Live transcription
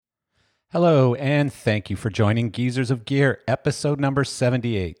Hello, and thank you for joining Geezers of Gear, episode number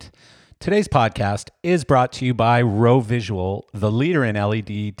 78. Today's podcast is brought to you by Row Visual, the leader in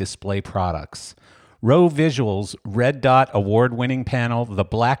LED display products. Row Visual's Red Dot award-winning panel, the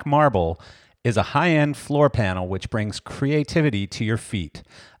Black Marble, is a high-end floor panel which brings creativity to your feet.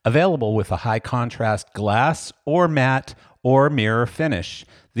 Available with a high-contrast glass or matte or mirror finish,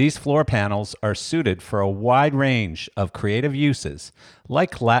 these floor panels are suited for a wide range of creative uses,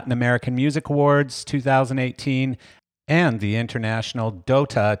 like Latin American Music Awards 2018 and the International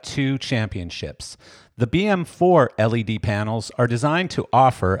Dota 2 Championships. The BM4 LED panels are designed to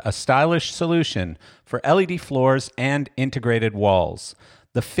offer a stylish solution for LED floors and integrated walls.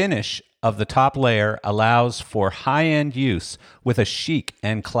 The finish of the top layer allows for high-end use with a chic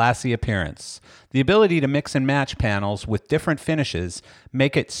and classy appearance. The ability to mix and match panels with different finishes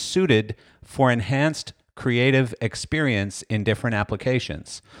make it suited for enhanced creative experience in different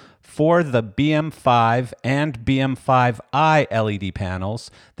applications. For the BM5 and BM5i LED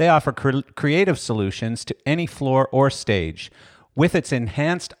panels, they offer creative solutions to any floor or stage. With its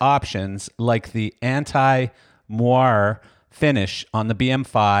enhanced options like the anti-moire finish on the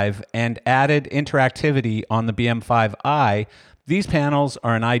BM5 and added interactivity on the BM5i, these panels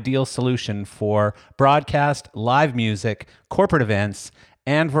are an ideal solution for broadcast, live music, corporate events,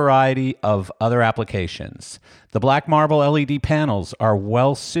 and variety of other applications. The Black Marble LED panels are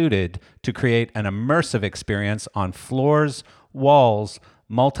well suited to create an immersive experience on floors, walls,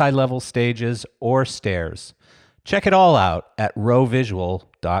 multi-level stages, or stairs. Check it all out at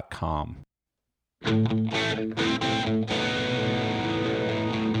rowvisual.com.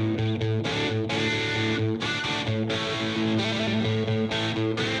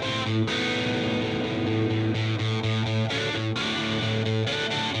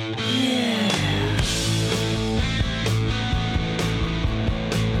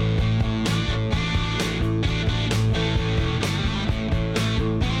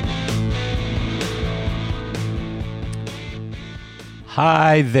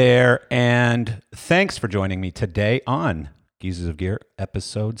 Hi there, and thanks for joining me today on Geezers of Gear,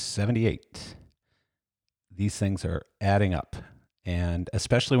 episode 78. These things are adding up, and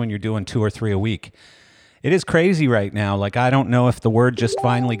especially when you're doing 2 or 3 a week. It is crazy right now. Like, I don't know if the word just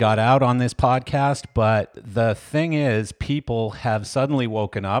finally got out on this podcast, but the thing is, people have suddenly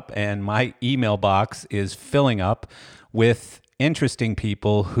woken up, and my email box is filling up with interesting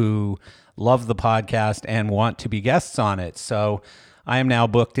people who love the podcast and want to be guests on it. So I am now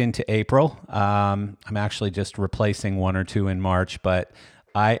booked into April. I'm actually just replacing 1 or 2 in March, but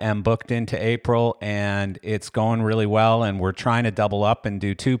I am booked into April and it's going really well. And we're trying to double up and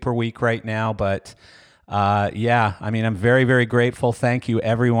do 2 per week right now. But I'm very, very grateful. Thank you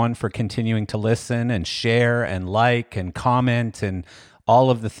everyone for continuing to listen and share and like and comment and all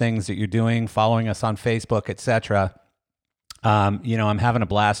of the things that you're doing, following us on Facebook, etc. I'm having a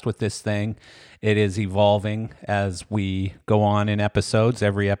blast with this thing. It is evolving as we go on in episodes.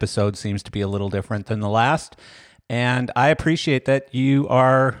 Every episode seems to be a little different than the last. And I appreciate that you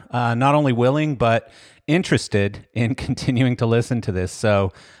are not only willing, but interested in continuing to listen to this.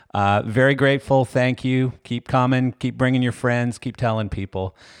 So very grateful. Thank you. Keep coming. Keep bringing your friends. Keep telling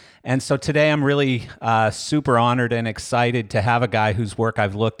people. And so today I'm really super honored and excited to have a guy whose work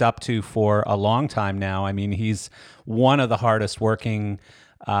I've looked up to for a long time now. I mean, he's one of the hardest working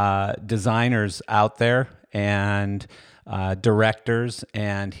designers out there and directors,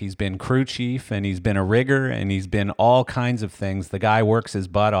 and he's been crew chief and he's been a rigger and he's been all kinds of things. The guy works his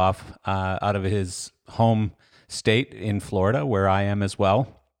butt off out of his home state in Florida, where I am as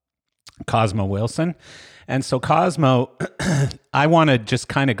well, Cosmo Wilson. And so Cosmo, I want to just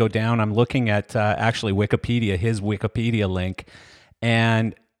kind of go down. I'm looking at actually Wikipedia, his Wikipedia link,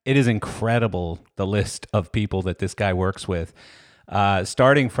 and it is incredible, the list of people that this guy works with.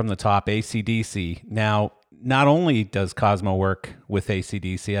 Starting from the top, AC/DC. Now, not only does Cosmo work with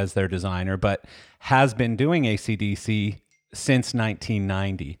AC/DC as their designer, but has been doing AC/DC since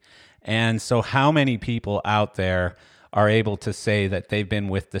 1990. And so how many people out there are able to say that they've been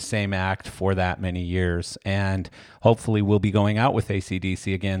with the same act for that many years? And hopefully we'll be going out with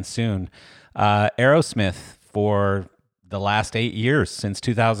AC/DC again soon. Aerosmith for the last 8 years, since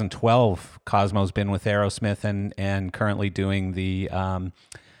 2012, Cosmo's been with Aerosmith and currently doing the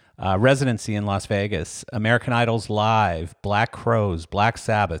residency in Las Vegas. American Idol's Live, Black Crowes, Black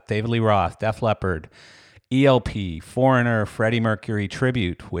Sabbath, David Lee Roth, Def Leppard, ELP, Foreigner, Freddie Mercury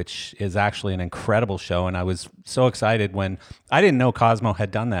Tribute, which is actually an incredible show. And I was so excited when I didn't know Cosmo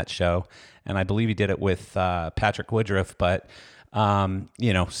had done that show. And I believe he did it with Patrick Woodruff. But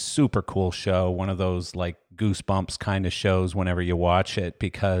Super cool show. One of those like goosebumps kind of shows whenever you watch it,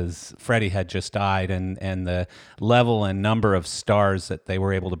 because Freddie had just died, and the level and number of stars that they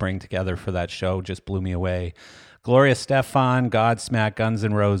were able to bring together for that show just blew me away. Gloria Stefan, Godsmack, Guns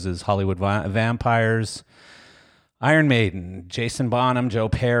N' Roses, Hollywood Vampires, Iron Maiden, Jason Bonham, Joe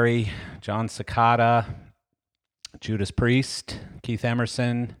Perry, John Cicada, Judas Priest, Keith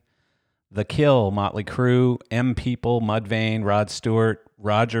Emerson, The Kill, Motley Crue, M People, Mudvayne, Rod Stewart,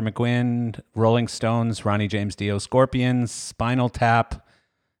 Roger McGuinn, Rolling Stones, Ronnie James Dio, Scorpions, Spinal Tap.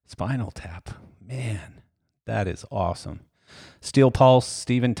 Man, that is awesome. Steel Pulse,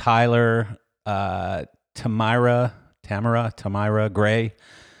 Steven Tyler, Tamara Gray,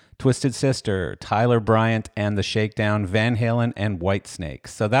 Twisted Sister, Tyler Bryant and the Shakedown, Van Halen, and Whitesnake.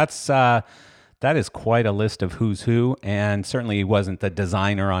 So that is quite a list of who's who, and certainly he wasn't the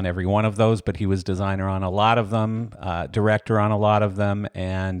designer on every one of those, but he was designer on a lot of them, director on a lot of them,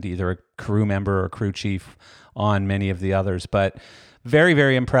 and either a crew member or crew chief on many of the others. But very,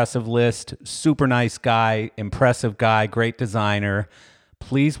 very impressive list. Super nice guy, impressive guy, great designer.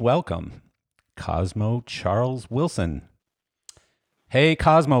 Please welcome Cosmo Charles Wilson. Hey,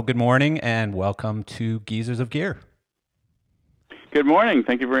 Cosmo, good morning, and welcome to Geezers of Gear. Good morning.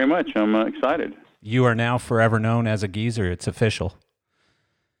 Thank you very much. I'm excited. You are now forever known as a geezer. It's official.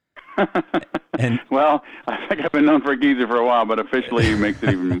 Well, I think I've been known for a geezer for a while, but officially makes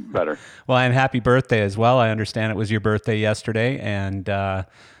it even better. Well, and happy birthday as well. I understand it was your birthday yesterday, and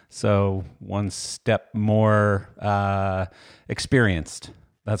so one step more experienced.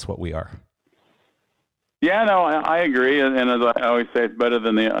 That's what we are. Yeah, no, I agree, and as I always say, it's better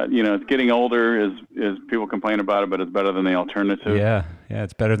than it's getting older. Is people complain about it, but it's better than the alternative. Yeah,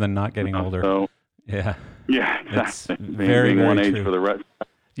 it's better than not getting older. So, yeah, exactly. It's very, being one very age true. for the rest.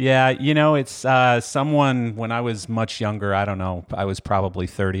 Yeah, it's someone, when I was much younger, I don't know, I was probably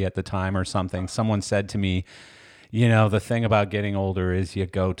 30 at the time or something. Someone said to me, the thing about getting older is you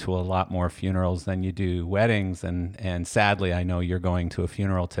go to a lot more funerals than you do weddings. And sadly, I know you're going to a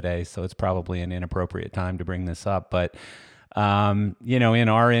funeral today, so it's probably an inappropriate time to bring this up. But, in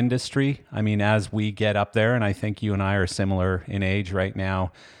our industry, I mean, as we get up there, and I think you and I are similar in age right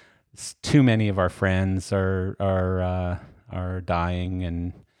now, too many of our friends are dying,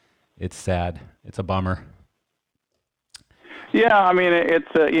 and it's sad. It's a bummer. Yeah, I mean, it's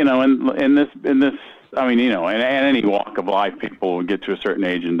in this. I mean, in any walk of life, people get to a certain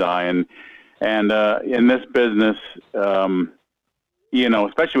age and die, and in this business,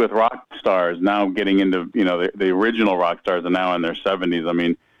 especially with rock stars now getting into, the original rock stars are now in their 70s. I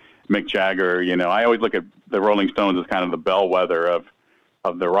mean, Mick Jagger. I always look at the Rolling Stones as kind of the bellwether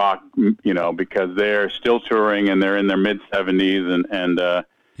of the rock, because they're still touring and they're in their mid 70s, and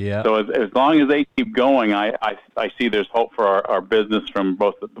yeah. So as long as they keep going, I see there's hope for our business from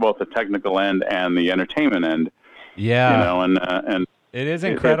both the technical end and the entertainment end. Yeah. And it is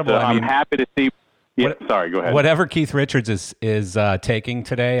incredible. I'm happy to see. Yeah, sorry, go ahead. Whatever Keith Richards is taking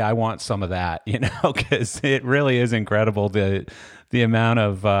today, I want some of that, because it really is incredible the amount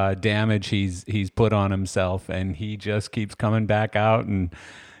of damage he's put on himself, and he just keeps coming back out and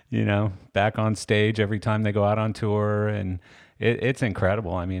back on stage every time they go out on tour, and it's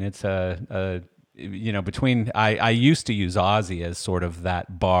incredible. I mean, it's between I used to use Ozzy as sort of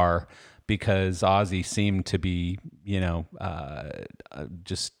that bar, because Ozzy seemed to be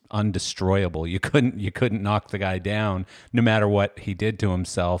just undestroyable. You couldn't knock the guy down no matter what he did to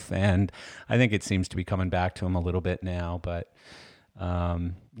himself, and I think it seems to be coming back to him a little bit now. But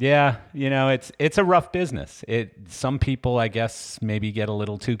it's a rough business. Some people, I guess, maybe get a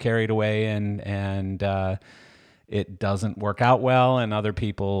little too carried away and it doesn't work out well, and other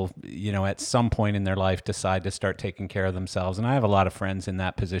people, at some point in their life decide to start taking care of themselves. And I have a lot of friends in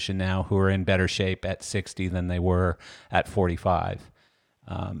that position now who are in better shape at 60 than they were at 45,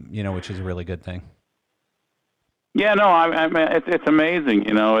 which is a really good thing. Yeah, no, I mean, it's amazing.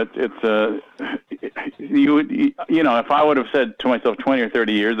 If I would have said to myself 20 or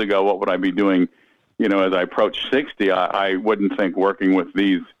 30 years ago, what would I be doing, as I approach 60, I wouldn't think working with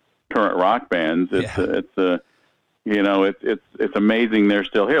these current rock bands. It's amazing they're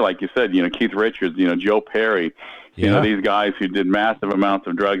still here. Like you said, Keith Richards, Joe Perry, these guys who did massive amounts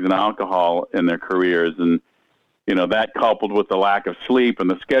of drugs and alcohol in their careers, and that coupled with the lack of sleep and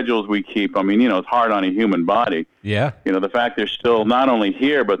the schedules we keep. I mean, it's hard on a human body. Yeah. The fact they're still not only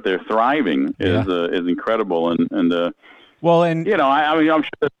here but they're thriving is incredible. And well, and I mean, I'm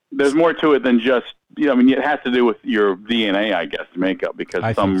sure there's more to it than just. It has to do with your DNA, I guess, makeup,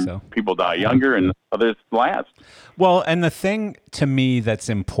 because some people die younger and others last. Well, and the thing to me that's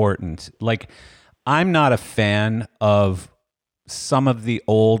important, like, I'm not a fan of some of the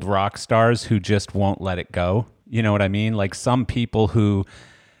old rock stars who just won't let it go. You know what I mean? Like some people who,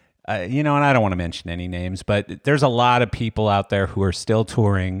 and I don't want to mention any names, but there's a lot of people out there who are still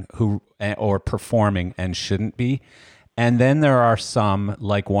touring or performing and shouldn't be. And then there are some,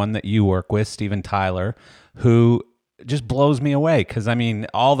 like one that you work with, Steven Tyler, who just blows me away. Because, I mean,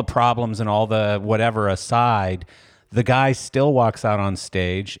 all the problems and all the whatever aside, the guy still walks out on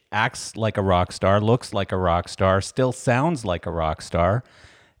stage, acts like a rock star, looks like a rock star, still sounds like a rock star.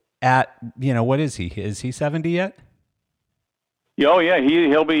 At, what is he? Is he 70 yet? Oh yeah,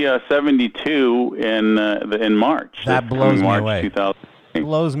 he'll be 72 in March. That blows me away. 2000.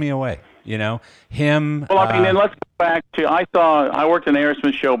 Blows me away. Him. Well, I mean, and let's go back to I worked an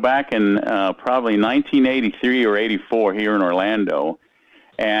Aerosmith show back in probably 1983 or 84 here in Orlando,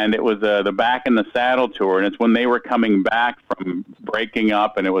 and it was the Back in the Saddle tour, and it's when they were coming back from breaking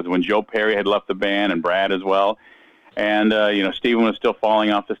up, and it was when Joe Perry had left the band and Brad as well. And, Steven was still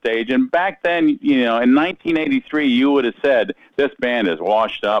falling off the stage. And back then, in 1983, you would have said, this band is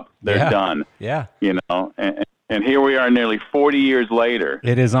washed up. They're done. Yeah. And here we are nearly 40 years later.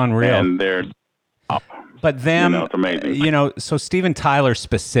 It is unreal. And they're up. But them, it's amazing. So Steven Tyler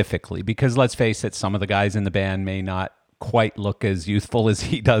specifically, because let's face it, some of the guys in the band may not quite look as youthful as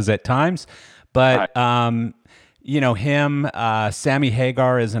he does at times. But, him, Sammy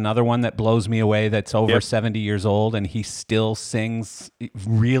Hagar is another one that blows me away that's over 70 years old, and he still sings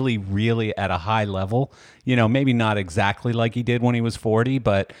really, really at a high level. Maybe not exactly like he did when he was 40,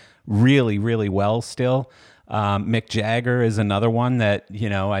 but really, really well still. Mick Jagger is another one that,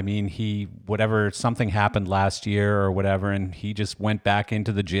 something happened last year or whatever, and he just went back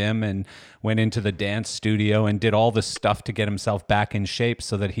into the gym and went into the dance studio and did all this stuff to get himself back in shape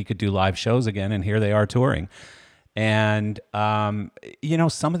so that he could do live shows again, and here they are touring. And, some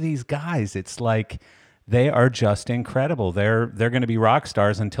of these guys, it's like they are just incredible. They're going to be rock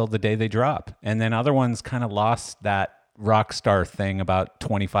stars until the day they drop. And then other ones kind of lost that rock star thing about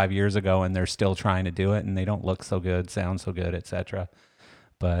 25 years ago, and they're still trying to do it, and they don't look so good, sound so good, etc.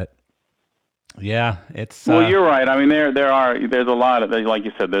 But yeah, it's well, you're right. I mean, there's a lot of, like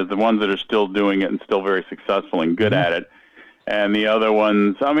you said, there's the ones that are still doing it and still very successful and good at it, and the other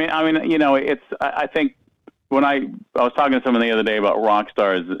ones. I mean, it's. I think when I was talking to someone the other day about rock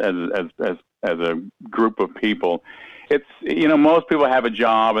stars as a group of people. It's, most people have a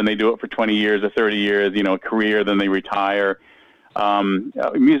job and they do it for 20 years or 30 years, a career, then they retire.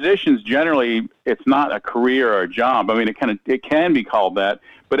 Musicians generally, it's not a career or a job. I mean, it can be called that,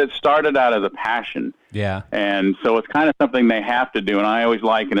 but it started out as a passion. Yeah. And so it's kind of something they have to do. And I always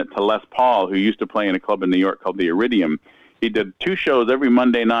liken it to Les Paul, who used to play in a club in New York called the Iridium. He did 2 shows every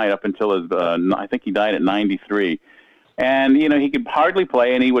Monday night up until I think he died at 93. And, he could hardly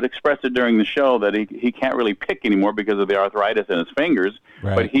play, and he would express it during the show that he can't really pick anymore because of the arthritis in his fingers.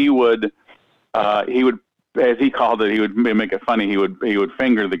 Right. But he would, as he called it, he would make it funny. He would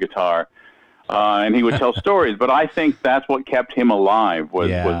finger the guitar, and he would tell stories. But I think that's what kept him alive was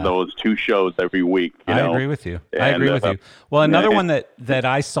those 2 shows every week. I agree with you. Well, another one that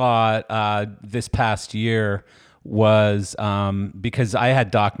I saw this past year was because I had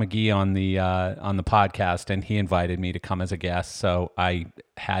Doc McGee on the podcast, and he invited me to come as a guest, so I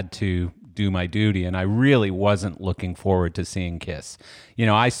had to do my duty, and I really wasn't looking forward to seeing Kiss.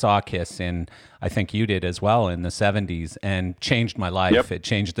 I saw Kiss I think you did as well, in the 70s, and changed my life. Yep. It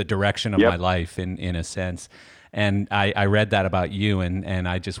changed the direction of my life in a sense. And I read that about you, and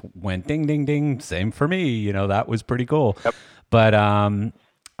I just went ding, ding, ding. Same for me. That was pretty cool. Yep. But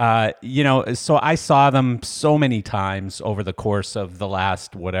so I saw them so many times over the course of the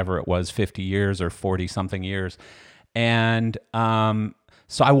last, whatever it was, 50 years or 40 something years. And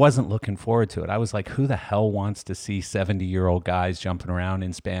so I wasn't looking forward to it. I was like, who the hell wants to see 70-year-old guys jumping around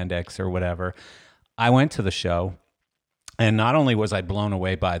in spandex or whatever? I went to the show, and not only was I blown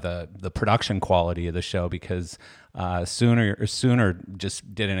away by the production quality of the show, because Sooner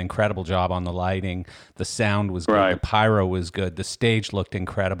just did an incredible job on the lighting. The sound was good. Right. The pyro was good. The stage looked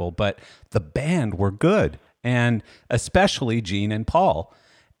incredible. But the band were good, and especially Gene and Paul.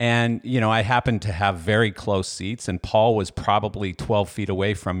 And, I happened to have very close seats, and Paul was probably 12 feet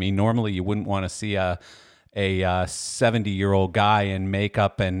away from me. Normally, you wouldn't want to see a 70-year-old guy in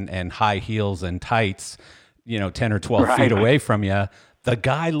makeup and high heels and tights, 10 or 12 feet away from you. The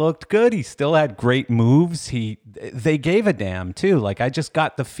guy looked good. He still had great moves. They gave a damn too. Like, I just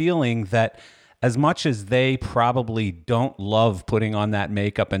got the feeling that as much as they probably don't love putting on that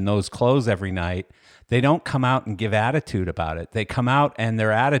makeup and those clothes every night, they don't come out and give attitude about it. They come out and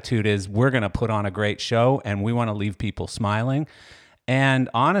their attitude is, we're going to put on a great show and we want to leave people smiling. And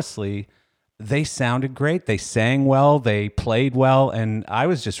honestly, they sounded great. They sang well, they played well, and I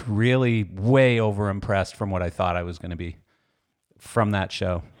was just really way over impressed from what I thought I was going to be from that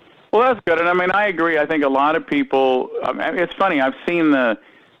show. Well, that's good, and I mean, I agree. I think a lot of people. I mean, it's funny. I've seen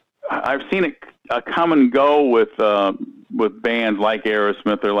it come and go with bands like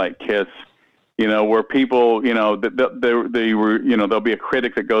Aerosmith or like Kiss. You know, where people, you know, they were, you know, there'll be a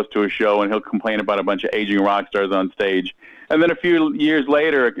critic that goes to a show and he'll complain about a bunch of aging rock stars on stage, and then a few years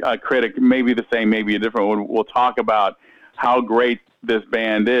later, a critic, maybe the same, maybe a different one, will talk about how great this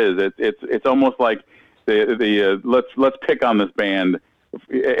band is. It's almost like let's pick on this band.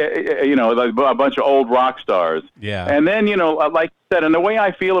 You know, like a bunch of old rock stars. Yeah. And then, you know, like I said, and the way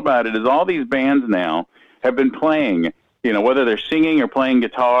I feel about it is all these bands now have been playing, you know, whether they're singing or playing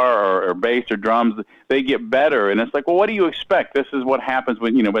guitar or bass or drums, they get better. And it's like, well, what do you expect? This is what happens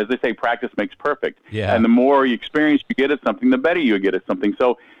when, you know, as they say, practice makes perfect. Yeah. And the more experience you get at something, the better you get at something.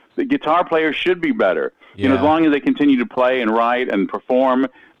 So the guitar players should be better. Yeah. You know, as long as they continue to play and write and perform,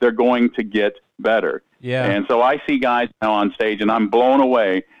 they're going to get better. Yeah. And so I see guys now on stage, and I'm blown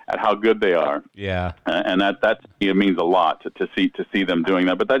away at how good they are. Yeah. And that it means a lot to see them doing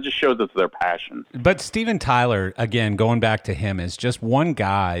that. But that just shows us their passion. But Steven Tyler, again, going back to him, is just one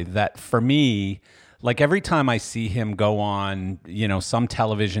guy that for me, like every time I see him go on, you know, some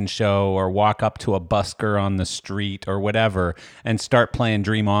television show or walk up to a busker on the street or whatever and start playing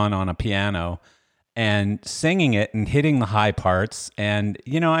Dream On a piano and singing it and hitting the high parts. And,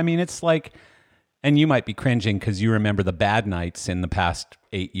 you know, I mean, it's like, and you might be cringing because you remember the bad nights in the past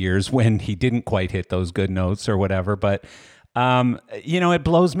 8 years when he didn't quite hit those good notes or whatever. But, you know, it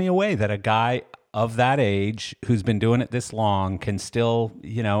blows me away that a guy of that age who's been doing it this long can still,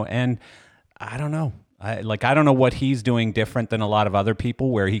 you know, and I don't know. I don't know what he's doing different than a lot of other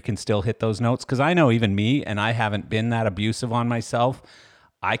people where he can still hit those notes. Because I know even me, and I haven't been that abusive on myself.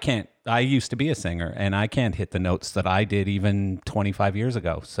 I used to be a singer, and I can't hit the notes that I did even 25 years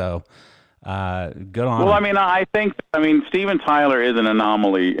ago. So good on him. Well, I mean, Steven Tyler is an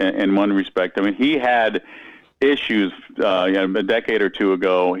anomaly in one respect. I mean, he had issues a decade or two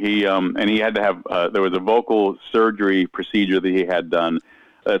ago. He had to have there was a vocal surgery procedure that he had done.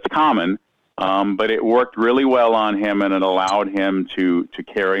 It's common, but it worked really well on him, and it allowed him to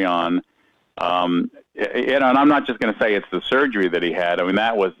carry on. And I'm not just going to say it's the surgery that he had. I mean,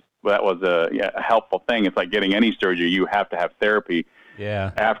 that was a helpful thing. It's like getting any surgery; you have to have therapy.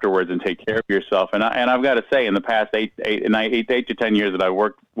 Yeah. Afterwards and take care of yourself. And I've got to say, in the past 8 to 10 years that I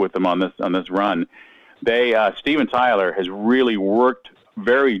worked with them on this run, Steven Tyler has really worked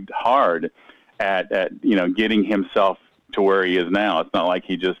very hard at getting himself to where he is now. It's not like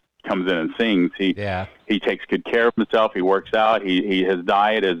he just comes in and sings. He takes good care of himself. He works out. His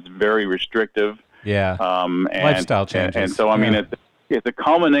diet is very restrictive. Yeah. And lifestyle changes. And so I mean, it's a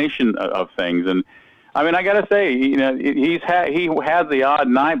culmination of things. And I mean, I got to say, you know, he has the odd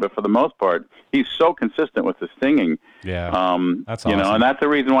night, but for the most part, he's so consistent with his singing. Yeah, that's awesome. You know, and that's the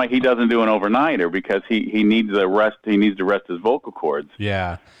reason why he doesn't do an overnighter, because he needs the rest. He needs to rest his vocal cords.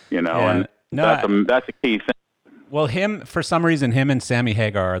 Yeah, you know, and that's a key thing. Well, for some reason, him and Sammy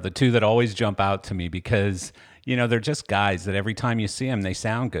Hagar are the two that always jump out to me because, you know, they're just guys that every time you see them, they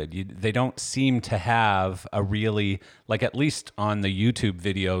sound good. They don't seem to have a really, like at least on the YouTube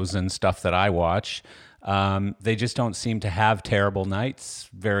videos and stuff that I watch, they just don't seem to have terrible nights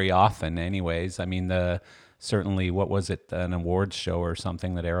very often anyways. I mean, certainly, what was it, an awards show or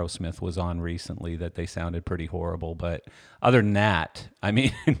something that Aerosmith was on recently that they sounded pretty horrible. But other than that, I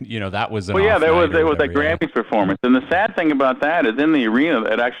mean, you know, that was an Well, yeah, there was a Grammys performance. And the sad thing about that is in the arena,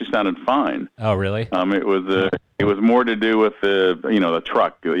 it actually sounded fine. Oh, really? It was more to do with the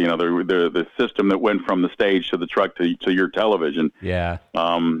truck, you know, the system that went from the stage to the truck to your television. Yeah.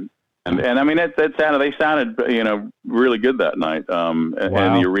 And I mean, they sounded, you know, really good that night in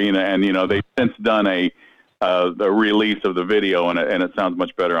the arena. And, you know, they've since done a release of the video, and it sounds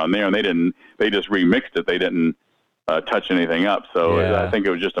much better on there. And they just remixed it. They didn't touch anything up. So I think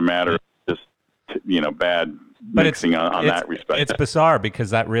it was just a matter of just, you know, bad mixing on that respect. It's bizarre because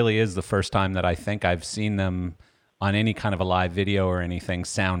that really is the first time that I think I've seen them on any kind of a live video or anything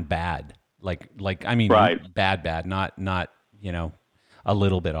sound bad. Like I mean, right. bad, not, you know, a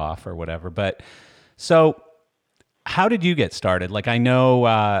little bit off or whatever. But so how did you get started? Like, I know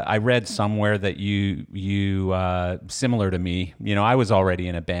I read somewhere that you similar to me, you know, I was already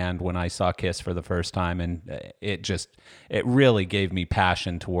in a band when I saw Kiss for the first time, and it really gave me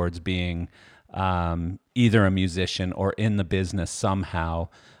passion towards being either a musician or in the business somehow.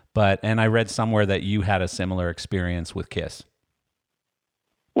 And I read somewhere that you had a similar experience with Kiss.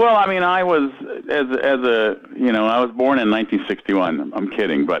 Well, I mean, I was I was born in 1961. I'm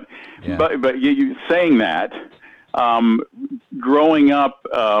kidding, but Yeah. but you saying that, um, growing up,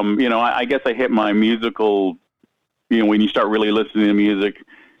 I guess I hit my musical. When you start really listening to music.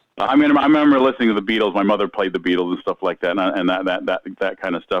 I remember listening to the Beatles. My mother played the Beatles and stuff like that, and that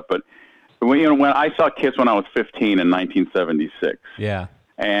kind of stuff. But when I saw Kiss when I was 15 in 1976. Yeah.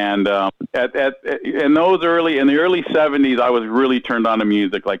 And in the early '70s, I was really turned on to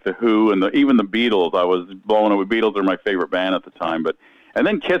music like the Who and even the Beatles. I was blown away. Beatles are my favorite band at the time, and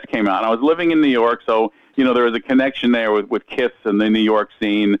then Kiss came out. And I was living in New York, so there was a connection there with Kiss and the New York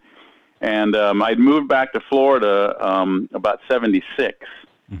scene. And I'd moved back to Florida about '76,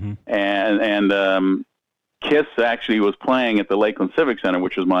 Mm-hmm. and Kiss actually was playing at the Lakeland Civic Center,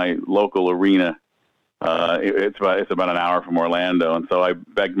 which was my local arena. It's about an hour from Orlando, and so I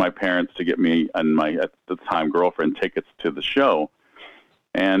begged my parents to get me and my at the time girlfriend tickets to the show.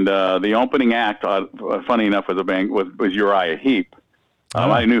 And the opening act, funny enough, was Uriah Heep.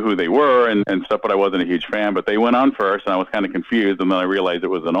 I knew who they were and stuff, but I wasn't a huge fan. But they went on first, and I was kind of confused, and then I realized it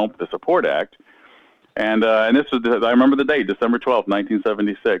was the support act. And this was I remember the date, December 12th,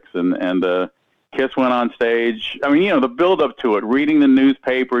 1976, and Kiss went on stage. I mean, the build up to it, reading the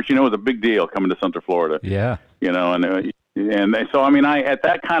newspapers, it was a big deal coming to Central Florida. Yeah. And so, I mean, at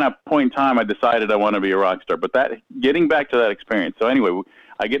that kind of point in time, I decided I want to be a rock star. But getting back to that experience. So anyway,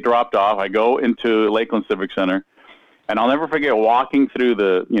 I get dropped off. I go into Lakeland Civic Center, and I'll never forget walking through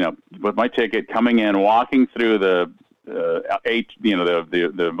with my ticket, coming in, walking through the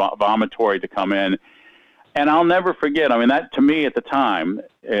vomitory to come in. And I'll never forget. I mean, that to me at the time,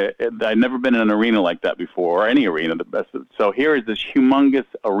 I'd never been in an arena like that before, or any arena. So here is this humongous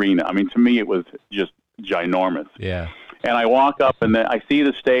arena. I mean, to me, it was just ginormous. Yeah. And I walk up, and then I see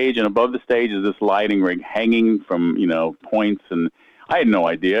the stage, and above the stage is this lighting rig hanging from points, and I had no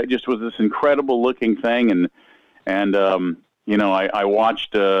idea. It just was this incredible looking thing, and I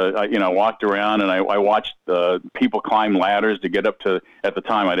watched. I walked around, and I watched people climb ladders to get up to. At the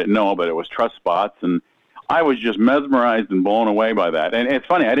time, I didn't know, but it was truss spots, and I was just mesmerized and blown away by that. And it's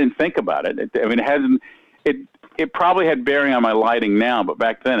funny, I didn't think about it. It probably had bearing on my lighting now, but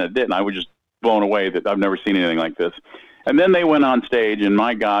back then it didn't. I was just blown away that I've never seen anything like this. And then they went on stage, and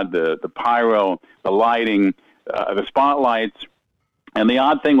my God, the pyro, the lighting, the spotlights. And the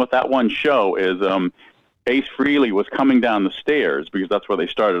odd thing with that one show is Ace Frehley was coming down the stairs, because that's where they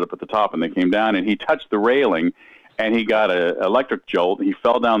started up at the top, and they came down, and he touched the railing, and he got an electric jolt. He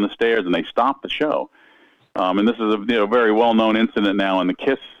fell down the stairs, and they stopped the show. And this is a very well-known incident now in the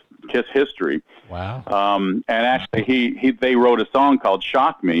Kiss history. Wow. And actually, they wrote a song called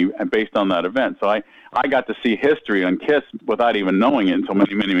 "Shock Me" based on that event. So I got to see history on Kiss without even knowing it until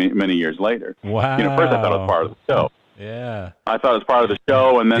many years later. Wow. First I thought it was part of the show. Yeah. I thought it was part of the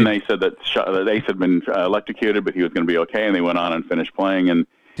show, and then they said that Ace had been electrocuted, but he was going to be okay, and they went on and finished playing. And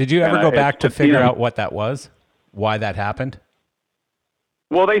did you ever go back to figure out what that was? Why that happened?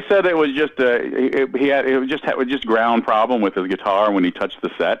 Well, they said it was just it was just ground problem with his guitar when he touched the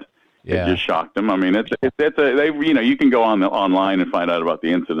set. Yeah. It just shocked him. I mean, you can go online and find out about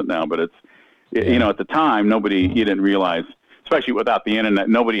the incident now, but at the time you didn't realize, especially without the internet.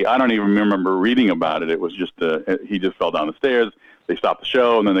 I don't even remember reading about it. It was just he just fell down the stairs. They stopped the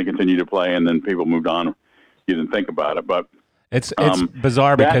show, and then they continued to play, and then people moved on. You didn't think about it, but. It's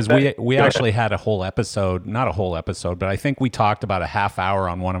bizarre because we actually had a whole episode, not a whole episode, but I think we talked about a half hour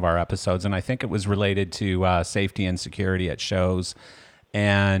on one of our episodes, and I think it was related to safety and security at shows.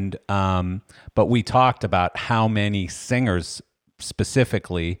 And but we talked about how many singers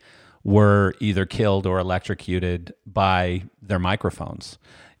specifically were either killed or electrocuted by their microphones,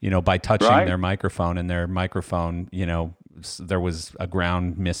 by touching their microphone, and their microphone, there was a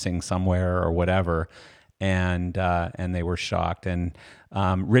ground missing somewhere or whatever. And they were shocked. And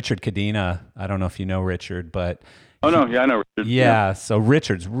Richard Cadena, I don't know if you know Richard, but I know Richard. Yeah, so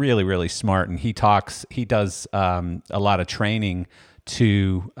Richard's really, really smart, and he does a lot of training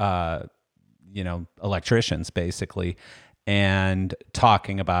to electricians basically, and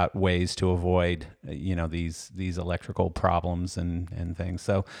talking about ways to avoid these electrical problems and things.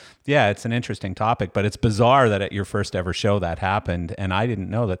 So yeah, it's an interesting topic, but it's bizarre that at your first ever show that happened, and I didn't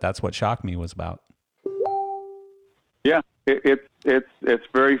know that that's what Shock Me was about. Yeah, it's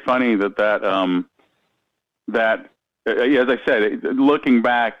very funny that as I said, looking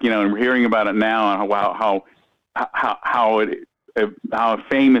back, and hearing about it now, and how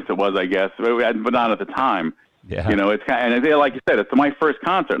famous it was, I guess, but not at the time. Yeah, it's kind of, and like you said, it's my first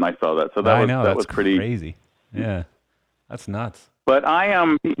concert, and I saw that, so that was pretty crazy. Yeah, that's nuts. But I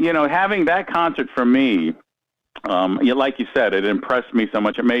am, having that concert for me, like you said, it impressed me so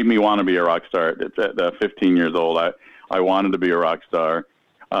much. It made me want to be a rock star. At 15 years old, I wanted to be a rock star.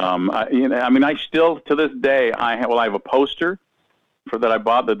 I still, to this day, I have a poster that I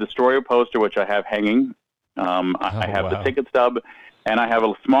bought, the Destroyer poster, which I have hanging. I have the ticket stub, and I have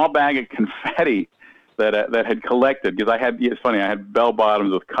a small bag of confetti that had collected, because it's funny, I had bell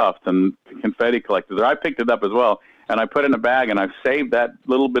bottoms with cuffs and confetti collected there. I picked it up as well, and I put it in a bag, and I've saved that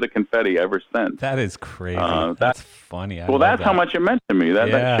little bit of confetti ever since. That is crazy. That's funny. That's how much it meant to me,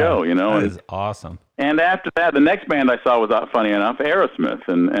 that show, That is awesome. And after that, the next band I saw was, funny enough, Aerosmith.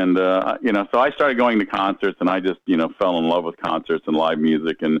 And so I started going to concerts, and I just, fell in love with concerts and live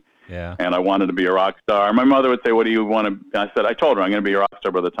music. And I wanted to be a rock star. My mother would say, what do you want to, I told her I'm going to be a rock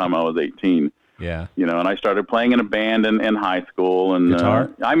star by the time I was 18. Yeah. And I started playing in a band in high school. And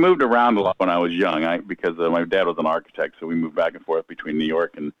I moved around a lot when I was young because my dad was an architect. So we moved back and forth between New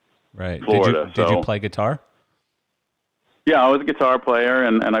York and Florida. Did you play guitar? Yeah, I was a guitar player,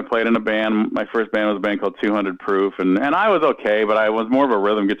 and I played in a band. My first band was a band called 200 Proof, and I was okay, but I was more of a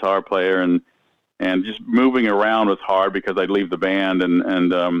rhythm guitar player, and just moving around was hard because I'd leave the band,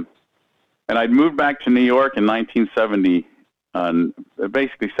 and I'd moved back to New York in 1970,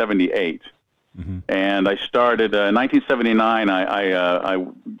 basically 78, and I started in 1979. I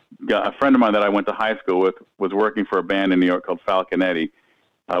got a friend of mine that I went to high school with was working for a band in New York called Falconetti,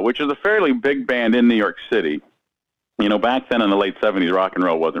 which is a fairly big band in New York City. Back then in the late 70s, rock and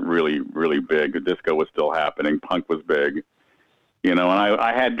roll wasn't really, really big. The disco was still happening. Punk was big. And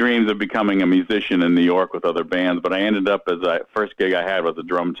I had dreams of becoming a musician in New York with other bands, but I ended up first gig I had was a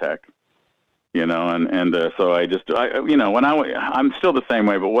drum tech. So I'm still the same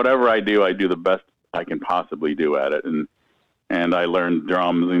way, but whatever I do the best I can possibly do at it. And I learned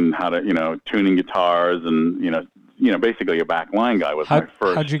drums and how to, tuning guitars and, basically a back line guy was my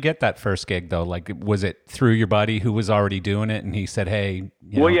first. How'd you get that first gig, though? Like, was it through your buddy who was already doing it, and he said, hey,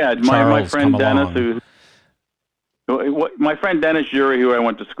 my friend Dennis, my friend Dennis Jury, who I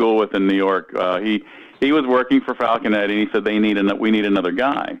went to school with in New York, he was working for Falconetti, and he said, we need another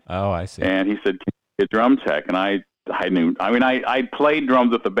guy. Oh, I see. And he said, can you get drum tech? And I knew, I played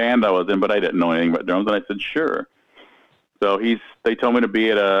drums with the band I was in, but I didn't know anything about drums, and I said, sure. So they told me to be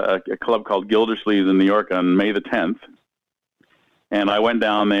at a club called Gildersleeves in New York on May the 10th. And I went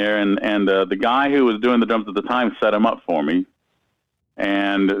down there, and the guy who was doing the drums at the time set him up for me.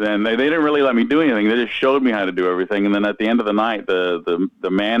 And then they didn't really let me do anything. They just showed me how to do everything. And then at the end of the night, the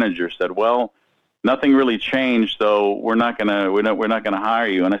manager said, well, nothing really changed, so we're not gonna hire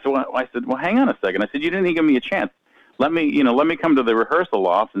you. And I said, well, hang on a second. I said, you didn't even give me a chance. Let me come to the rehearsal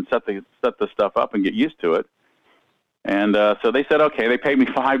loft and set the stuff up and get used to it. And so they said, okay. They paid me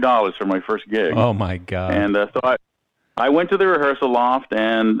 $5 for my first gig. Oh my God! And so I went to the rehearsal loft,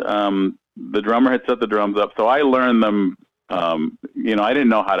 and the drummer had set the drums up. So I learned them. I didn't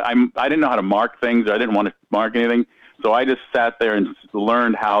know how to mark things. I didn't want to mark anything. So I just sat there and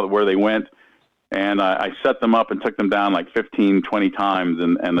learned where they went, and I set them up and took them down like 15, 20 times,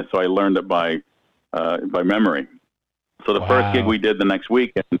 and so I learned it by memory. So the first gig we did the next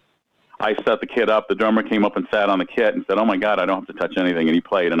week. I set the kit up. The drummer came up and sat on the kit and said, oh, my God, I don't have to touch anything. And he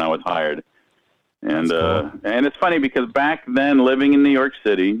played, and I was hired. And cool. And it's funny because back then, living in New York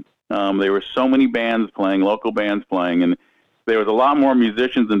City, there were so many bands playing, local bands playing, and there was a lot more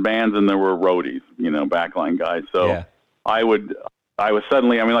musicians and bands than there were roadies, backline guys. So I was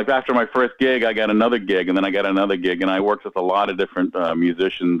suddenly, after my first gig, I got another gig, and then I got another gig, and I worked with a lot of different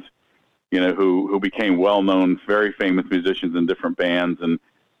musicians, who became well-known, very famous musicians in different bands. And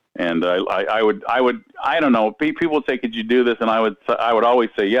I don't know. People would say, "Could you do this?" And I would always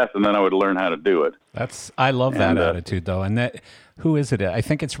say yes, and then I would learn how to do it. I love that attitude, though. And who is it? I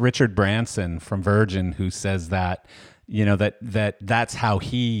think it's Richard Branson from Virgin who says that. That's how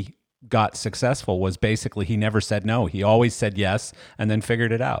he got successful. Was basically he never said no. He always said yes, and then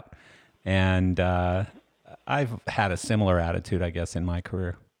figured it out. And I've had a similar attitude, I guess, in my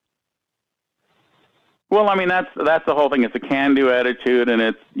career. Well, that's the whole thing. It's a can-do attitude, and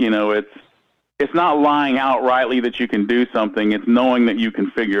it's not lying outrightly that you can do something. It's knowing that you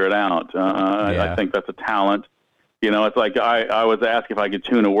can figure it out. I think that's a talent. It's like I was asked if I could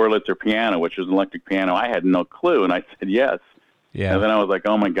tune a Wurlitzer piano, which is an electric piano. I had no clue, and I said yes. Yeah. And then I was like,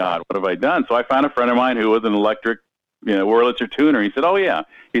 oh my God, what have I done? So I found a friend of mine who was an electric, Wurlitzer tuner. He said, oh yeah.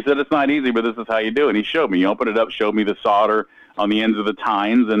 He said, it's not easy, but this is how you do it. And he showed me. He opened it up, showed me the solder on the ends of the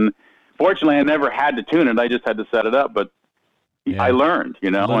tines, and fortunately, I never had to tune it. I just had to set it up, but I learned, a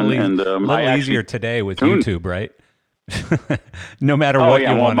little easier today with YouTube, right? No matter what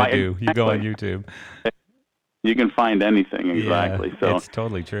you want to do, you go on YouTube. You can find anything, exactly. Yeah, so it's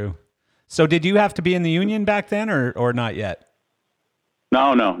totally true. So did you have to be in the union back then, or not yet?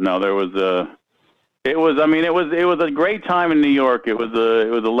 No. There was a. It was. I mean, it was a great time in New York. It was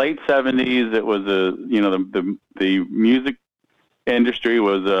the late '70s. It was the music industry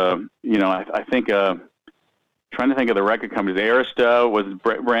was I think trying to think of the record companies. Arista was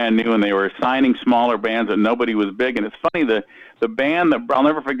brand new, and they were signing smaller bands that nobody was big. And it's funny, the band that I'll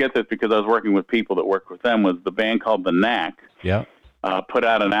never forget this because I was working with people that worked with them was the band called The Knack. Yeah. Put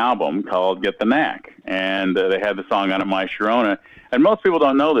out an album called Get the Knack, and they had the song on it, My Sharona. And most people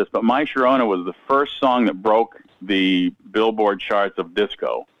don't know this, but My Sharona was the first song that broke the Billboard charts of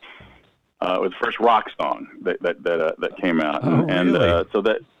disco. It was the first rock song that came out, really? So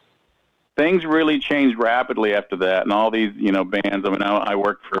that things really changed rapidly after that, and all these bands. I mean, I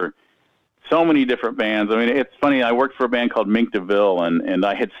worked for so many different bands. I mean, it's funny. I worked for a band called Mink DeVille, and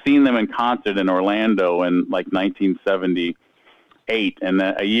I had seen them in concert in Orlando in like 1978, and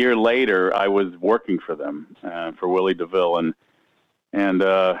a year later, I was working for them for Willie DeVille, and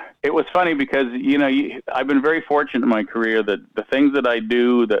it was funny because I've been very fortunate in my career that the things that I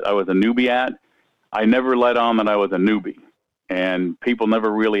do that I was a newbie at, I never let on that I was a newbie, and people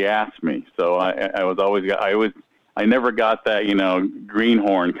never really asked me. So I never got that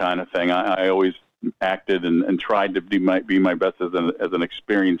greenhorn kind of thing. I always acted and tried to be my best as an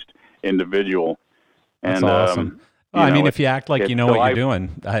experienced individual. That's and awesome. I mean, if you act like you know what you're doing,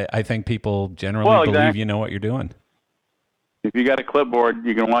 I think people generally believe you know what you're doing. If you got a clipboard,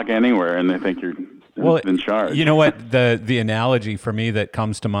 you can walk anywhere, and they think you're in charge. You know what? The analogy for me that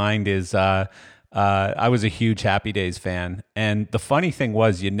comes to mind is I was a huge Happy Days fan, and the funny thing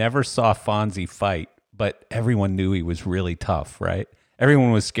was you never saw Fonzie fight, but everyone knew he was really tough, right?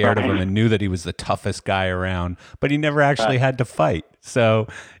 Everyone was scared of him and knew that he was the toughest guy around, but he never actually had to fight. So,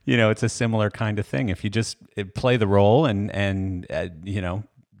 it's a similar kind of thing. If you just play the role and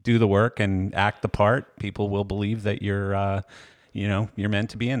do the work and act the part, people will believe that you're meant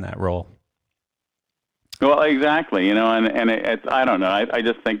to be in that role. Well, exactly. And it's I don't know. I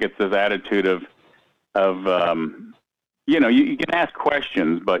just think it's this attitude of you can ask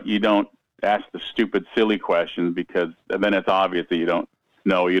questions, but you don't ask the stupid, silly questions because then it's obvious that you don't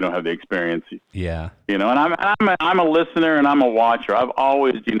know, you don't have the experience. Yeah. And I'm a listener and I'm a watcher. I've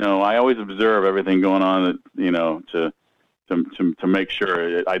always, I always observe everything going on, to make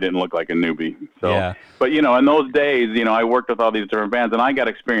sure I didn't look like a newbie. So, yeah. But in those days, I worked with all these different bands, and I got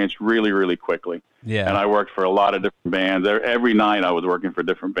experience really, really quickly. Yeah. And I worked for a lot of different bands. Every night I was working for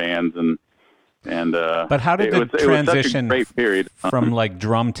different bands, and but how did the transition it was such a great period from like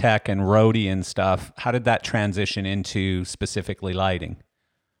drum tech and roadie and stuff? How did that transition into specifically lighting?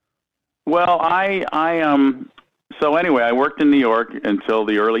 Well, so anyway, I worked in New York until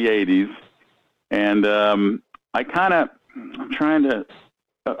the early '80s, and I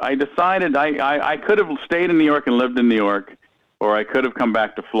decided I could have stayed in New York and lived in New York, or I could have come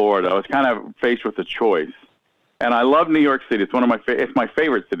back to Florida. I was kind of faced with a choice. And I love New York City. It's it's my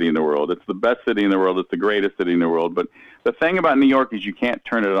favorite city in the world. It's the best city in the world. It's the greatest city in the world. But the thing about New York is you can't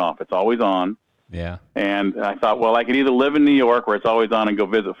turn it off. It's always on. Yeah. And I thought, well, I could either live in New York where it's always on and go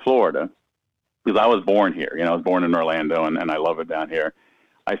visit Florida, because I was born here. I was born in Orlando, and I love it down here.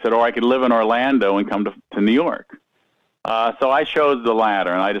 I said, or I could live in Orlando and come to New York. So I chose the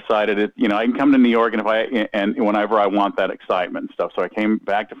latter, and I decided I can come to New York and whenever I want that excitement and stuff. So I came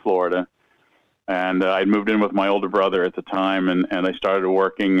back to Florida, and I'd moved in with my older brother at the time, and I started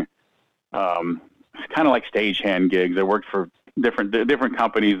working kind of like stagehand gigs. I worked for different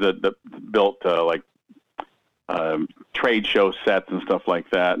companies that built trade show sets and stuff like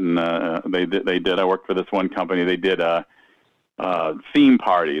that, and they did. I worked for this one company. They did theme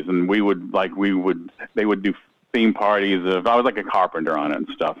parties, and they would do theme parties. I was like a carpenter on it and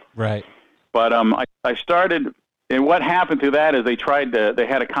stuff. Right. But I started, and what happened to that is they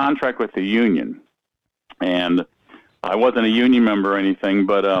had a contract with the union, and I wasn't a union member or anything,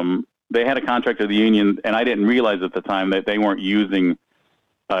 but they had a contract with the union, and I didn't realize at the time that they weren't using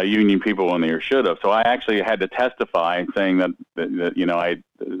union people when they should have. So I actually had to testify saying that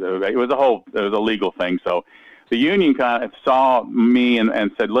it was a legal thing. So the union kind of saw me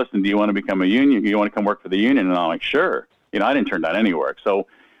and said, listen, do you want to become a union? Do you want to come work for the union? And I'm like, sure. I didn't turn down any work. So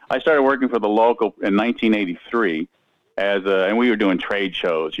I started working for the local in 1983 and we were doing trade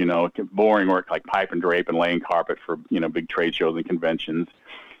shows, boring work like pipe and drape and laying carpet for, big trade shows and conventions.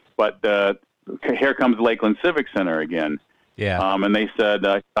 But here comes Lakeland Civic Center again. Yeah. And they said,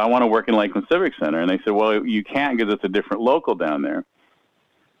 I want to work in Lakeland Civic Center. And they said, well, you can't because it's a different local down there.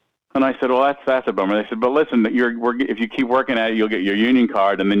 And I said, well, that's a bummer. They said, but listen, if you keep working at it, you'll get your union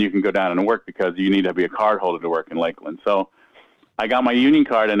card, and then you can go down and work because you need to be a card holder to work in Lakeland. So I got my union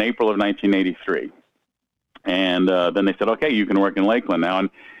card in April of 1983. And then they said, okay, you can work in Lakeland now. And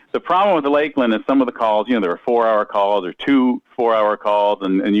the problem with the Lakeland is some of the calls, there were 4-hour calls or 2 4-hour calls,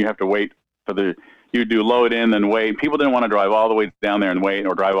 and you have to wait for you do load in and wait. People didn't want to drive all the way down there and wait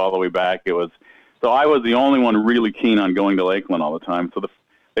or drive all the way back. So I was the only one really keen on going to Lakeland all the time. So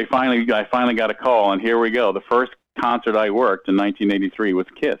I finally got a call, and here we go. The first concert I worked in 1983 was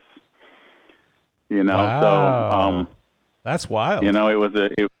Kiss. Wow. So that's wild. it was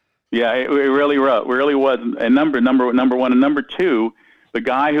it really was. And number one, and number two, the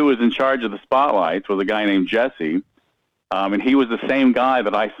guy who was in charge of the spotlights was a guy named Jesse, and he was the same guy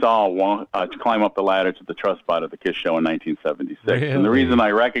that I saw climb up the ladder to the truss spot at the Kiss show in 1976. Really? And the reason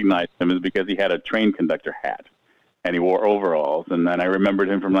I recognized him is because he had a train conductor hat, and he wore overalls, and then I remembered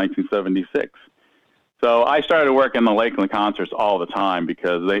him from 1976. So I started working the Lakeland concerts all the time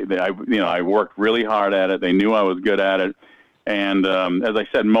because I worked really hard at it. They knew I was good at it. And as I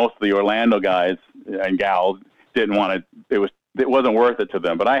said, most of the Orlando guys and gals didn't want to. It wasn't worth it to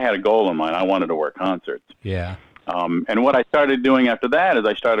them. But I had a goal in mind. I wanted to work concerts. Yeah. And what I started doing after that is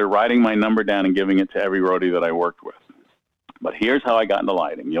I started writing my number down and giving it to every roadie that I worked with. But here's how I got into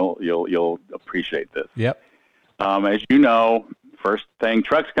lighting. You'll appreciate this. Yep. As you know, first thing,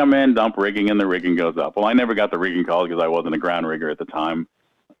 trucks come in, dump rigging, and the rigging goes up. Well, I never got the rigging call because I wasn't a ground rigger at the time.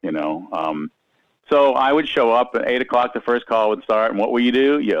 So I would show up at 8 o'clock. The first call would start, and what will you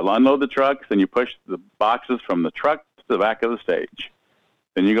do? You unload the trucks, and you push the boxes from the truck to the back of the stage.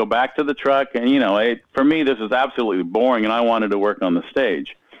 Then you go back to the truck, and for me, this is absolutely boring, and I wanted to work on the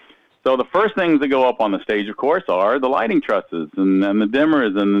stage. So the first things that go up on the stage, of course, are the lighting trusses and the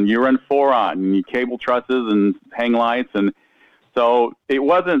dimmers, and you run 4-aught, and you cable trusses and hang lights, and so it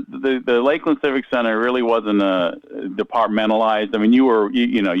wasn't the Lakeland Civic Center really wasn't departmentalized. I mean, you're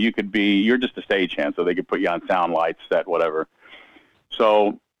just a stagehand, so they could put you on sound, lights, set, whatever.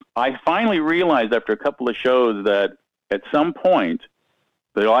 So I finally realized after a couple of shows that at some point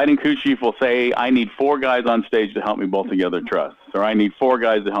the lighting crew chief will say, I need 4 guys on stage to help me bolt together truss, or I need 4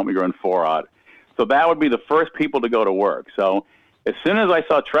 guys to help me run 4-aught. So that would be the first people to go to work. So as soon as I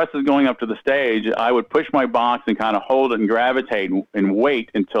saw trusses going up to the stage, I would push my box and kind of hold it and gravitate and wait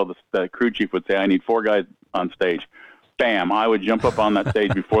until the crew chief would say, I need 4 guys on stage. Bam, I would jump up on that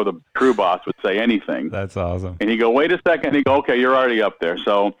stage before the crew boss would say anything. That's awesome. And he'd go, wait a second. And he'd go, okay, you're already up there.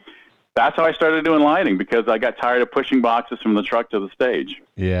 So that's how I started doing lighting because I got tired of pushing boxes from the truck to the stage.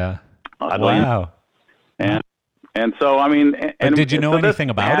 Yeah. Wow. And so, I mean... But did you know anything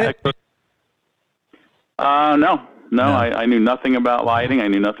about it? No. I knew nothing about lighting. I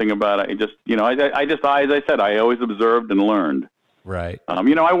knew nothing about it. As I said, I always observed and learned. Right.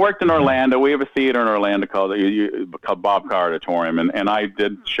 I worked in Orlando. We have a theater in Orlando called Bob Carr Auditorium, and I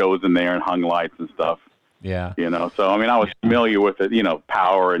did shows in there and hung lights and stuff. Yeah. So, I mean, I was familiar with it,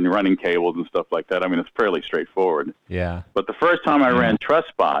 power and running cables and stuff like that. I mean, it's fairly straightforward. Yeah. But the first time I ran truss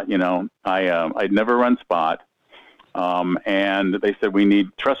spot, I'd never run spot. And they said, we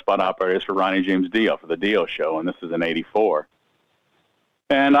need truss spot operators for Ronnie James Dio for the Dio show. And this is in 84.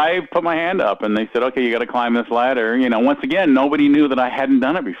 And I put my hand up and they said, okay, you got to climb this ladder. Once again, nobody knew that I hadn't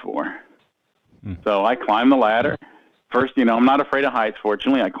done it before. So I climbed the ladder. First, I'm not afraid of heights,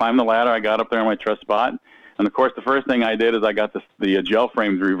 fortunately. I climbed the ladder. I got up there on my truss spot. And of course, the first thing I did is I got the gel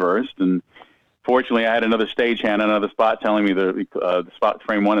frames reversed. And fortunately, I had another stagehand, another spot telling me the spot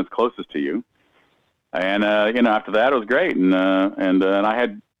frame 1 is closest to you. And after that, it was great. And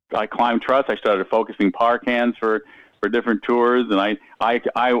I climbed truss. I started focusing par cans for different tours. And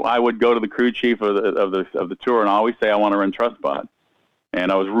I would go to the crew chief of the tour and always say I want to run truss spot. And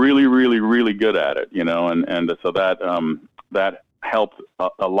I was really, really, really good at it. And so that helped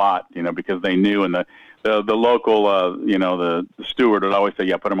a lot. Because they knew, and the local the steward would always say,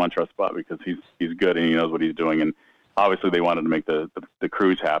 yeah, put him on truss spot because he's good and he knows what he's doing. And obviously they wanted to make the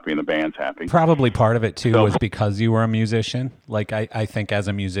crews happy and the bands happy. Probably part of it too was because you were a musician. Like I think as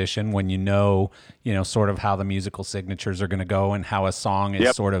a musician, when sort of how the musical signatures are going to go and how a song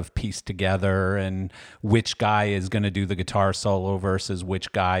is sort of pieced together and which guy is going to do the guitar solo versus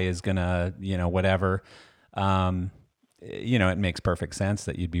which guy is going to, whatever, it makes perfect sense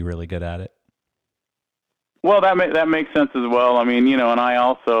that you'd be really good at it. Well, that makes sense as well. I mean, and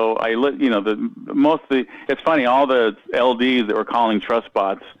it's funny, all the LDs that were calling truss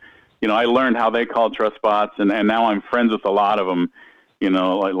spots, I learned how they called truss spots, and now I'm friends with a lot of them,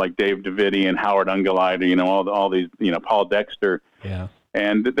 like Dave DeVitti and Howard Ungelleider, all these, Paul Dexter. Yeah.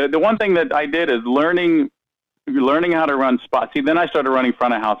 And the one thing that I did is learning how to run spots. See, then I started running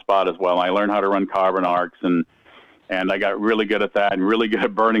front of house spot as well. I learned how to run carbon arcs and And I got really good at that, and really good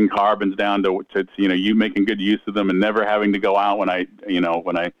at burning carbons down to you making good use of them, and never having to go out when I in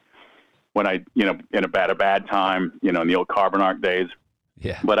a bad time, in the old carbon arc days.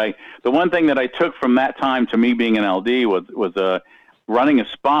 Yeah. But the one thing that I took from that time to me being an LD was running a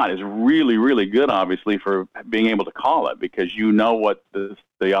spot is really, really good, obviously, for being able to call it, because what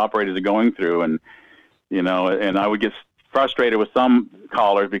the operators are going through, and I would get frustrated with some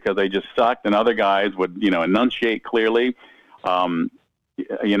callers because they just sucked, and other guys would enunciate clearly, and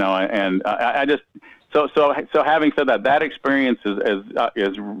I just so having said that experience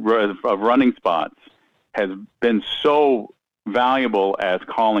of running spots has been so valuable as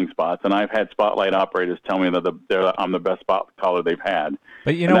calling spots, and I've had spotlight operators tell me that I'm the best spot caller they've had.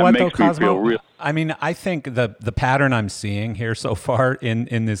 But you know what, though, Cosmo? I mean, I think the pattern I'm seeing here so far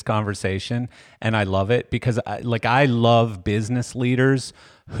in this conversation, and I love it, because I love business leaders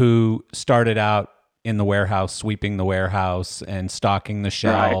who started out in the warehouse, sweeping the warehouse and stocking the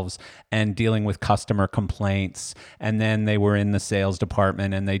shelves, right, and dealing with customer complaints. And then they were in the sales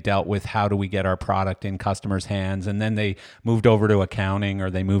department and they dealt with how do we get our product in customers' hands. And then they moved over to accounting,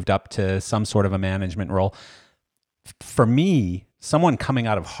 or they moved up to some sort of a management role. For me, someone coming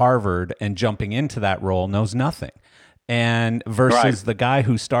out of Harvard and jumping into that role knows nothing. And versus right, the guy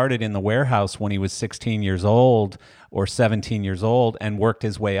who started in the warehouse when he was 16 years old or 17 years old and worked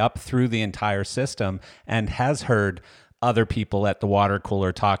his way up through the entire system and has heard other people at the water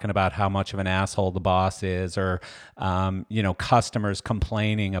cooler talking about how much of an asshole the boss is, or customers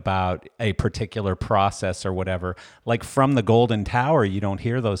complaining about a particular process or whatever. Like from the Golden Tower, you don't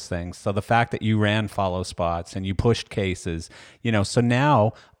hear those things. So the fact that you ran follow spots and you pushed cases, so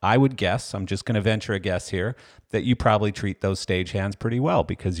now I would guess, I'm just going to venture a guess here, that you probably treat those stagehands pretty well,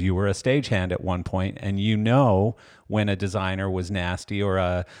 because you were a stagehand at one point, and when a designer was nasty, or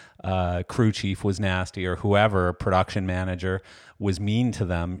a crew chief was nasty, or whoever, a production manager was mean to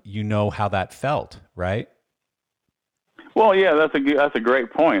them, how that felt, right? Well, yeah, that's a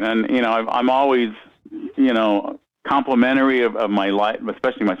great point. And, I'm always, complimentary of my light,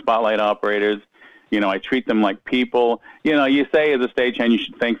 especially my spotlight operators. I treat them like people. You say as a stagehand you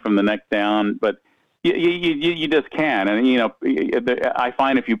should think from the neck down, but you just can. And, I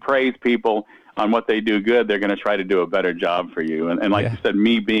find if you praise people on what they do good, they're going to try to do a better job for you. And like you said,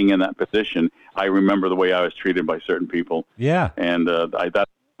 me being in that position, I remember the way I was treated by certain people. Yeah. And that's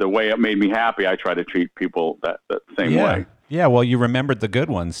the way it made me happy. I try to treat people that same way. Yeah, well, you remembered the good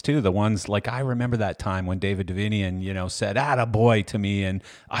ones too. The ones like, I remember that time when David Davinian, said "attaboy" to me, and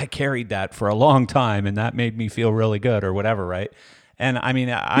I carried that for a long time, and that made me feel really good, or whatever, right? And I mean,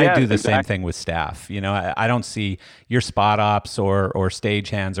 I do the same thing with staff. I don't see your spot ops or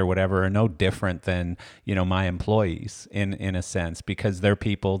stagehands or whatever are no different than, my employees in a sense, because they're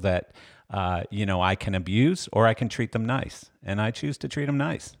people that, I can abuse or I can treat them nice, and I choose to treat them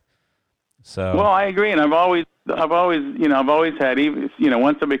nice. So. Well, I agree, and I've always had, even,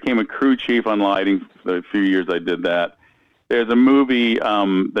 once I became a crew chief on lighting, for a few years I did that. There's a movie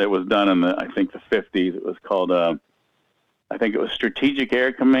that was done in the 50s. It was called, I think it was Strategic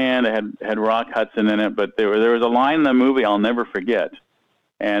Air Command. It had Rock Hudson in it, but there was a line in the movie I'll never forget,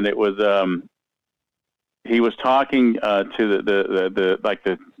 and it was he was talking to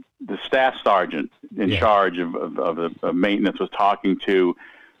the staff sergeant in charge of maintenance was talking to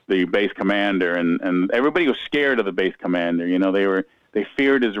the base commander, and everybody was scared of the base commander. They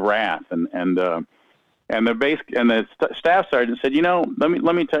feared his wrath, and the staff sergeant said,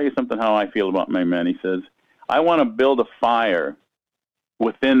 let me tell you something how I feel about my men. He says, I want to build a fire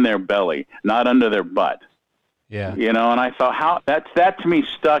within their belly, not under their butt. Yeah. And I thought that to me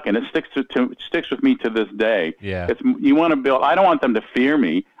stuck, and it sticks with me to this day. Yeah. You want to build. I don't want them to fear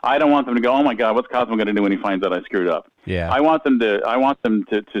me. I don't want them to go, oh my God, what's Cosmo going to do when he finds out I screwed up? Yeah. I want them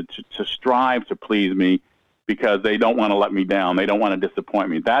to strive to please me, because they don't want to let me down. They don't want to disappoint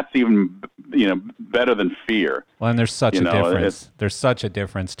me. That's even better than fear. Well, and there's such a difference. There's such a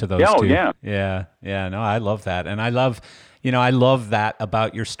difference to those two. Oh, yeah. Yeah. No, I love that. And I love that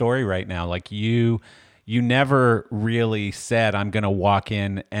about your story right now. Like you never really said, I'm going to walk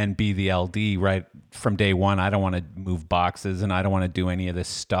in and be the LD right from day one. I don't want to move boxes, and I don't want to do any of this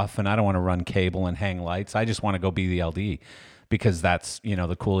stuff, and I don't want to run cable and hang lights. I just want to go be the LD, because that's,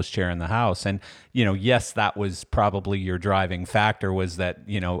 the coolest chair in the house. And, yes, that was probably your driving factor, was that,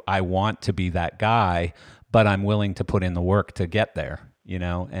 I want to be that guy, but I'm willing to put in the work to get there,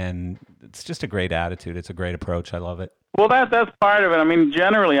 and it's just a great attitude. It's a great approach. I love it. Well, that's part of it. I mean,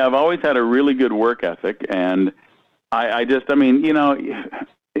 generally, I've always had a really good work ethic, and I don't know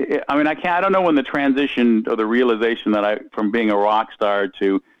when the transition or the realization that from being a rock star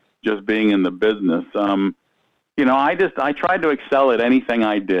to just being in the business. I tried to excel at anything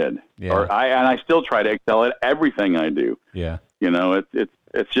I did, Yeah. and I still try to excel at everything I do. Yeah.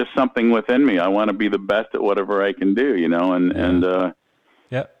 It's just something within me. I want to be the best at whatever I can do,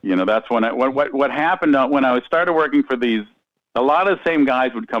 Yeah. that's when what happened when I started working for these. A lot of the same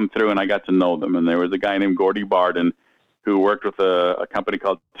guys would come through, and I got to know them. And there was a guy named Gordy Barden who worked with a company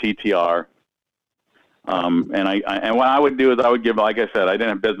called TTR. And what I would do is I would give, like I said, I didn't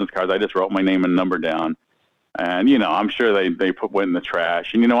have business cards. I just wrote my name and number down. And, I'm sure they went in the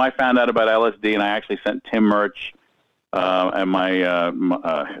trash. And, I found out about LSD, and I actually sent Tim Murch and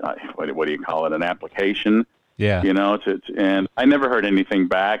what do you call it, an application. Yeah. And I never heard anything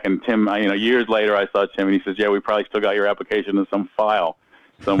back. And Tim, years later, I saw Tim, and he says, "Yeah, we probably still got your application in some file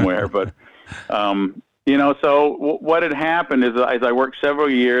somewhere." But, so what had happened is, as I worked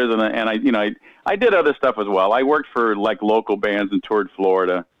several years, and I did other stuff as well. I worked for like local bands and toured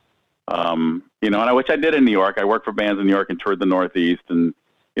Florida, which I did in New York. I worked for bands in New York and toured the Northeast, and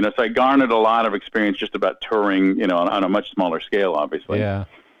so I garnered a lot of experience just about touring, on a much smaller scale, obviously. Yeah.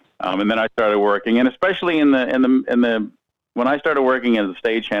 And then I started working, and especially when I started working as a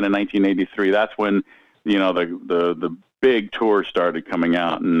stagehand in 1983, that's when, the big tours started coming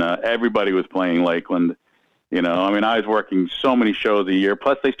out, and everybody was playing Lakeland. I was working so many shows a year.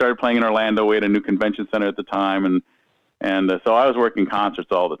 Plus, they started playing in Orlando. We had a new convention center at the time, and so I was working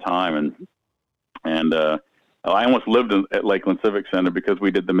concerts all the time, and I almost lived at Lakeland Civic Center because we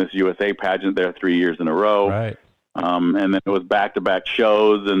did the Miss USA pageant there 3 years in a row. Right. And then it was back-to-back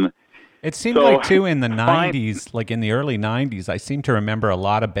shows, and it seemed like too in the 90s, like in the early 90s, I seem to remember a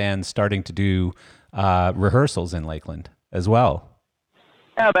lot of bands starting to do rehearsals in Lakeland as well.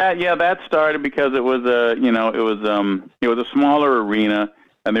 Yeah, that started because it was a smaller arena,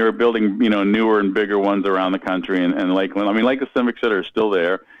 and they were building newer and bigger ones around the country and Lakeland. I mean, Lakeland Civic Center is still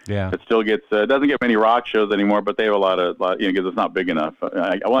there. Yeah, it still gets doesn't get many rock shows anymore, but they have a lot because it's not big enough.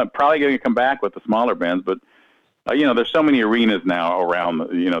 I want probably going to come back with the smaller bands, but there's so many arenas now around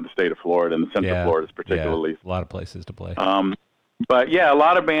the state of Florida and the Central Florida particularly. Yeah, a lot of places to play. But yeah, a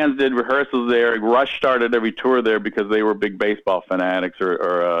lot of bands did rehearsals there. Rush started every tour there because they were big baseball fanatics,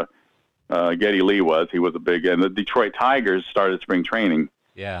 or Geddy Lee was. He was a big, and the Detroit Tigers started spring training.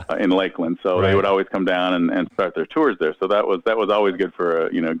 Yeah. In Lakeland, so they would always come down and start their tours there. So that was always good for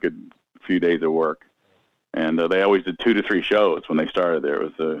a good few days of work, and they always did 2 to 3 shows when they started there.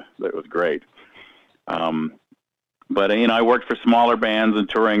 It was great. But I worked for smaller bands and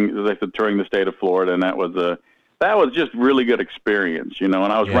touring, as I said, touring the state of Florida, and that was just really good experience, And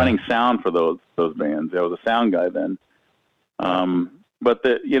I was running sound for those bands. I was a sound guy then. But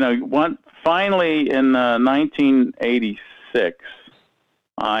finally in 1986.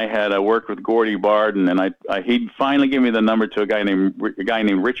 I had worked with Gordy Barden, and he finally gave me the number to a guy named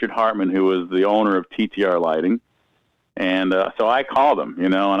Richard Hartman, who was the owner of TTR Lighting. And so I called him,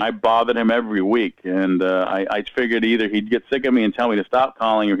 and I bothered him every week. And I figured either he'd get sick of me and tell me to stop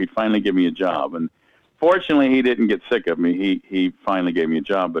calling, or he'd finally give me a job. And fortunately, he didn't get sick of me. He finally gave me a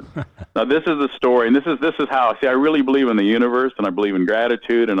job. But now this is the story, and this is how. See, I really believe in the universe, and I believe in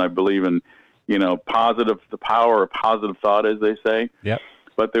gratitude, and I believe in the power of positive thought, as they say. Yep.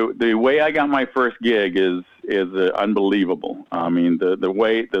 But the way I got my first gig is unbelievable. I mean, the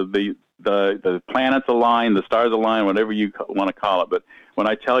way the planets align, the stars align, whatever you want to call it. But when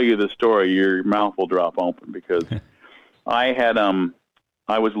I tell you the story, your mouth will drop open, because I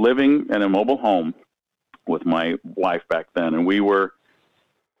was living in a mobile home with my wife back then, and we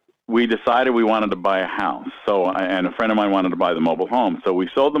decided we wanted to buy a house. And a friend of mine wanted to buy the mobile home, so we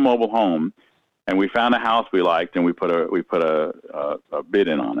sold the mobile home. And we found a house we liked, and we put a bid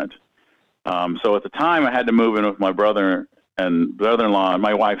in on it. So at the time, I had to move in with my brother-in-law, and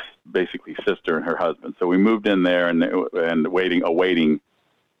my wife's basically sister and her husband. So we moved in there and awaiting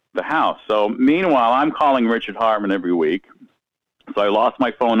the house. So meanwhile, I'm calling Richard Hartman every week. So I lost my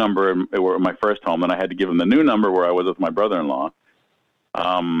phone number at my first home, and I had to give him the new number where I was with my brother-in-law.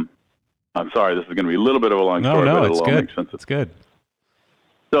 I'm sorry, this is going to be a little bit of a long story. No, but it's good. It's good.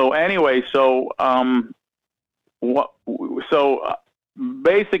 So anyway,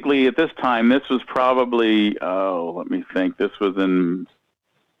 basically at this time, this was probably, let me think, this was in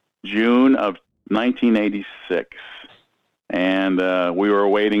June of 1986, and we were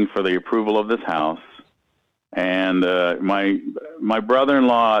waiting for the approval of this house. And my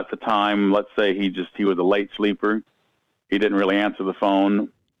brother-in-law at the time, let's say he was a late sleeper. He didn't really answer the phone.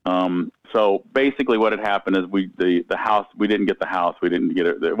 So basically what had happened is we didn't get the house. We didn't get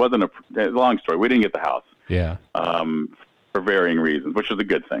it. It wasn't a long story. We didn't get the house. Yeah. For varying reasons, which was a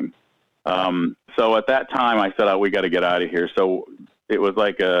good thing. So at that time I said, we got to get out of here. So it was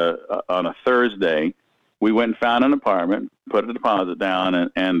like on a Thursday, we went and found an apartment, put a deposit down,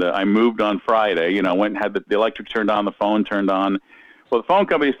 and I moved on Friday. Went and had the electric turned on, the phone turned on. Well, the phone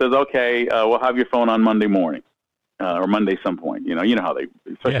company says, okay, we'll have your phone on Monday morning or Monday some point. You know how they,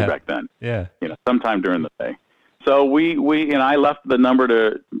 especially back then. Yeah. Sometime during the day. So I left the number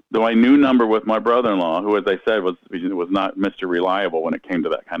to my new number with my brother-in-law, who, as I said, was not Mr. Reliable when it came to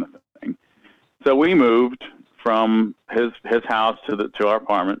that kind of thing. So we moved from his house to our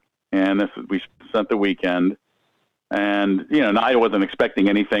apartment, and we spent the weekend. And I wasn't expecting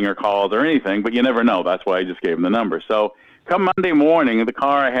anything or calls or anything, but you never know. That's why I just gave him the number. So come Monday morning, the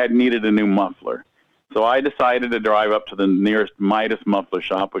car I had needed a new muffler. So I decided to drive up to the nearest Midas muffler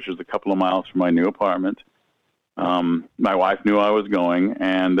shop, which was a couple of miles from my new apartment. My wife knew I was going,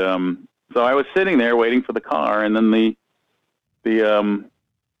 and so I was sitting there waiting for the car, and then the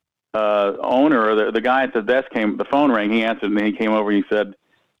owner, or the guy at the desk came. The phone rang. He answered, and he came over. And he said,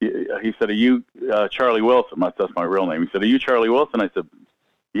 "Are you Charlie Wilson?" That's my real name. He said, "Are you Charlie Wilson?" I said,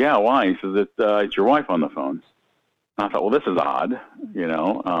 "Yeah, why?" He says, "It's your wife on the phone." And I thought, well, this is odd,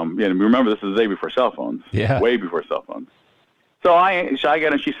 And remember, this is the day before cell phones. Yeah. Way before cell phones. So I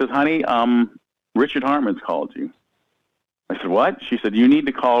got, and she says, "Honey, Richard Hartman's called you." I said, "What?" She said, "You need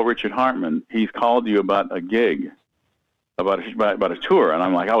to call Richard Hartman. He's called you about a gig, about a tour." And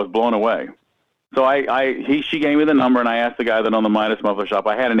I'm like, I was blown away. So she gave me the number, and I asked the guy that owned the Midas Muffler Shop.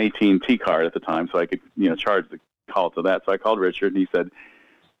 I had an AT&T card at the time, so I could, charge the call to that. So I called Richard, and he said,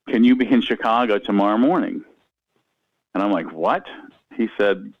 "Can you be in Chicago tomorrow morning?" And I'm like, "What?" He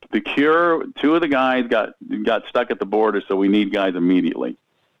said, "The Cure, two of the guys got stuck at the border, so we need guys immediately."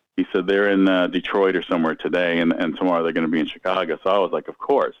 He said, "They're in Detroit or somewhere today, and tomorrow they're going to be in Chicago." So I was like, "Of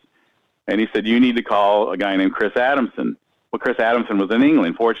course." And he said, "You need to call a guy named Chris Adamson." Well, Chris Adamson was in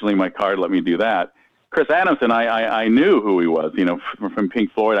England. Fortunately, my card let me do that. Chris Adamson, I knew who he was, from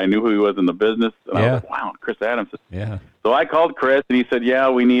Pink Floyd. I knew who he was in the business. And I was like, wow, Chris Adamson. Yeah. So I called Chris, and he said, "Yeah,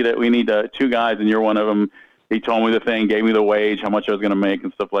 we need two guys, and you're one of them." He told me the thing, gave me the wage, how much I was going to make,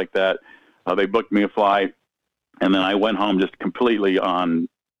 and stuff like that. They booked me a flight, and then I went home just completely on,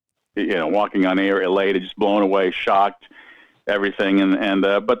 walking on air, elated, just blown away, shocked, everything.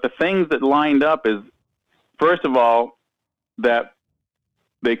 But the things that lined up is, first of all, that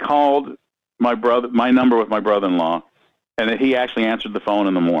they called my number with my brother-in-law, and that he actually answered the phone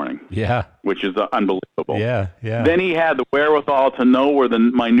in the morning. Yeah. Which is unbelievable. Yeah, yeah. Then he had the wherewithal to know where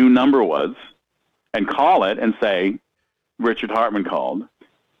my new number was and call it and say, "Richard Hartman called."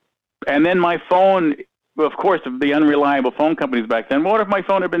 And then my phone, of course, the unreliable phone companies back then, what if my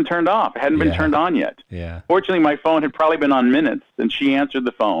phone had been turned off? It hadn't been turned on yet. Yeah. Fortunately, my phone had probably been on minutes, and she answered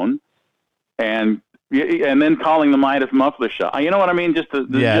the phone, and then calling the Midas Muffler Shop. You know what I mean? Just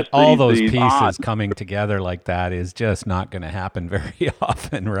all those these pieces odds. coming together like that is just not going to happen very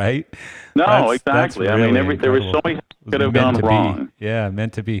often, right? No, exactly. That's really there was so many things that could have gone wrong. Yeah,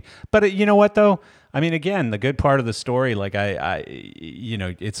 meant to be. But you know what, though? I mean, again, the good part of the story, like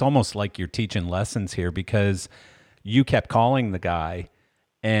it's almost like you're teaching lessons here, because you kept calling the guy,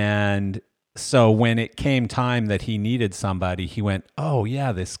 and so when it came time that he needed somebody, he went, "Oh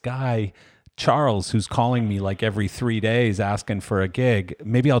yeah, this guy Charles, who's calling me like every 3 days asking for a gig,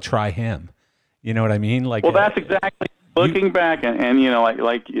 maybe I'll try him." You know what I mean? Like, well, that's exactly looking back, and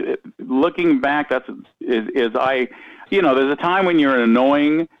looking back. There's a time when you're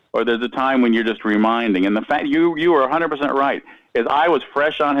annoying, or there's a time when you're just reminding. And the fact you were 100% right. Is I was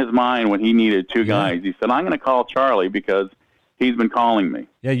fresh on his mind when he needed two guys. He said, "I'm going to call Charlie because he's been calling me."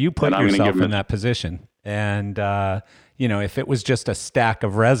 Yeah, you put yourself in that position, and if it was just a stack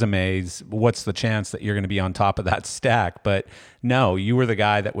of resumes, what's the chance that you're going to be on top of that stack? But no, you were the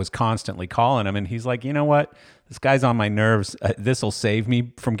guy that was constantly calling him. And he's like, "You know what? This guy's on my nerves. This will save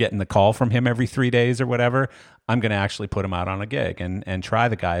me from getting the call from him every 3 days or whatever. I'm going to actually put him out on a gig and try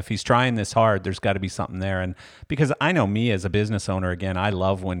the guy. If he's trying this hard, there's got to be something there." And because I know me as a business owner, again, I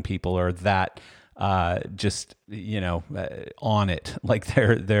love when people are that on it. Like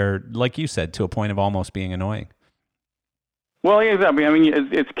they're, like you said, to a point of almost being annoying. Well, yeah, exactly. I mean,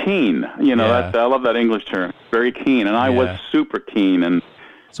 it's keen. I love that English term. Very keen, and I was super keen. And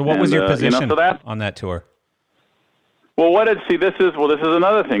so, what was your position on that tour? Well, this is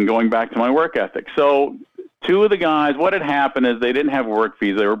another thing going back to my work ethic. So, two of the guys, what had happened is they didn't have work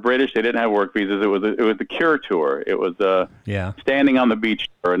visas. They were British. They didn't have work visas. It was the Cure tour. It was Standing on the Beach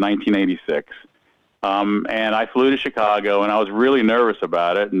tour in 1986. And I flew to Chicago, and I was really nervous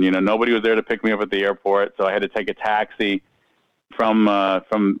about it. And nobody was there to pick me up at the airport, so I had to take a taxi from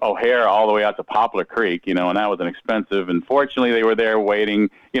O'Hare all the way out to Poplar Creek, and that was expensive. And fortunately, they were there waiting.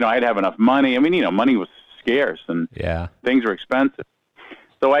 I had to have enough money. I mean, money was scarce, and things were expensive.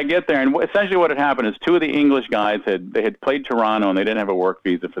 So I get there, and essentially what had happened is two of the English guys had played Toronto, and they didn't have a work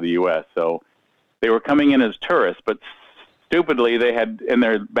visa for the U.S., so they were coming in as tourists, but stupidly they had in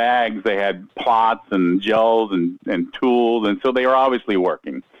their bags, they had plots and gels and tools, and so they were obviously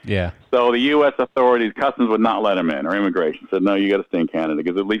working. Yeah. So the U.S. authorities, customs would not let them in, or immigration said, no, you got to stay in Canada,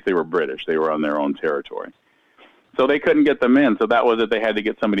 because at least they were British. They were on their own territory. So they couldn't get them in, so that was it. They had to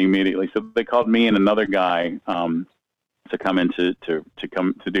get somebody immediately. So they called me and another guy to come in to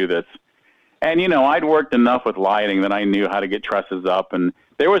come to do this. And, you know, I'd worked enough with lighting that I knew how to get trusses up, and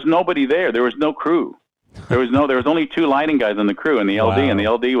there was nobody there. There was no crew. There was only two lighting guys in the crew, and the LD, and the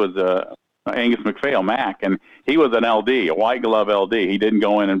LD was Angus McPhail, Mac, and he was an LD, a white glove LD. He didn't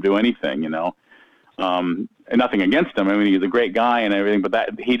go in and do anything, you know. And nothing against him. I mean, he's a great guy and everything, but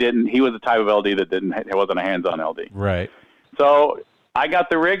he was the type of LD that wasn't a hands-on LD. Right. So I got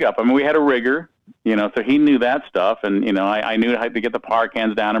the rig up. I mean, we had a rigger, you know, so he knew that stuff, and you know, I knew how to get the par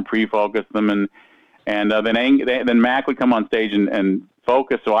cans down and pre-focus them, and then Mac would come on stage and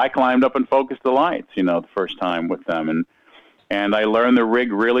focus. So I climbed up and focused the lights, you know, the first time with them, and I learned the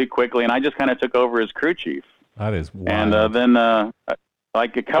rig really quickly, and I just kind of took over as crew chief. That is wild. And then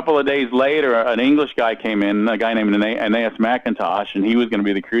like a couple of days later, an English guy came in, a guy named Aeneas McIntosh, and he was going to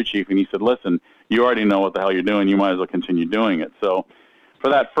be the crew chief, and he said, listen, you already know what the hell you're doing. You might as well continue doing it. So for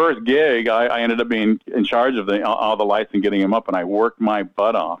that first gig, I ended up being in charge of all the lights and getting them up, and I worked my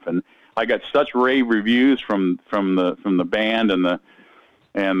butt off. And I got such rave reviews from the band and the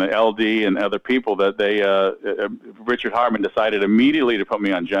LD and other people that Richard Hartman decided immediately to put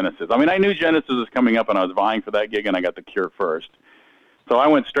me on Genesis. I mean, I knew Genesis was coming up, and I was vying for that gig, and I got the Cure first. So I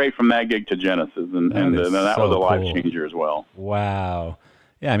went straight from that gig to Genesis, and that was a life changer as well. Wow.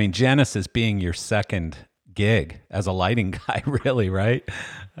 Yeah, I mean, Genesis being your second gig as a lighting guy, really, right?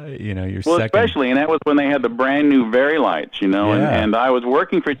 You know, your second. Especially, and that was when they had the brand new Very lights, you know, and I was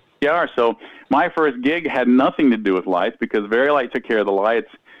working for TR, so my first gig had nothing to do with lights because Very Light took care of the lights.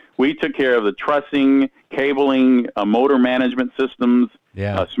 We took care of the trussing, cabling, motor management systems,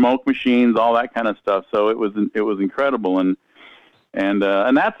 smoke machines, all that kind of stuff. So it was incredible, and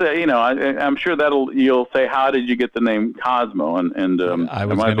that's you know, I'm sure you'll say, how did you get the name Cosmo? And I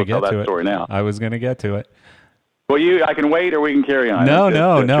was going to get to it. Story now. I was going to get to it. Well, I can wait, or we can carry on. No.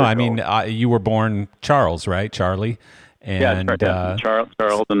 I mean, you were born Charles, right? Charlie. And,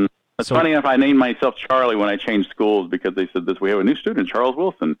 Charles. And it's funny enough, I named myself Charlie when I changed schools because they said we have a new student, Charles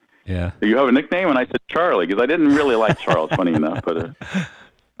Wilson. Yeah. Do you have a nickname? And I said Charlie because I didn't really like Charles, funny enough, but.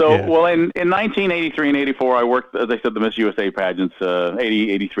 Well, in 1983 and 84, I worked, as I said, the Miss USA pageants,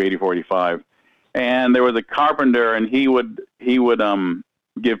 80, 83, 84, 85. And there was a carpenter, and he would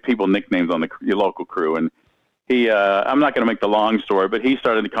give people nicknames on your local crew. And I'm not going to make the long story, but he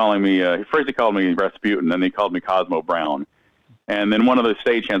started calling me, first he called me Rasputin, then he called me Cosmo Brown. And then one of the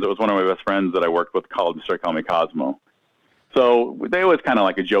stagehands, it was one of my best friends that I worked with, started calling me Cosmo. So they was kind of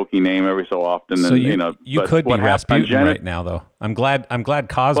like a jokey name every so often. So and, you could be Rasputin right now, though. I'm glad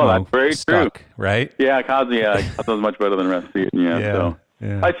Cosmo stuck, true. right? Yeah, Cosmo's much better than Rasputin. Yeah.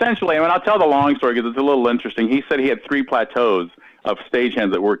 Essentially, I mean, I'll tell the long story because it's a little interesting. He said he had 3 plateaus of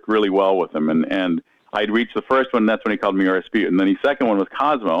stagehands that worked really well with him, and I'd reached the first one. That's when he called me Rasputin. Then the second one was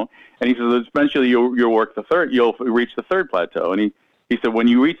Cosmo, and he says eventually you'll work the third. You'll reach the third plateau, and he said, when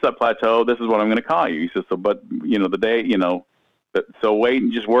you reach that plateau, this is what I'm going to call you. He says, but, you know, the day, you know, so wait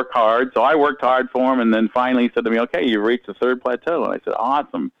and just work hard. So I worked hard for him, and then finally he said to me, okay, you reached the third plateau. And I said,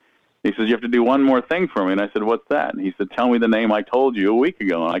 awesome. He says, you have to do one more thing for me. And I said, what's that? And he said, tell me the name I told you a week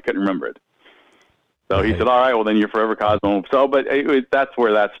ago, and I couldn't remember it. So he said, all right, well, then you're forever Cosmo. So, but that's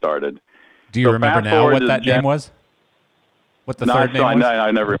where that started. Do you remember now what that name was? What the third name was?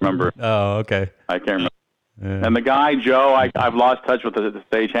 I never remember. Oh, okay. I can't remember. Yeah. And the guy, Joe, I've lost touch with the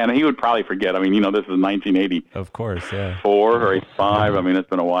stagehand, and he would probably forget. I mean, you know, this is 1980. Of course, yeah. 4 or 85. I mean, it's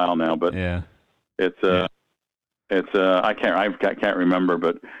been a while now, but I can't remember.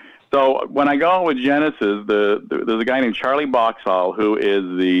 But so when I go with Genesis, there's a guy named Charlie Boxhall who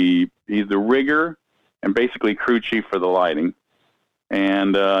is he's the rigger and basically crew chief for the lighting.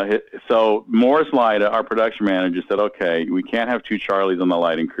 And so Morris Lyda, our production manager, said, okay, we can't have 2 Charlies on the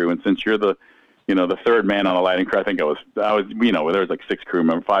lighting crew, and since you're the third man on the lighting crew, I was, you know, there was like 6 crew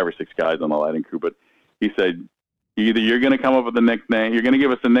members, 5 or 6 guys on the lighting crew. But he said, either you're going to come up with a nickname, you're going to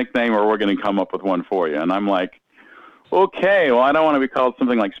give us a nickname, or we're going to come up with one for you. And I'm like, okay, well, I don't want to be called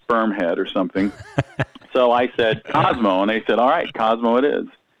something like Spermhead or something. So I said Cosmo, and they said, all right, Cosmo it is.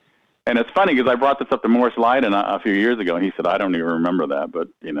 And it's funny because I brought this up to Morris Lyden a few years ago, and he said, I don't even remember that, but,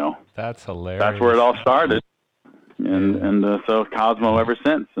 you know. That's hilarious. That's where it all started. And so Cosmo ever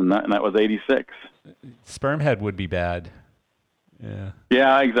since, and that was 86. Spermhead would be bad. Yeah.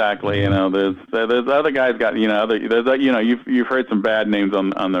 Yeah, exactly. You know, there's other guys got, you know, you've heard some bad names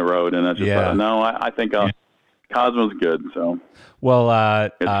on the road, and that's just Yeah. no. I think Cosmo's good. So Well,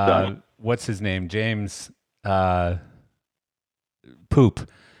 good stuff. what's his name? James Poop.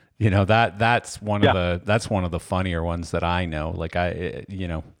 You know, that's one of Yeah, the funnier ones that I know. Like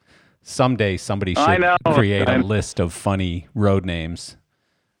someday somebody I should know. create a list of funny road names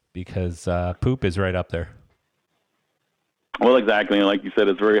because Poop is right up there. Well, exactly. And like you said,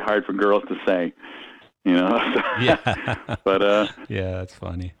 it's very hard for girls to say. You know. Yeah. But Yeah, that's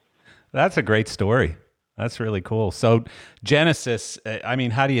funny. That's a great story. That's really cool. So Genesis, I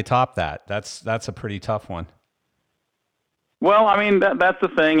mean, how do you top that? That's a pretty tough one. well, I mean that's the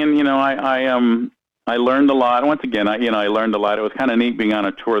thing, and you know, I learned a lot. Once again, I learned a lot. It was kind of neat being on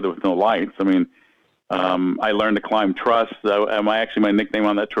a tour with no lights. I mean, I learned to climb truss. My nickname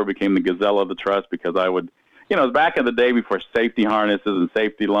on that tour became the Gazelle of the Truss because I would, you know, it was back in the day before safety harnesses and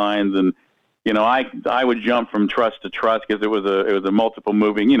safety lines, and you know, I would jump from truss to truss because it was a multiple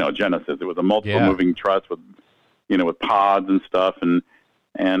moving, you know, Genesis. It was a multiple moving truss with, you know, with pods and stuff, and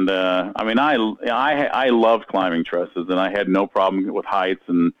I mean, I loved climbing trusses, and I had no problem with heights,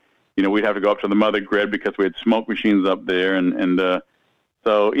 and you know, we'd have to go up to the mother grid because we had smoke machines up there, and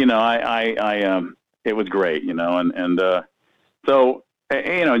so you know, it was great, you know, so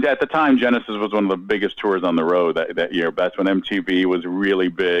you know, at the time, Genesis was one of the biggest tours on the road that year. That's when MTV was really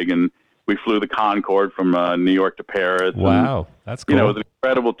big, and we flew the Concorde from New York to Paris. Wow, that's cool. You know, it was an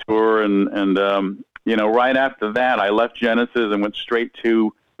incredible tour, and you know, right after that, I left Genesis and went straight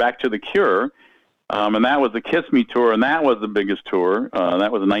back to The Cure, and that was the Kiss Me tour, and that was the biggest tour.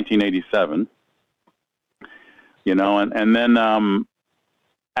 That was in 1987. You know, and then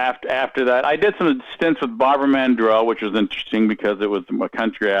after that, I did some stints with Barbara Mandrell, which was interesting because it was a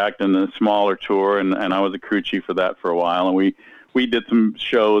country act and a smaller tour, and I was a crew chief for that for a while, and we did some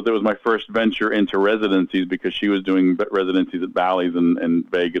shows. It was my first venture into residencies because she was doing residencies at Bally's in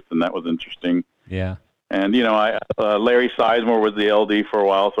Vegas, and that was interesting. Yeah. And, you know, Larry Sizemore was the LD for a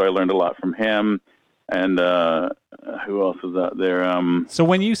while, so I learned a lot from him. And who else was out there? So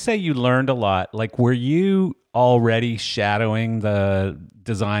when you say you learned a lot, like, were you already shadowing the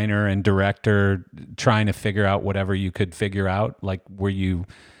designer and director, trying to figure out whatever you could figure out? Like, were you?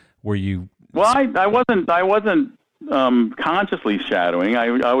 Well, I wasn't consciously shadowing.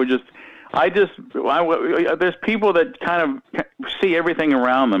 There's people that kind of see everything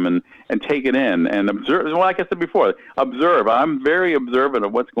around them and take it in and observe. Well, like I said before, observe. I'm very observant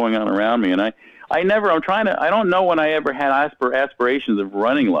of what's going on around me, and I don't know when I ever had aspirations of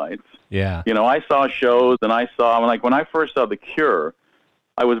running lights. Yeah. You know, I saw shows and like when I first saw The Cure,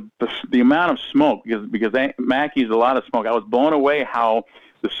 the amount of smoke because Mac used a lot of smoke. I was blown away how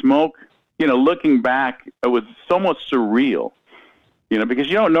the smoke, you know, looking back, it was almost surreal. You know, because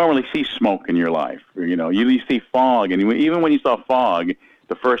you don't normally see smoke in your life. You know, you see fog, and even when you saw fog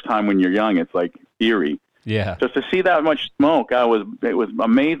the first time when you're young, it's like eerie. Yeah. Just to see that much smoke, it was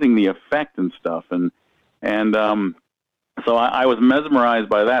amazing, the effect and stuff, and so I was mesmerized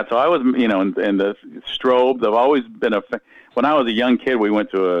by that. So I was, you know, and the strobes. I've always been when I was a young kid, we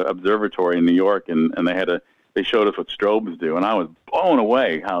went to an observatory in New York, and they showed us what strobes do, and I was blown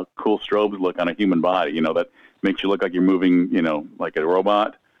away how cool strobes look on a human body. You know, that makes you look like you're moving, you know, like a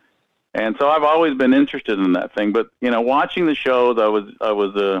robot. And so I've always been interested in that thing. But, you know, watching the shows, I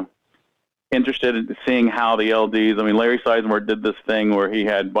was interested in seeing how the LDs, I mean, Larry Sizemore did this thing where he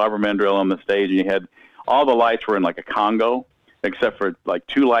had Barbara Mandrell on the stage, and he had all the lights were in like a Congo, except for like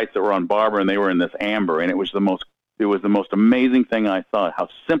two lights that were on Barbara, and they were in this amber. And it was the most amazing thing I saw, how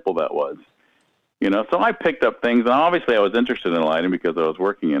simple that was. You know, so I picked up things, and obviously I was interested in lighting because I was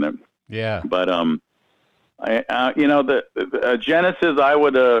working in it. Yeah. But, you know, the Genesis, I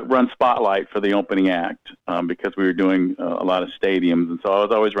would run Spotlight for the opening act because we were doing a lot of stadiums, and so I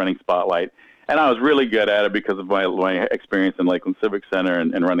was always running Spotlight, and I was really good at it because of my experience in Lakeland Civic Center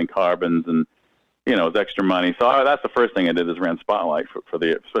and running carbons, and you know, it was extra money. So that's the first thing I did is ran Spotlight for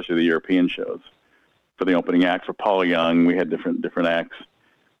especially the European shows for the opening act. For Paul Young, we had different acts,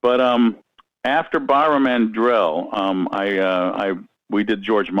 but after Barbara Mandrell, we did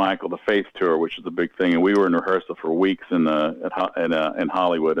George Michael, the Faith Tour, which is a big thing, and we were in rehearsal for weeks in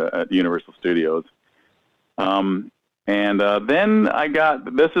Hollywood at Universal Studios. And then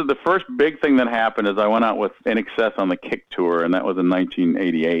this is the first big thing that happened is I went out with In Excess on the Kick Tour, and that was in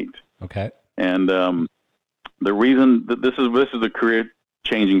 1988. Okay. And the reason that this is a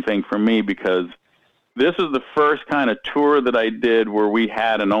career-changing thing for me because this is the first kind of tour that I did where we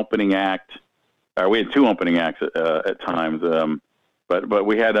had an opening act. We had two opening acts at times. But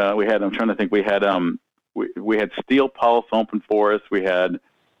we had I'm trying to think, we had we had Steel Pulse open for us. We had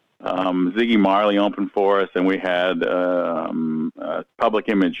Ziggy Marley open for us, and we had Public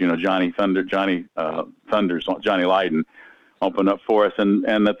Image, Johnny Lydon opened up for us. And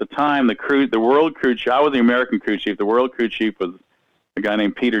at the time, the world crew chief, I was the American crew chief. The world crew chief was a guy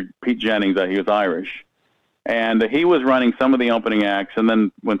named Pete Jennings. He was Irish, and he was running some of the opening acts. And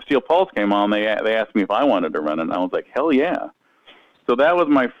then when Steel Pulse came on, they asked me if I wanted to run it, and I was like, hell yeah! So that was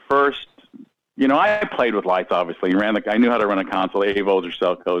my first. I played with lights, obviously. I knew how to run a console, AVOs or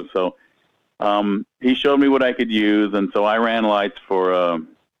Selcos. So he showed me what I could use, and so I ran lights for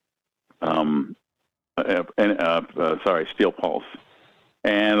Steel Pulse.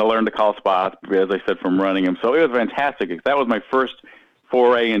 And I learned to call spots, as I said, from running them. So it was fantastic. That was my first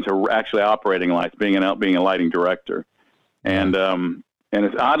foray into actually operating lights, being a lighting director. And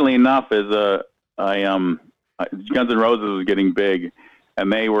it's oddly enough, Guns N' Roses was getting big,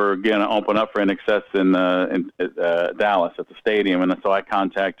 and they were going to open up for NXS in Dallas at the stadium. And so I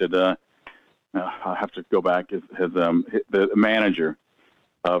contacted, I'll have to go back, the manager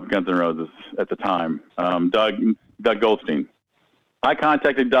of Guns N' Roses at the time, Doug Goldstein. I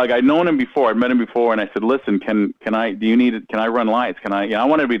contacted Doug. I'd known him before. I'd met him before, and I said, "Listen, can I run lights? I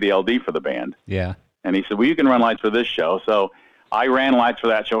want to be the LD for the band." Yeah. And he said, "Well, you can run lights for this show." So I ran lights for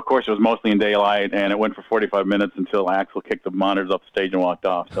that show. Of course, it was mostly in daylight, and it went for 45 minutes until Axl kicked the monitors off the stage and walked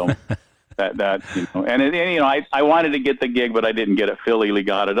off. So I wanted to get the gig, but I didn't get it. Phil Ely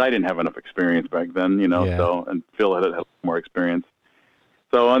got it. I didn't have enough experience back then, So, and Phil had more experience.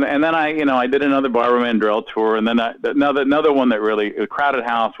 So, and then I did another Barbara Mandrell tour, and then another one that really, Crowded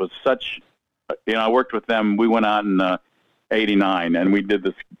House was such, I worked with them. We went out in '89, and we did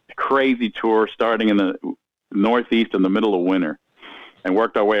this crazy tour starting in the Northeast in the middle of winter, and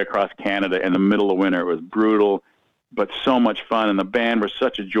worked our way across Canada in the middle of winter. It was brutal, but so much fun, and the band was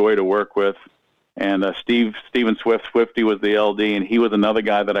such a joy to work with. And Stephen Swifty was the LD, and he was another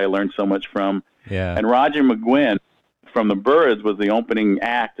guy that I learned so much from. Yeah. And Roger McGuinn from the Byrds was the opening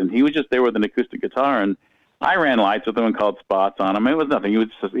act, and he was just there with an acoustic guitar, and I ran lights with him and called spots on him. It was nothing. He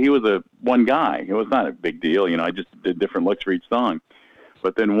was a one guy. It was not a big deal. I just did different looks for each song.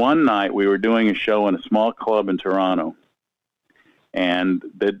 But then one night we were doing a show in a small club in Toronto, and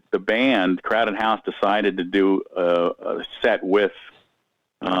the band Crowded House decided to do a set with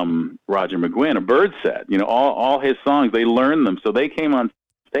Roger McGuinn, a Byrd set. All his songs, they learned them, so they came on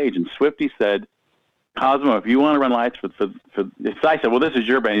stage, and Swifty said, "Cosmo, if you want to run lights for so I said, well, this is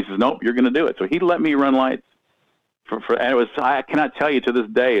your band." He says, "Nope, you're going to do it." So he let me run lights and it was, I cannot tell you to this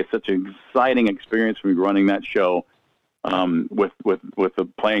day, it's such an exciting experience for me running that show with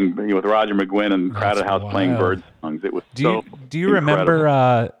playing with Roger McGuinn and Crowded House playing Byrd songs. It was do you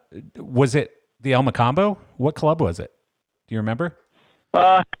remember? Was it the El Macambo? What club was it? Do you remember?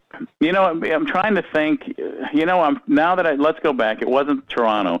 I'm trying to think. Let's go back. It wasn't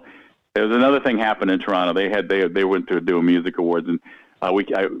Toronto. There was another thing happened in Toronto. They went to do a music awards, and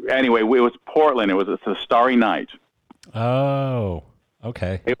anyway, it was Portland. It was a Starry Night. Oh,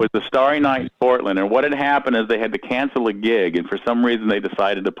 okay. It was a Starry Night in Portland, and what had happened is they had to cancel a gig, and for some reason they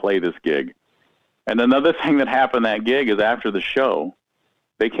decided to play this gig. And another thing that happened that gig is after the show,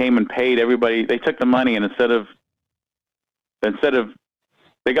 they came and paid everybody. They took the money, and instead of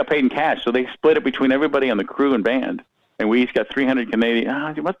they got paid in cash, so they split it between everybody on the crew and band, and we each got 300 Canadian.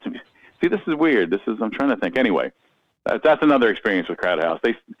 See, this is weird. I'm trying to think. Anyway, that's another experience with Crowded House.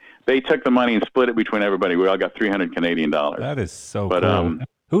 They took the money and split it between everybody. We all got 300 Canadian dollars. That is so cool.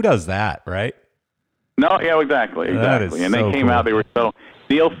 Who does that, right? No, yeah, exactly. And they came out. They were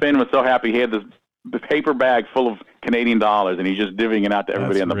Neil Finn was so happy. He had the paper bag full of Canadian dollars, and he's just divvying it out to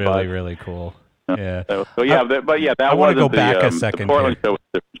everybody on the bus. Really, really cool. Yeah. I want to go back a second.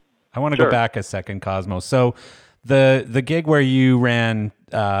 I want to go back a second, Cosmo. So the gig where you ran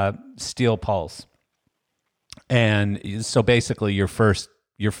Steel Pulse, and so basically your first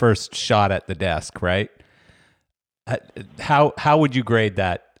shot at the desk, right? How would you grade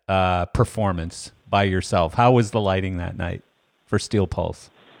that performance by yourself? How was the lighting that night for Steel Pulse?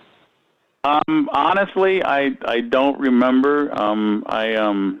 Honestly, I don't remember.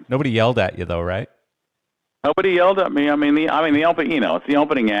 Nobody yelled at you though, right? Nobody yelled at me. The opening, it's the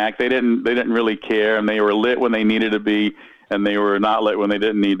opening act. They didn't really care, and they were lit when they needed to be, and they were not lit when they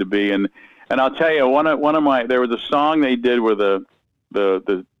didn't need to be. And I'll tell you, there was a song they did where the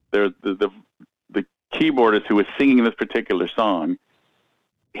keyboardist who was singing this particular song,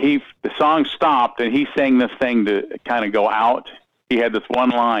 the song stopped, and he sang this thing to kind of go out. He had this one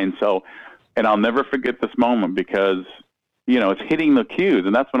line, and I'll never forget this moment because, it's hitting the cues,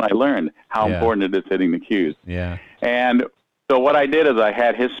 and that's when I learned how important it is hitting the cues. Yeah. And so what I did is I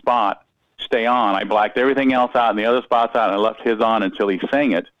had his spot stay on. I blacked everything else out and the other spots out, and I left his on until he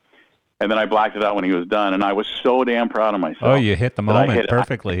sang it. And then I blacked it out when he was done, and I was so damn proud of myself. Oh, you hit the moment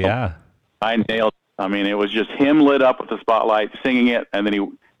perfectly, yeah. I nailed it. I mean, it was just him lit up with the spotlight, singing it, and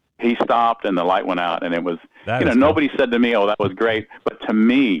then he stopped, and the light went out, and it was, nobody said to me, oh, that was great. But to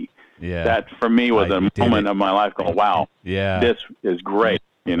me, that for me was a moment of my life going, wow, this is great.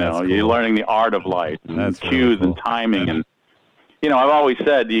 You know, cool. You're learning the art of light and cues really cool. and timing. And, I've always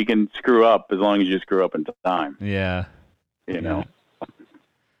said you can screw up as long as you screw up in time. Yeah. You know.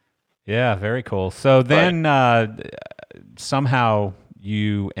 Yeah, very cool. So then somehow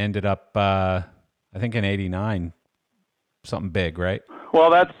you ended up, I think in 89, something big, right?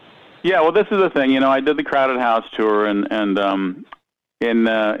 Well, this is the thing. I did the Crowded House tour, and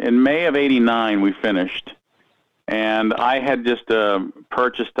in May of 89 we finished, and I had just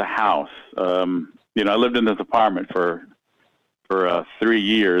purchased a house. I lived in this apartment for 3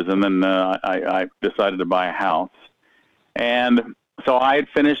 years, and then I decided to buy a house. And so I had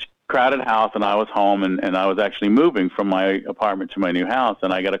finished Crowded House, and I was home, and I was actually moving from my apartment to my new house,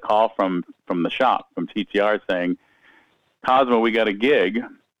 and I got a call from the shop, from TTR, saying, Cosmo, we got a gig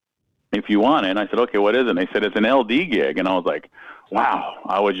if you want it. And I said, okay, what is it? And they said, it's an LD gig. And I was like, wow.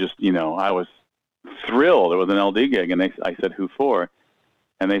 I was just, I was thrilled it was an LD gig. And I said, who for?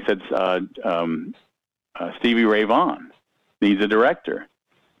 And they said, Stevie Ray Vaughan needs a director.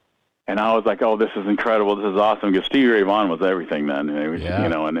 And I was like, oh, this is incredible. This is awesome. Because Stevie Ray Vaughan was everything then. And it was,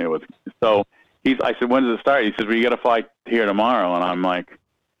 and it was, so I said, when does it start? He says, well, you got to fly here tomorrow. And I'm like,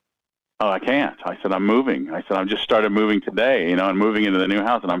 oh, I can't. I said, I'm moving. I said, I've just started moving today, and moving into the new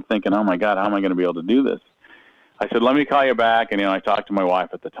house. And I'm thinking, oh my God, how am I going to be able to do this? I said, let me call you back. And, I talked to my wife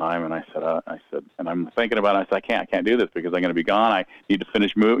at the time, and I said, and I'm thinking about it. I said, I can't do this because I'm going to be gone. I need to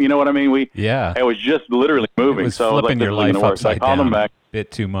finish moving. You know what I mean? It was just literally moving. It was so flipping your life upside so I called down them back. A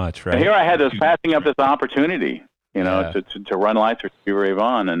bit too much, right? And here I had this passing up this opportunity, to run lights for Stevie Ray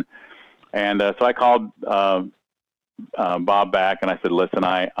Vaughan. And so I called, Bob back, and I said, listen,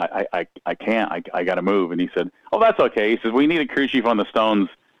 I can't, I got to move. And he said, oh, that's okay. He says, we need a crew chief on the Stones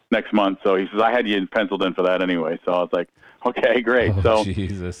next month. So he says, I had you penciled in for that anyway. So I was like, okay, great. Oh,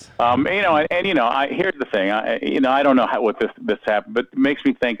 Jesus. Here's the thing, I don't know what this happened, but it makes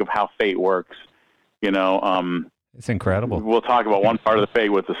me think of how fate works. It's incredible. We'll talk about one part of the fate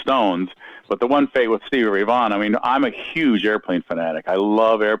with the Stones, but the one fate with Stevie Ray Vaughan, I mean, I'm a huge airplane fanatic. I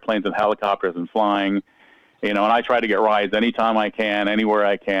love airplanes and helicopters and flying. And I try to get rides anytime I can, anywhere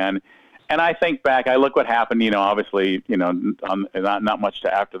I can. And I think back, I look what happened, obviously, not much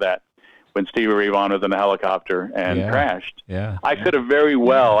to after that, when Stevie Ray Vaughan was in a helicopter and crashed. Yeah. I could have very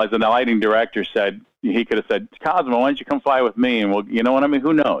well, as a lighting director, he could have said, Cosmo, why don't you come fly with me? And you know what I mean?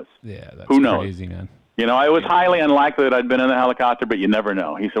 Who knows? Yeah, that's Who knows? Crazy, man. It was highly unlikely that I'd been in the helicopter, but you never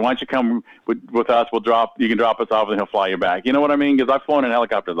know. He said, why don't you come with us? You can drop us off and he'll fly you back. You know what I mean? Because I've flown in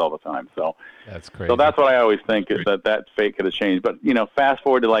helicopters all the time. So that's crazy. So that's what I always think, is that fate could have changed. But, fast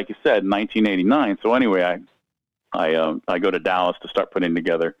forward to, like you said, 1989. So anyway, I go to Dallas to start putting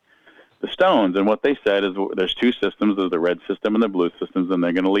together the Stones. And what they said is there's two systems. There's the red system and the blue systems, and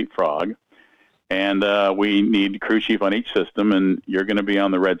they're going to leapfrog. And we need crew chief on each system, and you're going to be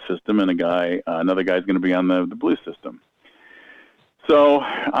on the red system, and another guy's going to be on the blue system. So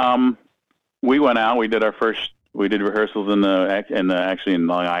we went out. We did rehearsals actually in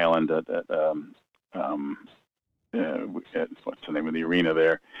Long Island at what's the name of the arena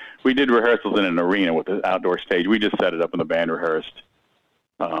there? We did rehearsals in an arena with an outdoor stage. We just set it up and the band rehearsed.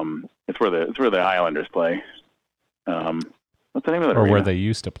 It's where the Islanders play. What's the name of that arena? Or where they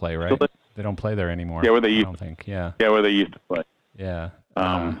used to play, right? They don't play there anymore. Yeah, where they used. I don't think. Yeah. Yeah, where they used to play. Yeah.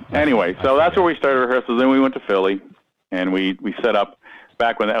 Anyway, so that's where we started rehearsals. Then we went to Philly, and we set up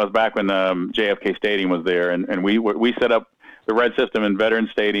back when JFK Stadium was there, and we set up the red system in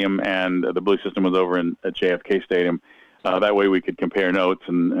Veterans Stadium, and the blue system was over at JFK Stadium. That way we could compare notes,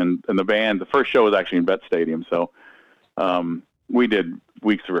 and the band. The first show was actually in Vet Stadium, so we did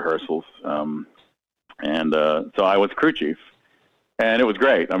weeks of rehearsals, and so I was crew chief. And it was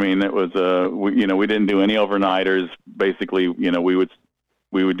great. I mean, it was we didn't do any overnighters. Basically, we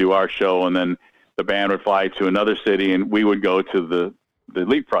would do our show, and then the band would fly to another city, and we would go to the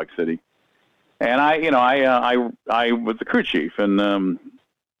leapfrog city. And I was the crew chief, and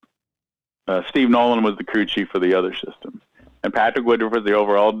Steve Nolan was the crew chief for the other system, and Patrick Woodruff was the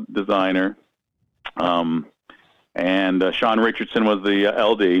overall designer, and Sean Richardson was the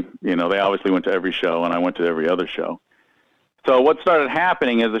LD. They obviously went to every show, and I went to every other show. So what started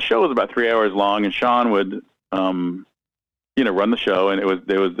happening is the show was about 3 hours long, and Sean would, run the show, and it was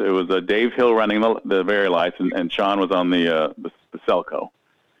Dave Hill running the Vari lights, and Sean was on the Celco.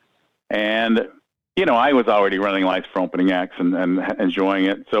 And, I was already running lights for opening acts and enjoying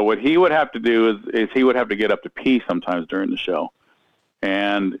it. So what he would have to do is he would have to get up to pee sometimes during the show.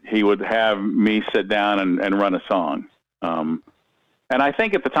 And he would have me sit down and run a song. And I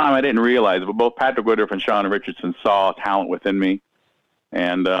think at the time I didn't realize, but both Patrick Woodruff and Sean Richardson saw talent within me.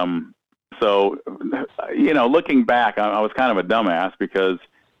 And so, looking back, I was kind of a dumbass because,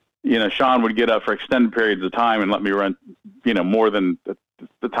 Sean would get up for extended periods of time and let me run, more than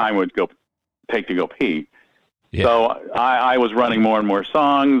the time would take to go pee. Yeah. So I was running more and more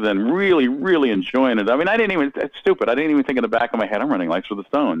songs and really, really enjoying it. I mean, it's stupid. I didn't even think in the back of my head, I'm running lights for the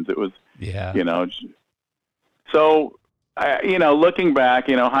Stones. It was, so, looking back,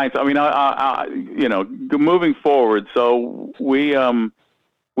 hindsight, moving forward. So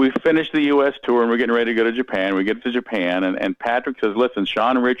we finished the U.S. tour and we're getting ready to go to Japan. We get to Japan and Patrick says, listen,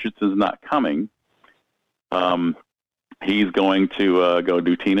 Sean Richardson's not coming. He's going to go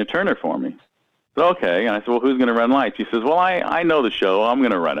do Tina Turner for me. So, okay. And I said, well, who's going to run lights? He says, well, I know the show. I'm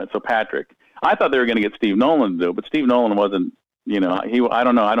going to run it. So Patrick, I thought they were going to get Steve Nolan to do it, but Steve Nolan wasn't, I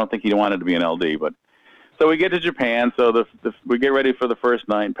don't know. I don't think he wanted to be an LD, but so we get to Japan. So we get ready for the first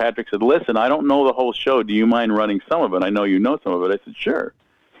night. And Patrick said, listen, I don't know the whole show. Do you mind running some of it? I know you know some of it. I said, sure.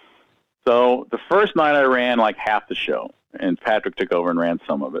 So the first night I ran like half the show, and Patrick took over and ran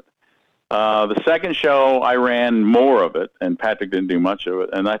some of it. The second show I ran more of it, and Patrick didn't do much of it.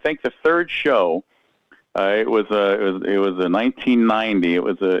 And I think the third show, it was a 1990.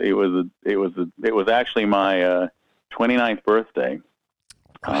 It was actually my 29th birthday.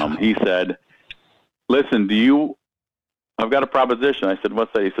 He said, listen, I've got a proposition. I said,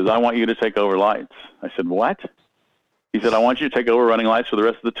 what's that? He says, I want you to take over lights. I said, what? He said, I want you to take over running lights for the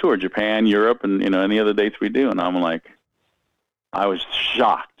rest of the tour, Japan, Europe, and, any other dates we do. And I'm like, I was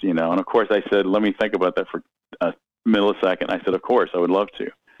shocked, and of course I said, let me think about that for a millisecond. I said, of course, I would love to.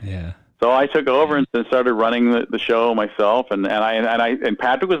 Yeah. So I took over and started running the show myself, and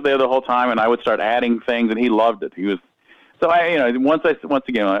Patrick was there the whole time, and I would start adding things, and he loved it. He was, so once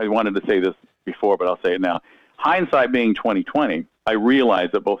again, I wanted to say this before, but I'll say it now. Hindsight being 20/20, I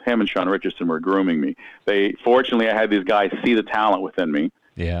realized that both him and Sean Richardson were grooming me. Fortunately, I had these guys see the talent within me,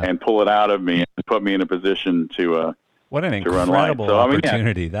 and pull it out of me and put me in a position to. What an incredible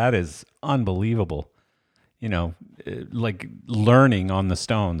opportunity. That is unbelievable. Like learning on the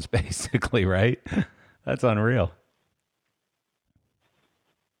Stones, basically, right? That's unreal.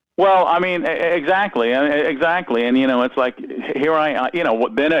 Well, I mean, exactly. And, it's like, here I,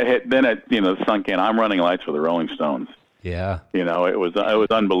 then it sunk in. I'm running lights for the Rolling Stones. Yeah. It was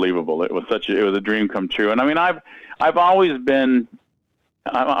unbelievable. It was a dream come true. And I mean, I've always been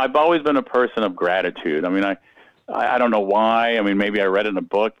a person of gratitude. I mean, I don't know why. I mean, maybe I read it in a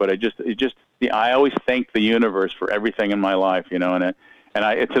book, but I always thank the universe for everything in my life, and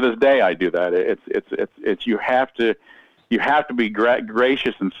to this day I do that. It's you have to be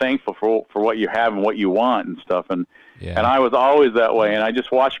gracious and thankful for what you have and what you want and stuff. And I was always that way. And I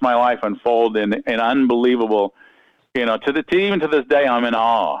just watched my life unfold in unbelievable. Even to this day, I'm in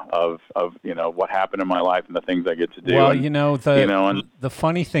awe of what happened in my life and the things I get to do. Well, the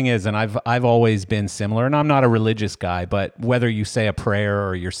funny thing is, and I've always been similar, and I'm not a religious guy, but whether you say a prayer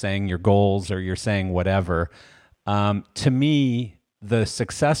or you're saying your goals or you're saying whatever, to me, the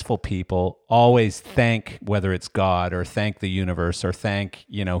successful people always thank, whether it's God or thank the universe or thank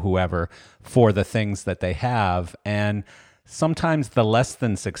whoever for the things that they have. And sometimes the less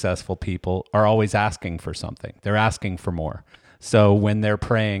than successful people are always asking for something. They're asking for more. So when they're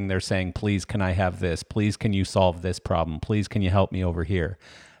praying, they're saying, please, can I have this? Please, can you solve this problem? Please, can you help me over here?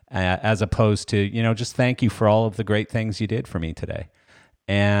 As opposed to, just thank you for all of the great things you did for me today.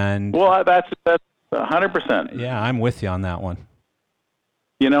 And well, that's 100%. Yeah, I'm with you on that one.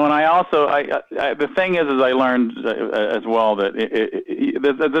 And I also, the thing is I learned as well that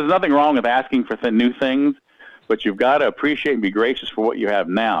there's nothing wrong with asking for new things, but you've got to appreciate and be gracious for what you have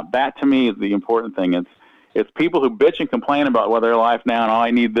now. That, to me, is the important thing. It's people who bitch and complain about their life now, and I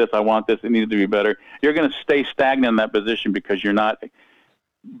need this, I want this, it needs to be better. You're going to stay stagnant in that position because you're not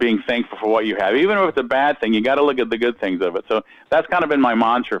being thankful for what you have. Even if it's a bad thing, you got to look at the good things of it. So that's kind of been my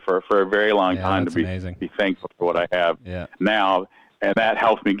mantra for a very long time, to be thankful for what I have now, and that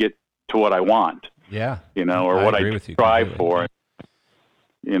helps me get to what I want. Yeah. Or what I strive for.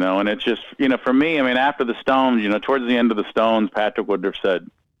 And it's just, for me, I mean, after the Stones, towards the end of the Stones, Patrick Woodruff said,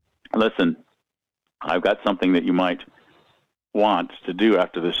 listen, I've got something that you might want to do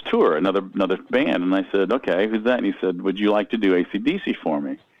after this tour, another band. And I said, okay, who's that? And he said, would you like to do AC/DC for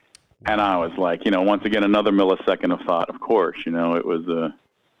me? And I was like, once again, another millisecond of thought, of course,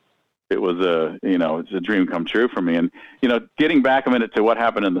 it it's a dream come true for me. And getting back a minute to what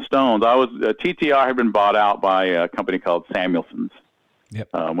happened in the Stones, TTR had been bought out by a company called Samuelson's, Yep.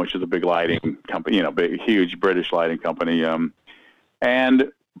 Which is a big lighting company, huge British lighting company.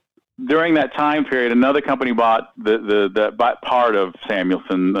 And during that time period, another company bought bought part of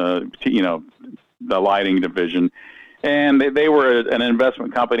Samuelson, the lighting division, and they were an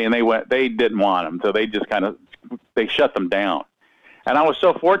investment company, and they didn't want them, so they just they shut them down. And I was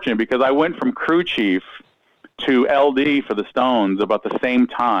so fortunate because I went from crew chief to LD for the Stones about the same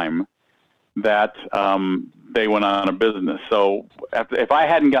time that they went on a business. So if I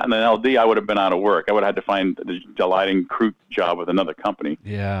hadn't gotten an LD, I would have been out of work. I would have had to find the lighting crew job with another company.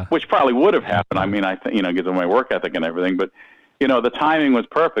 Yeah. Which probably would have happened. I mean, I think, given my work ethic and everything, but the timing was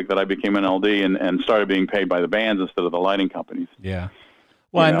perfect that I became an LD and started being paid by the bands instead of the lighting companies. Yeah.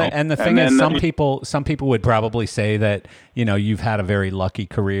 Well, and the thing is, some people would probably say that, you've had a very lucky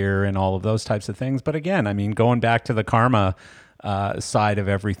career and all of those types of things. But again, I mean, going back to the karma side of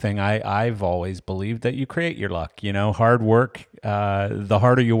everything, I've always believed that you create your luck. Hard work, the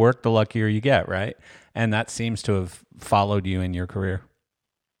harder you work, the luckier you get, right? And that seems to have followed you in your career.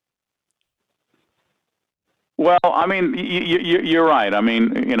 Well, I mean, you're right. I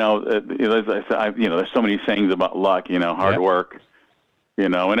mean, there's so many things about luck. Hard work.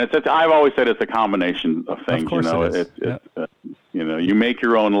 And I've always said it's a combination of things. Of course it is. You make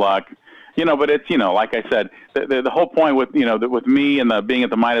your own luck. But it's like I said, the whole point with with me and being at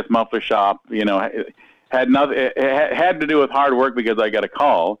the Midas Muffler Shop, it had to do with hard work because I got a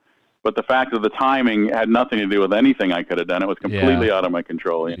call. But the fact of the timing had nothing to do with anything I could have done. It was completely out of my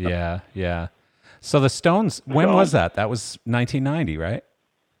control. Yeah. So the Stones, when was that? That was 1990, right?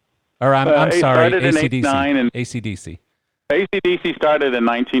 Or I'm sorry, AC/DC. AC/DC started in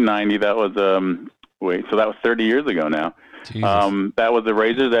 1990. That was so that was 30 years ago now. That was the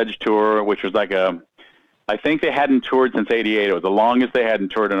Razor's Edge tour, which was I think they hadn't toured since '88. It was the longest they hadn't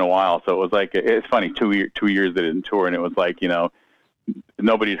toured in a while. So it was it's funny, 2 years they didn't tour, and it was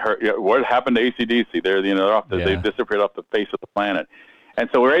nobody'd heard. What happened to AC/DC? They're off. They disappeared off the face of the planet. And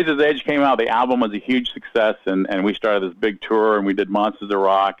so Razor's Edge came out. The album was a huge success, and we started this big tour, and we did Monsters of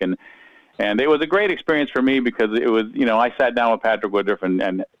Rock, and it was a great experience for me because it was, I sat down with Patrick Woodruff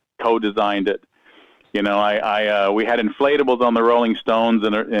and co-designed it. We had inflatables on the Rolling Stones,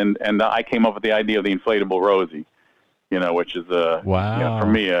 and I came up with the idea of the inflatable Rosie, which is for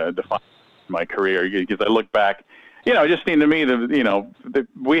me defined my career because I look back, it just seemed to me that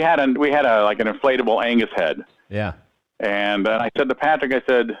we had an inflatable Angus head. Yeah. And I said to Patrick,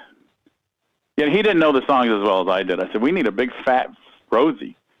 he didn't know the songs as well as I did. I said, we need a big fat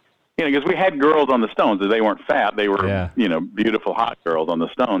Rosie. Because we had girls on the Stones. They weren't fat. They were, beautiful, hot girls on the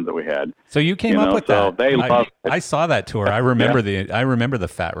Stones that we had. So you came up with that. They loved it. I saw that tour. I remember the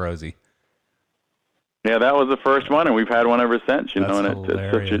Fat Rosie. Yeah, that was the first one, and we've had one ever since.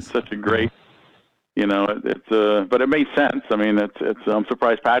 That's it's such a great. But it made sense. I mean, I'm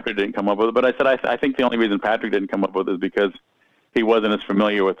surprised Patrick didn't come up with it. But I said I think the only reason Patrick didn't come up with it is because he wasn't as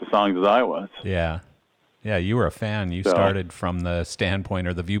familiar with the songs as I was. Yeah. Yeah, you were a fan. You started from the standpoint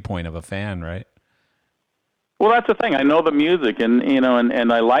or the viewpoint of a fan, right? Well, that's the thing. I know the music, and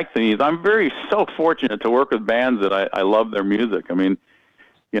and I like the music. I'm so fortunate to work with bands that I love their music. I mean,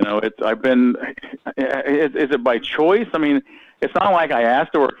 is it by choice? I mean, it's not like I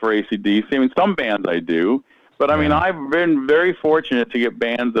asked to work for AC/DC. I mean, some bands I do, but I mean, I've been very fortunate to get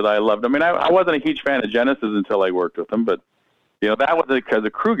bands that I loved. I mean, I wasn't a huge fan of Genesis until I worked with them, but that was because a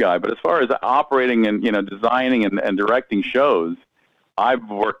crew guy. But as far as operating and, designing and directing shows, I've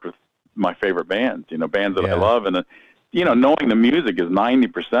worked with my favorite bands, bands that I love. And, knowing the music is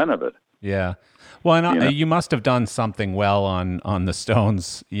 90% of it. Yeah. Well, and you must have done something well on the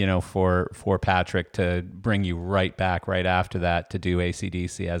Stones, for Patrick to bring you right back right after that to do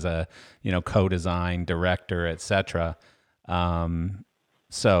AC/DC as a, co-design director, etc.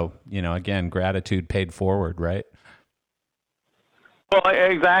 So, again, gratitude paid forward, right? Well,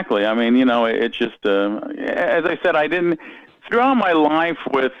 exactly. I mean, it's just, as I said, I didn't, throughout my life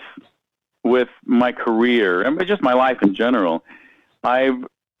with my career, and just my life in general, of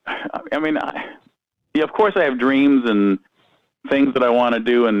course I have dreams and things that I want to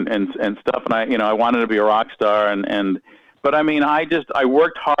do and stuff. And I wanted to be a rock star but I mean, I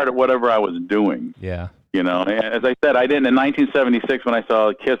worked hard at whatever I was doing. Yeah. As I said, I didn't, in 1976, when I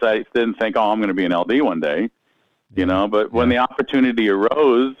saw Kiss, I didn't think, I'm going to be an LD one day. But when the opportunity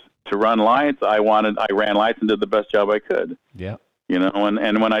arose to run lights, I ran lights and did the best job I could. Yeah.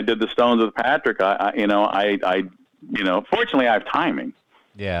 And when I did the Stones with Patrick, fortunately I have timing.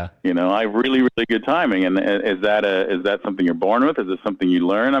 Yeah. I have really, really good timing. And is that something you're born with? Is it something you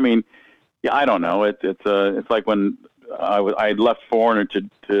learn? I mean, Yeah, I don't know. It's like when I had left Foreigner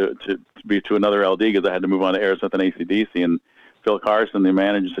to be to another LD because I had to move on to Aerosmith and AC/DC, and Phil Carson, the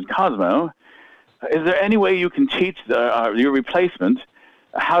manager, said, "Cosmo, is there any way you can teach your replacement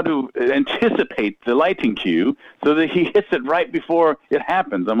how to anticipate the lighting cue so that he hits it right before it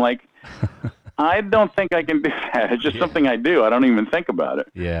happens?" I'm like, I don't think I can do that. It's just something I do. I don't even think about it.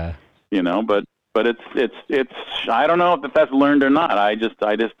 Yeah. But it's I don't know if that's learned or not. I just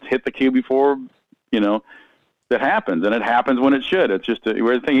hit the cue before, that happens, and it happens when it should. It's just a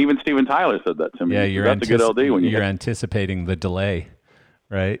weird thing. Even Steven Tyler said that to me. Yeah, that's a good LD when you're anticipating the delay,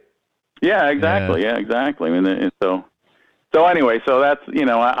 right? Yeah, exactly. Yeah, exactly. I mean, so anyway, so that's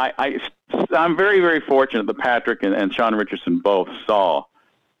I'm very, very fortunate that Patrick and Sean Richardson both saw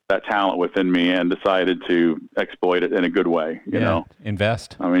that talent within me and decided to exploit it in a good way. You know,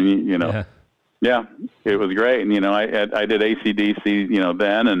 invest. I mean, yeah, it was great. And I did AC/DC,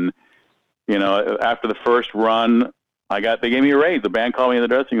 then, and after the first run, they gave me a raise. The band called me in the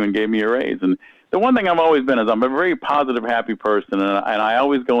dressing room and gave me a raise. And the one thing I've always been is I'm a very positive, happy person, and I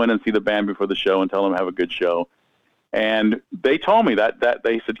always go in and see the band before the show and tell them have a good show. And they told me that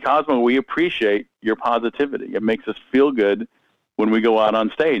they said, "Cosmo, we appreciate your positivity. It makes us feel good when we go out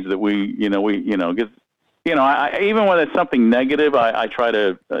on stage that because even when it's something negative, I try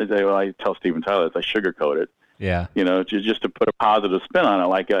to I tell Steven Tyler this, I sugarcoat it. Yeah. Just to put a positive spin on it.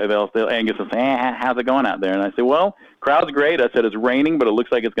 Like they'll Angus will say, "How's it going out there?" And I say, "Well, crowd's great." I said, "It's raining, but it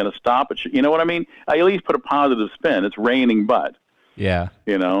looks like it's going to stop." You know what I mean? I at least put a positive spin. It's raining, but yeah,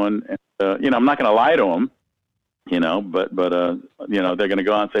 and I'm not going to lie to them, but they're going to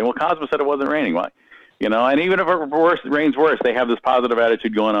go out and say, "Well, Cosmo said it wasn't raining." Why? And even if it rains worse, they have this positive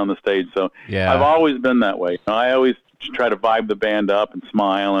attitude going on the stage. So yeah. I've always been that way. I always try to vibe the band up and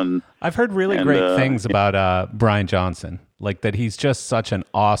smile. And I've heard really great things about Brian Johnson, like that he's just such an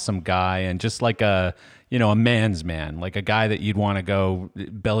awesome guy and just like a man's man, like a guy that you'd want to go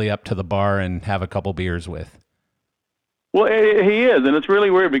belly up to the bar and have a couple beers with. Well, he is, and it's really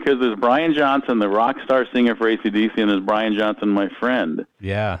weird because there's Brian Johnson, the rock star singer for AC/DC, and there's Brian Johnson, my friend.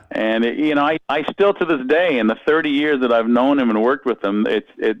 Yeah. And I still to this day, in the 30 years that I've known him and worked with him,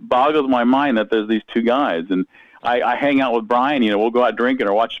 it boggles my mind that there's these two guys. And I hang out with Brian. We'll go out drinking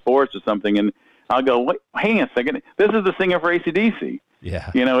or watch sports or something, and I'll go, "Wait, hang a second. This is the singer for AC/DC."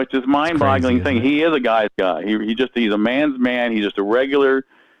 Yeah. It's just mind-boggling thing. He is a guy's guy. He's a man's man. He's just a regular.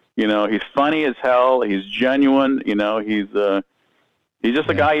 He's funny as hell. He's genuine. He's just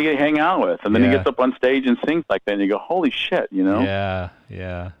a guy you hang out with, and then he gets up on stage and sings like that, and you go, "Holy shit!" Yeah.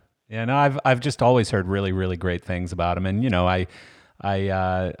 No, I've just always heard really, really great things about him, and I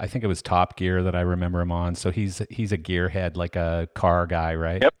think it was Top Gear that I remember him on. So he's a gearhead, like a car guy,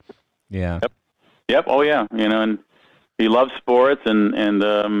 right? Yep. Yeah. Yep. Oh yeah. And he loves sports, and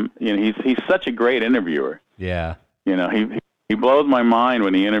he's such a great interviewer. Yeah. He blows my mind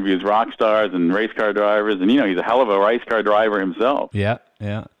when he interviews rock stars and race car drivers, and he's a hell of a race car driver himself. Yeah,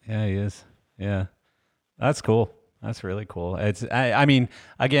 he is. Yeah, that's cool. That's really cool. I mean,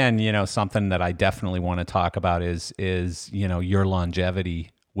 again, something that I definitely want to talk about is your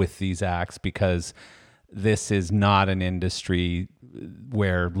longevity with these acts, because this is not an industry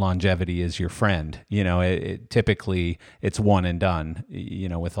where longevity is your friend. Typically it's one and done,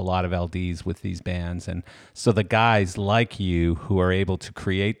 with a lot of LDs with these bands. And so the guys like you who are able to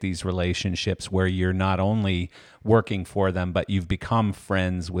create these relationships where you're not only working for them, but you've become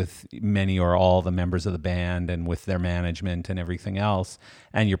friends with many or all the members of the band and with their management and everything else,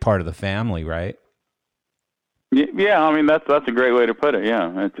 and you're part of the family, right? Yeah, I mean, that's a great way to put it.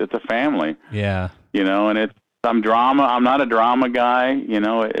 Yeah, it's a family. Yeah. And I'm not a drama guy.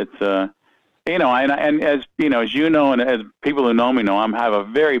 It's and as and as people who know me know, I have a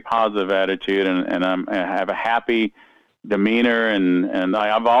very positive attitude, and I have a happy demeanor, and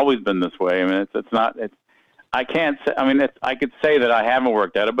I've always been this way. I mean, I can't say, I could say that I haven't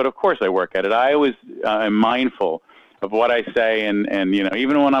worked at it, but of course I work at it. I always am mindful of what I say, and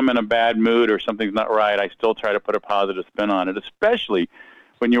even when I'm in a bad mood or something's not right, I still try to put a positive spin on it, especially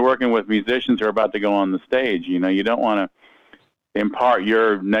when you're working with musicians who are about to go on the stage. You don't want to impart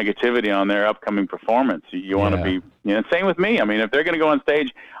your negativity on their upcoming performance. You want to be, same with me. I mean, if they're going to go on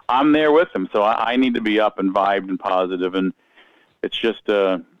stage, I'm there with them. So I need to be up and vibed and positive. And it's just,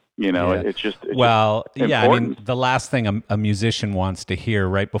 it's just well, yeah. important. I mean, the last thing a musician wants to hear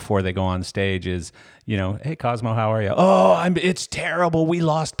right before they go on stage is, "Hey, Cosmo, how are you?" "Oh, it's terrible. We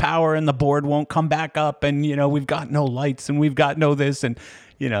lost power and the board won't come back up, and we've got no lights and we've got no this." And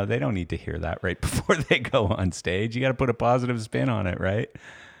they don't need to hear that right before they go on stage. You got to put a positive spin on it, right?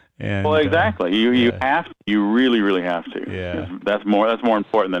 And exactly. You have to. You really, really have to. Yeah. That's more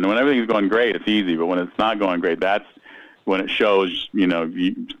important than when everything's going great. It's easy, but when it's not going great, that's when it shows.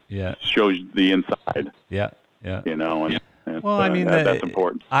 Shows the inside. Yeah. Yeah. Well, I mean, that's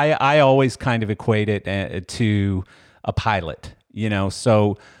important. I always kind of equate it to a pilot.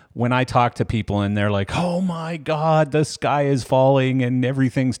 So when I talk to people and they're like, "Oh my God, the sky is falling and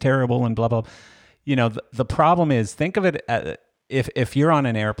everything's terrible and blah blah," the problem is, think of it if you're on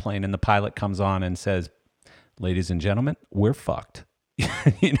an airplane and the pilot comes on and says, "Ladies and gentlemen, we're fucked.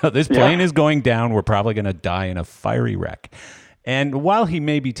 This plane is going down. We're probably going to die in a fiery wreck." And while he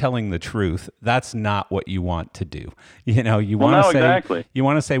may be telling the truth, that's not what you want to do. You want to say, exactly. You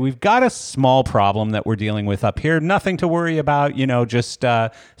want to say, we've got a small problem that we're dealing with up here. Nothing to worry about. Just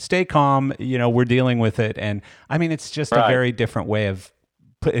stay calm. We're dealing with it. And I mean, it's just a very different way of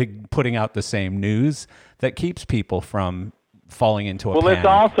putting out the same news that keeps people from falling into a panic.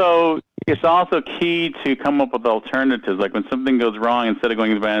 It's also key to come up with alternatives. Like when something goes wrong, instead of going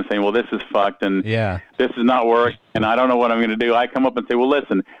to the band and saying, "Well, this is fucked and this is not working and I don't know what I'm going to do," I come up and say, "Well,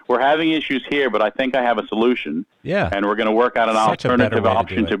 listen, we're having issues here, but I think I have a solution. Yeah, and we're going to work out an alternative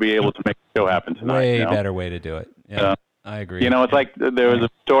option to be able to make the show happen tonight." Way better way to do it. Yeah, I agree. It's like there was a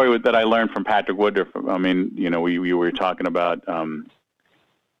story that I learned from Patrick Woodruff. I mean, we were talking about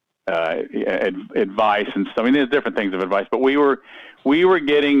advice and stuff. I mean, there's different things of advice, but we were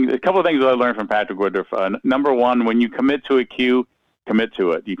getting a couple of things that I learned from Patrick Woodruff. Number one, when you commit to a cue, commit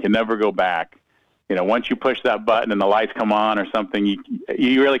to it. You can never go back. Once you push that button and the lights come on or something,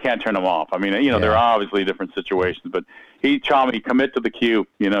 you really can't turn them off. I mean, there are obviously different situations, but he taught me, commit to the cue.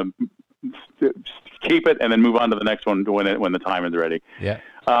 Keep it and then move on to the next one when the time is ready. Yeah.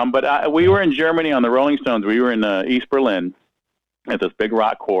 But we were in Germany on the Rolling Stones. We were in East Berlin at this big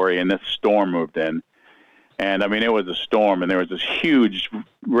rock quarry, and this storm moved in. And I mean, it was a storm, and there was this huge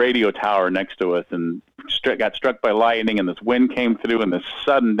radio tower next to us, and got struck by lightning, and this wind came through, and this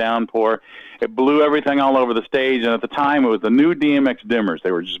sudden downpour. It blew everything all over the stage, and at the time, it was the new DMX dimmers.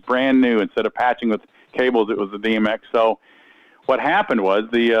 They were just brand new. Instead of patching with cables, it was the DMX. So what happened was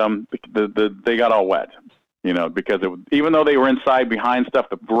they got all wet, because even though they were inside behind stuff,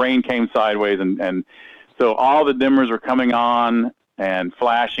 the rain came sideways, and so all the dimmers were coming on and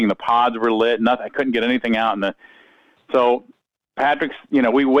flashing. The pods were lit. I couldn't get anything out. So Patrick's,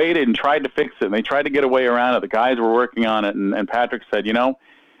 we waited and tried to fix it, and they tried to get a way around it. The guys were working on it, and Patrick said,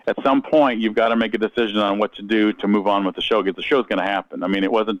 at some point you've got to make a decision on what to do to move on with the show, because the show's going to happen. I mean,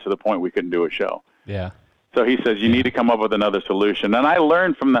 it wasn't to the point we couldn't do a show. Yeah. So he says, you need to come up with another solution. And I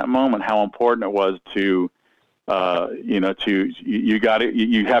learned from that moment how important it was to you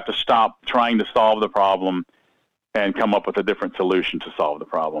have to stop trying to solve the problem and come up with a different solution to solve the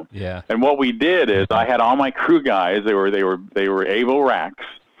problem. Yeah. And what we did is I had all my crew guys. They were able racks,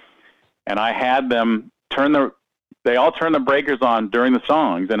 and I had them they all turned the breakers on during the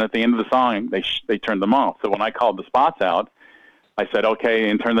songs, and at the end of the song they turned them off. So when I called the spots out, I said, "Okay,"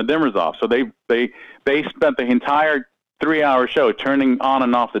 and turn the dimmers off. So they spent the entire 3-hour show turning on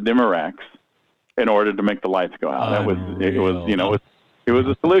and off the dimmer racks in order to make the lights go out. It was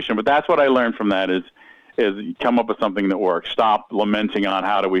a solution. But that's what I learned from that is come up with something that works. Stop lamenting on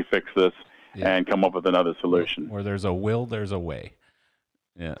how do we fix this, and come up with another solution. Where there's a will, there's a way.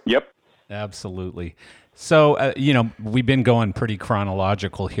 Yeah. Yep. Absolutely. So, we've been going pretty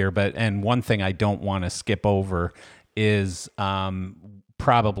chronological here, and one thing I don't want to skip over is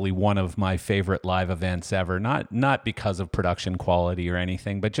probably one of my favorite live events ever. Not because of production quality or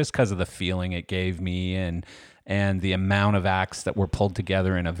anything, but just because of the feeling it gave me and the amount of acts that were pulled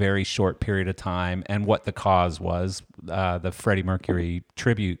together in a very short period of time, and what the cause was, the Freddie Mercury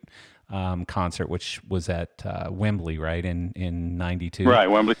tribute concert, which was at Wembley, right, in 92. Right,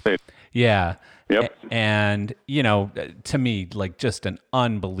 Wembley Stadium. Yeah. Yep. And, to me, like, just an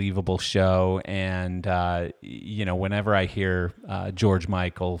unbelievable show. And, whenever I hear George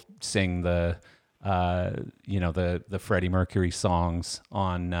Michael sing the Freddie Mercury songs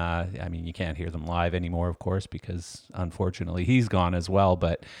on, you can't hear them live anymore, of course, because unfortunately he's gone as well.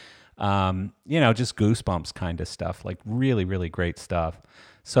 But, just goosebumps kind of stuff, like really, really great stuff.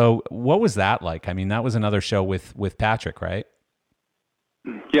 So what was that like? I mean, that was another show with Patrick, right?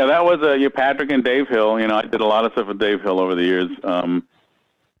 Yeah, that was Patrick and Dave Hill. I did a lot of stuff with Dave Hill over the years.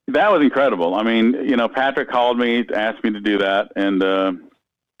 That was incredible. I mean, Patrick called me, asked me to do that, and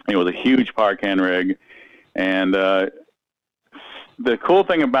it was a huge Parcan rig. And the cool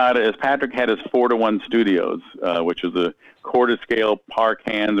thing about it is Patrick had his 4-to-1 studios, which was a quarter scale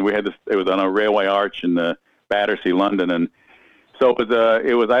Parcans, and we had this. It was on a railway arch in Battersea, London, and so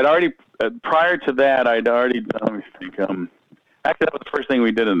it was. I'd already prior to that, I'd already done. Let me think. Actually, that was the first thing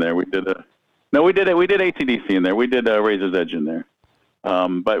we did in there. We did AC/DC in there. We did Razor's Edge in there.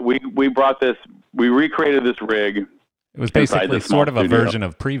 But we brought this, we recreated this rig. It was basically sort of a version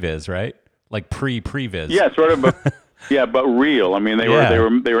of Previs, right? Like pre-Previs. Yeah, sort of. But real. I mean, they were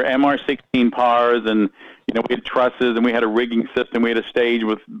MR16 pars, and we had trusses, and we had a rigging system. We had a stage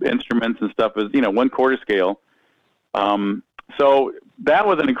with instruments and stuff. As 1/4 scale. So that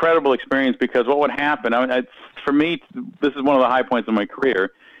was an incredible experience, because what would happen? For me, this is one of the high points of my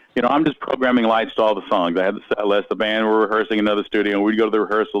career. I'm just programming lights to all the songs. I had the set list. The band were rehearsing in another studio, and we'd go to the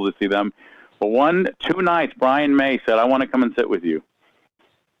rehearsal to see them. But 2 nights, Brian May said, "I want to come and sit with you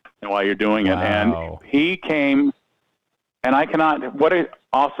while you're doing it." Wow. And he came, and what an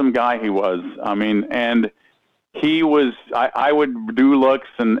awesome guy he was. I mean, and he was, I would do looks,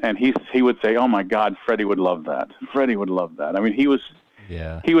 and he would say, "Oh my God, Freddie would love that. Freddie would love that." I mean, he was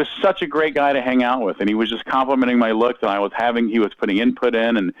such a great guy to hang out with, and he was just complimenting my looks, and he was putting input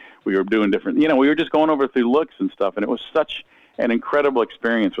in, and we were doing different, we were just going over through looks and stuff, and it was such an incredible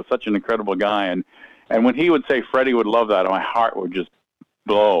experience with such an incredible guy. And when he would say Freddie would love that, my heart would just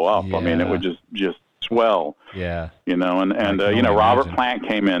blow up. Yeah. I mean, it would just swell. Yeah. Robert Plant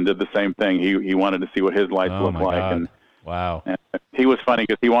came in, did the same thing. He wanted to see what his lights looked like. God. And wow. And he was funny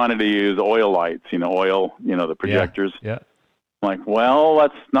because he wanted to use oil lights, the projectors. Yeah. I'm like, well,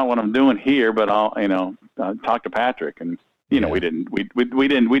 that's not what I'm doing here, but I'll, talk to Patrick. And, we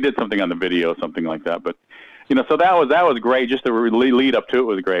did something on the video, something like that. But, so that was great. Just the lead up to it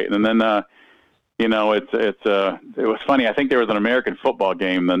was great. And then, it was funny. I think there was an American football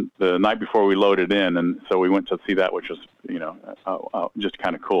game the night before we loaded in, and so we went to see that, which was just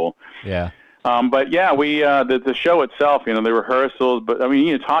kind of cool. Yeah. But yeah, the show itself, the rehearsals. But I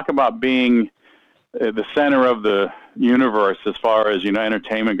mean, talk about being the center of the universe as far as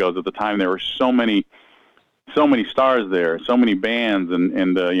entertainment goes. At the time, there were so many stars there, so many bands,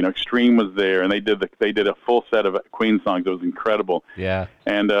 and Extreme was there, and they did a full set of Queen songs. It was incredible. Yeah.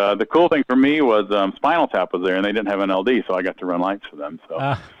 And the cool thing for me was Spinal Tap was there, and they didn't have an LD, so I got to run lights for them. So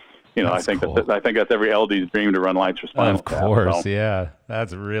I think cool. I think that's every LD's dream, to run lights for Spinal Tap. Of course, so yeah,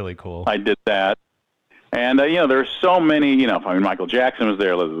 that's really cool. I did that, and there's so many. Michael Jackson was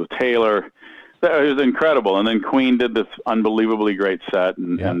there, Elizabeth Taylor. It was incredible, and then Queen did this unbelievably great set,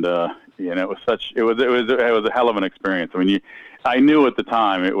 and it was a hell of an experience. I mean, I knew at the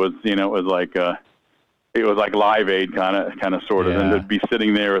time it was like Live Aid kind of sort of, and to be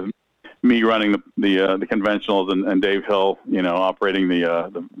sitting there with me running the conventionals and Dave Hill, operating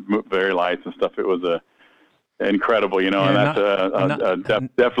the very lights and stuff. It was incredible,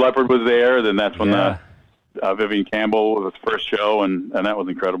 and Def Leppard was there. Then that's when Vivian Campbell was his first show, and that was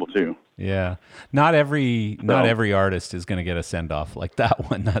incredible too. Yeah, not every artist is going to get a send off like that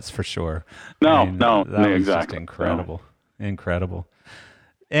one. That's for sure. No, that was exactly. Just incredible.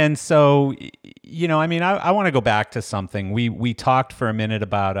 And so, I want to go back to something. We talked for a minute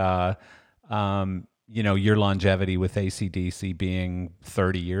about, your longevity with AC/DC being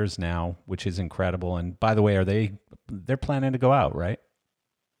 30 years now, which is incredible. And by the way, they're planning to go out, right?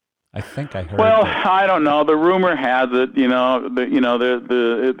 I think I heard. Well, I don't know. The rumor has it,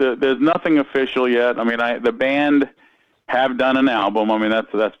 there's nothing official yet. I mean, the band have done an album. I mean,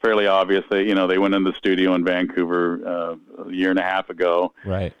 that's fairly obvious. They went in the studio in Vancouver a year and a half ago.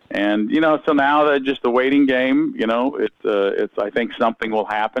 Right. And so now they're just a waiting game. It's I think something will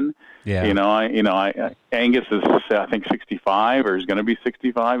happen. Yeah. Angus is I think 65 or is going to be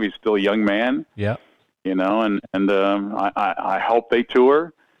 65. He's still a young man. Yeah. And I hope they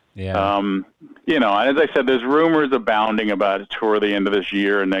tour. Yeah. As I said, there's rumors abounding about a tour the end of this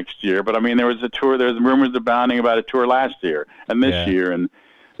year and next year. But I mean, there's rumors abounding about a tour last year and this year, and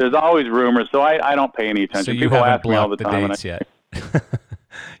there's always rumors. So I don't pay any attention. So you People haven't ask me all the blocked the time. dates yet.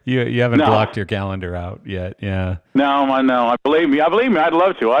 You haven't blocked your calendar out yet. Yeah. No. Believe me, I'd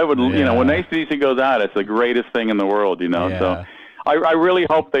love to. I would. When AC/DC goes out, it's the greatest thing in the world. Yeah. So I really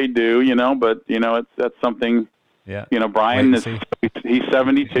hope they do. But that's something. Yeah. Brian he's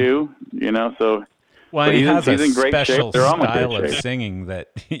 72, so. Well, he has a in great special shape. style of singing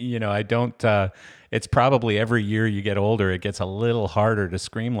that, I don't, it's probably every year you get older, it gets a little harder to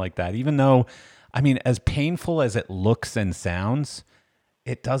scream like that. Even though, as painful as it looks and sounds,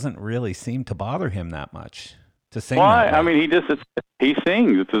 it doesn't really seem to bother him that much to sing. Well, he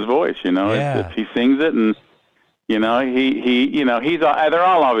sings. It's his voice, Yeah. He sings it, and he's they're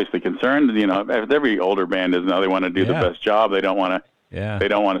all obviously concerned. As every older band is now, they want to do the best job. They don't want to. Yeah. They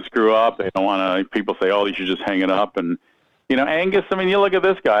don't want to screw up. They don't want to. People say, "Oh, you should just hang it up." And Angus. You look at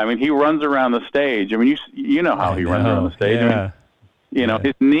this guy. He runs around the stage. You know how he runs around the stage. Yeah. You know,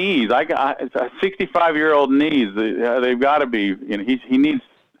 his knees. I got 65-year-old knees. They've got to be. You know, he needs.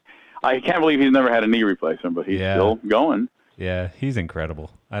 I can't believe he's never had a knee replacement, but he's still going. Yeah, he's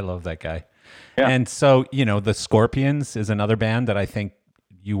incredible. I love that guy. Yeah. And so, you know, the Scorpions is another band that I think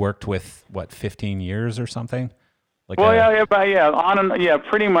you worked with, 15 years or something? Like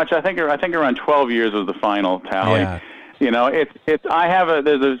pretty much. I think around 12 years was the final tally. Yeah. You know, there's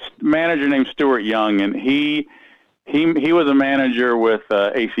a manager named Stuart Young, and he was a manager with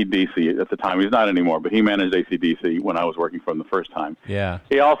AC/DC at the time. He's not anymore, but he managed AC/DC when I was working for him the first time. Yeah.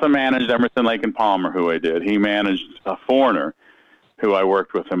 He also managed Emerson, Lake and Palmer, who I did. He managed Foreigner, who I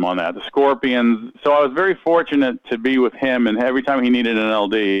worked with him on that. The Scorpions. So I was very fortunate to be with him, and every time he needed an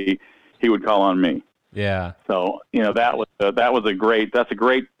LD, he would call on me. Yeah. So, you know, that's a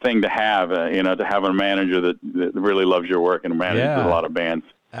great thing to have, you know, to have a manager that really loves your work and manages a lot of bands.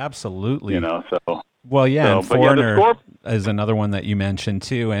 Absolutely. You know, so. Well, yeah, and Foreigner is another one that you mentioned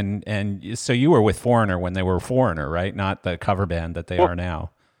too, and so you were with Foreigner when they were Foreigner, right? Not the cover band that they are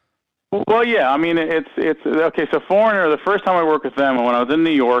now. Well, yeah. I mean, it's okay. So Foreigner, the first time I worked with them, when I was in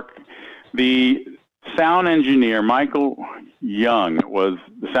New York, the sound engineer Michael Young was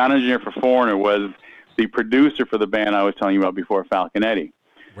the sound engineer for Foreigner. Was the producer for the band I was telling you about before, Falconetti.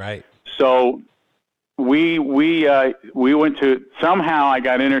 Right. So we went to, somehow I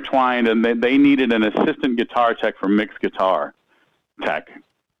got intertwined, and they needed an assistant guitar tech for mixed guitar tech.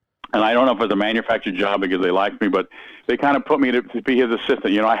 And I don't know if it was a manufactured job because they liked me, but they kind of put me to be his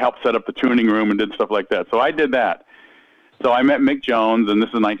assistant. You know, I helped set up the tuning room and did stuff like that. So I did that. So I met Mick Jones, and this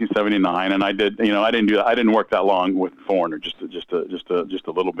is 1979, and I didn't do that. I didn't work that long with Foreigner, just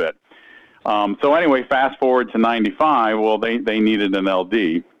a little bit. So anyway, fast forward to 95. Well, they needed an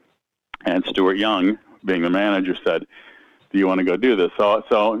LD, and Stuart Young, being the manager, said, "Do you want to go do this?" So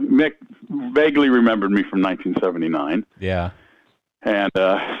Mick vaguely remembered me from 1979. Yeah. And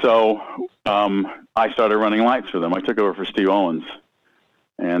so I started running lights for them. I took over for Steve Owens.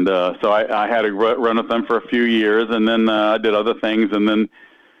 And so I had to run with them for a few years, and then I did other things, and then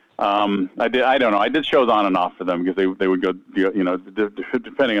I did shows on and off for them because they would go, you know,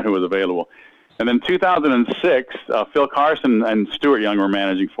 depending on who was available. And then 2006, Phil Carson and Stuart Young were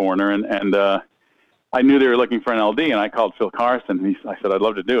managing Foreigner, and I knew they were looking for an LD, and I called Phil Carson, and I said, "I'd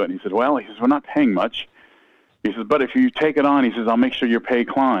love to do it." And he said, "Well," he says, "we're not paying much." He says, "But if you take it on," he says, "I'll make sure your pay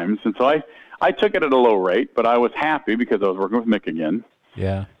climbs." And so I took it at a low rate, but I was happy because I was working with Mick again.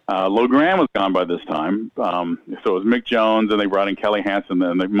 Yeah. Lou Graham was gone by this time. So it was Mick Jones, and they brought in Kelly Hansen,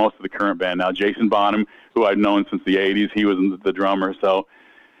 and most of the current band now. Jason Bonham, who I'd known since the 80s, he was the drummer. So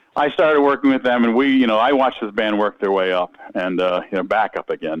I started working with them, and I watched this band work their way up and, back up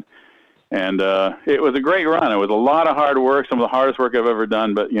again. And it was a great run. It was a lot of hard work, some of the hardest work I've ever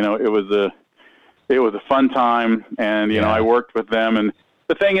done, but, it was a fun time, and, I worked with them. And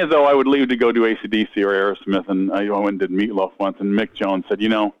the thing is, though, I would leave to go do AC/DC or Aerosmith, and I went and did Meatloaf once, and Mick Jones said,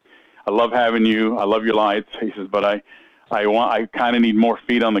 "I love having you. I love your lights." He says, "But I kind of need more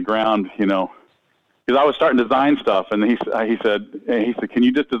feet on the ground, because I was starting to design stuff." And he said, "Can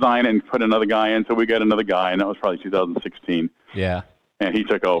you just design it and put another guy in?" So we got another guy, and that was probably 2016. Yeah. And he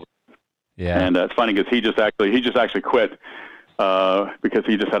took over. Yeah. And it's funny because he just actually quit because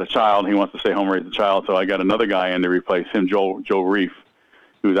he just had a child, and he wants to stay home and raise a child. So I got another guy in to replace him, Joel Reef,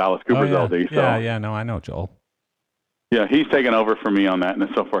 who's Alice Cooper's LD. So, no, I know Joel. Yeah, he's taken over for me on that, and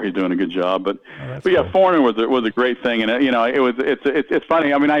so far he's doing a good job. But cool. Foreigner was a great thing, and it's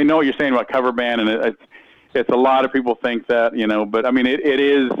funny. I mean, I know what you're saying about cover band, and it's a lot of people think that, but I mean it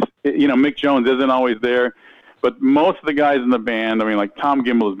is Mick Jones isn't always there, but most of the guys in the band, I mean, like Tom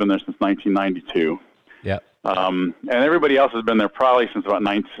Gimble has been there since 1992. Yeah. And everybody else has been there probably since about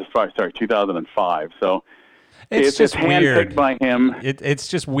 2005. So. It's just weird. Handpicked by him. It's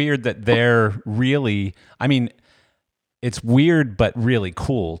just weird that they're really. I mean, it's weird, but really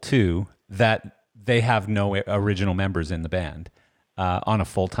cool too that they have no original members in the band on a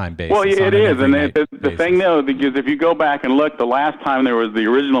full-time basis. Well, it is, and the thing though, because if you go back and look, the last time there was the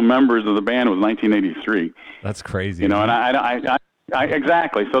original members of the band was 1983. That's crazy. And I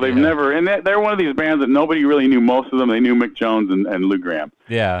exactly. So they've never, and they're one of these bands that nobody really knew. Most of them, they knew Mick Jones and Lou Graham.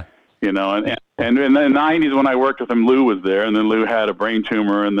 Yeah. And in the 90s when I worked with him, Lou was there, and then Lou had a brain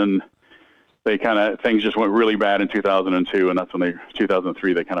tumor, and then things just went really bad in 2002, and that's when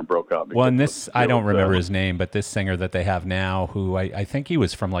 2003 they kind of broke up. Well, and I don't remember his name, but this singer that they have now, who I think he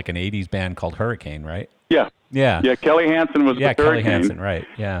was from like an 80s band called Hurricane, right? Yeah. Yeah. Yeah, Kelly Hansen was with Kelly Hurricane. Hansen, right,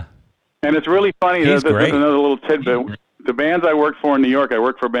 yeah. And it's really funny. He's There's great. another little tidbit. The bands I worked for in New York, I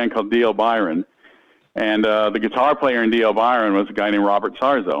worked for a band called D.L. Byron, and the guitar player in D.L. Byron was a guy named Robert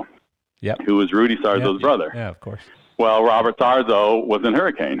Sarzo. Yep. Who was Rudy Sarzo's brother. Yeah, of course. Well, Robert Sarzo was in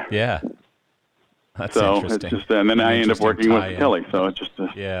Hurricane. Yeah. That's so interesting. It's just, and then I ended up working with Tilly. So it's just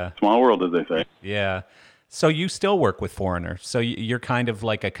a small world, as they say. Yeah. So you still work with Foreigner. So you're kind of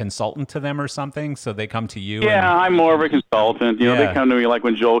like a consultant to them or something. So they come to you. Yeah, I'm more of a consultant. You know, they come to me like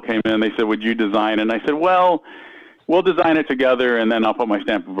when Joel came in. They said, "Would you design it?" And I said, "Well, we'll design it together, and then I'll put my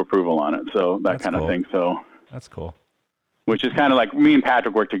stamp of approval on it." So that's kind of thing. So that's cool. Which is kind of like me and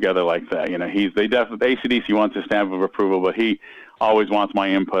Patrick work together like that. You know, they definitely AC/DC wants a stamp of approval, but he always wants my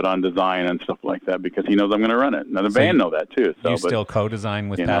input on design and stuff like that because he knows I'm going to run it. Now the band know that too. So you still co-design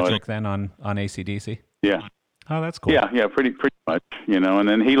with Patrick then on AC/DC? Yeah. Oh, that's cool. Yeah, pretty much. You know, and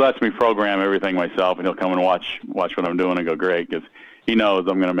then he lets me program everything myself, and he'll come and watch what I'm doing and go, great, because he knows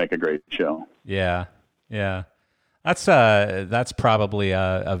I'm going to make a great show. Yeah. That's probably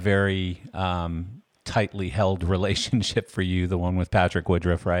a very tightly held relationship for you, the one with Patrick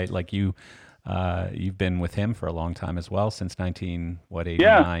Woodruff, right? Like you've been with him for a long time as well, since 1989.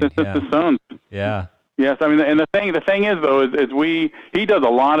 Yeah, since the Stones. Yeah. Yes, I mean, and the thing is though, he does a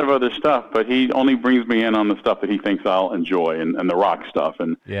lot of other stuff, but he only brings me in on the stuff that he thinks I'll enjoy and the rock stuff.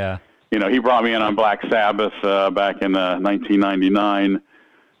 And you know, he brought me in on Black Sabbath back in 1999.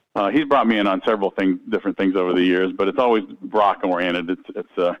 He's brought me in on several different things over the years, but it's always rock oriented.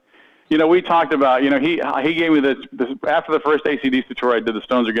 It's you know, we talked about, you know, he gave me this after the first AC/DC tour I did. The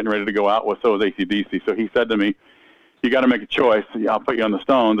Stones are getting ready to go out. Well, so is AC/DC. So he said to me, "You got to make a choice. I'll put you on the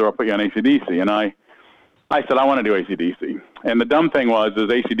Stones or I'll put you on AC/DC." And I said, I want to do AC/DC. And the dumb thing was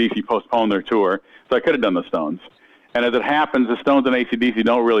AC/DC postponed their tour, so I could have done the Stones. And as it happens, the Stones and AC/DC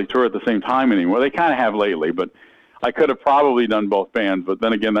don't really tour at the same time anymore. They kind of have lately, but I could have probably done both bands. But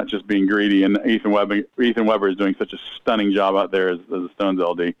then again, that's just being greedy. And Ethan Weber is doing such a stunning job out there as the Stones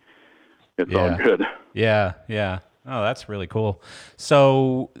LD. It's all good. Yeah. Oh, that's really cool.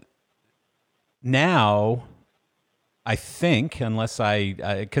 So now, I think, unless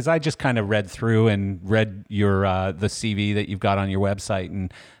because I just kind of read through and read your the CV that you've got on your website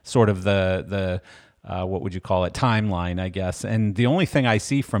and sort of the what would you call it, timeline, I guess. And the only thing I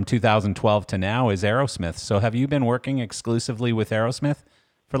see from 2012 to now is Aerosmith. So have you been working exclusively with Aerosmith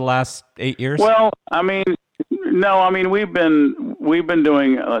for the last 8 years? Well, I mean, no, I mean we've been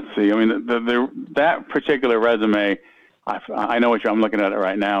doing. Let's see. I mean, that particular resume, I know I'm looking at it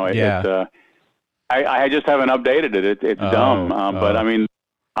right now. I just haven't updated it. It's dumb. But I mean,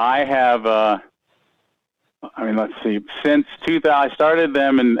 I have. I mean, let's see. Since 2000, I started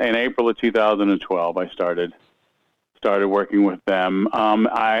them in April of 2012. I started working with them.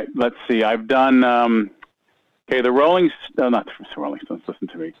 Let's see. I've done. The Rolling. No, not the Rolling Stones. Listen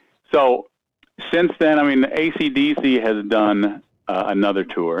to me. So since then, I mean, AC/DC has done another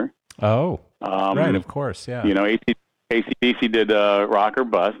tour. Oh, right. Of course. Yeah. You know, AC/DC did Rock or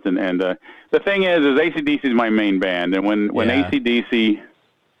Bust, and the thing is AC/DC is my main band, and when AC/DC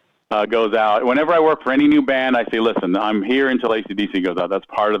goes out, whenever I work for any new band, I say, listen, I'm here until AC/DC goes out. That's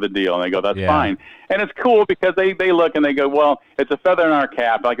part of the deal, and they go, that's fine, and it's cool because they look and they go, well, it's a feather in our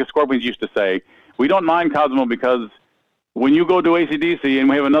cap, like the Scorpions used to say. We don't mind Cosmo because when you go do AC/DC and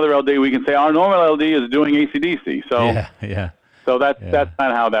we have another LD, we can say our normal LD is doing AC/DC. So So that's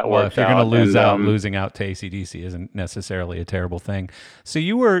kind of how that works. If you're going to lose losing out to AC/DC isn't necessarily a terrible thing. So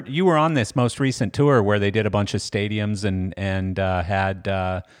you were on this most recent tour where they did a bunch of stadiums and had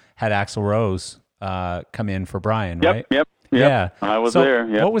Axl Rose come in for Brian, right? Yep. Yeah, I was there.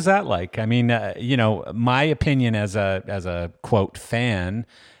 Yep. What was that like? I mean, you know, my opinion as a quote fan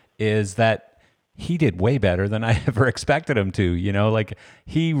is that he did way better than I ever expected him to, you know, like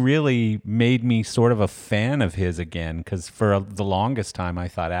he really made me sort of a fan of his again. Because for the longest time I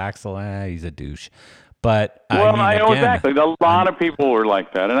thought Axl, he's a douche. But I know exactly. A lot of people were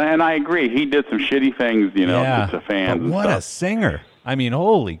like that. And I agree. He did some shitty things, you know, to fans. But what a singer. I mean,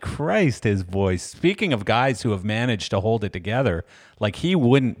 holy Christ, his voice. Speaking of guys who have managed to hold it together, like he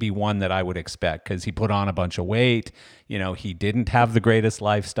wouldn't be one that I would expect because he put on a bunch of weight. You know, he didn't have the greatest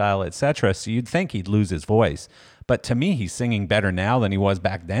lifestyle, etc. So you'd think he'd lose his voice. But to me, he's singing better now than he was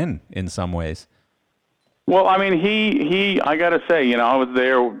back then in some ways. Well, I mean, he I got to say, you know, I was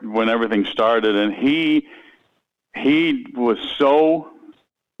there when everything started, and he was so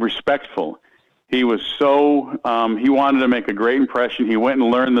respectful. He was so he wanted to make a great impression. He went and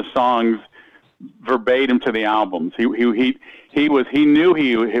learned the songs verbatim to the albums. He knew he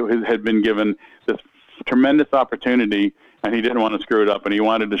had been given this tremendous opportunity, and he didn't want to screw it up. And he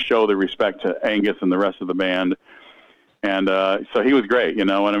wanted to show the respect to Angus and the rest of the band. And so he was great, you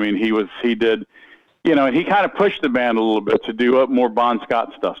know. And I mean, he did, you know, and he kind of pushed the band a little bit to do more Bon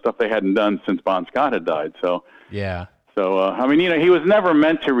Scott stuff they hadn't done since Bon Scott had died. So yeah. So, I mean, he was never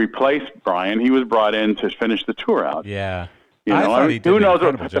meant to replace Brian. He was brought in to finish the tour out. Yeah. I thought he did who an knows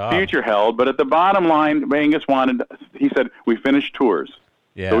what incredible the job. future held, but at the bottom line, Angus he said, we finished tours.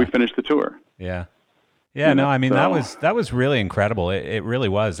 Yeah. So we finished the tour. Yeah. Yeah, no, I mean, that was really incredible. It really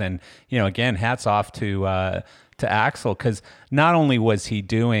was. And, again, hats off to Axel, because not only was he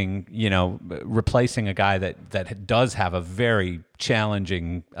doing, replacing a guy that does have a very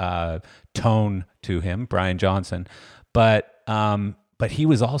challenging tone to him, Brian Johnson, but he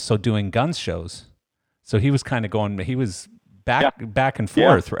was also doing Guns shows. So he was kind of going, he was back and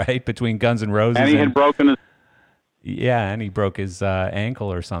forth, right, between Guns N' Roses. And he had broken his... Yeah, and he broke his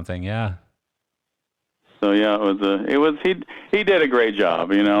ankle or something, yeah. So yeah, he did a great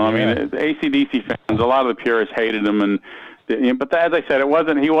job. I mean, AC/DC fans, a lot of the purists hated him, but as I said,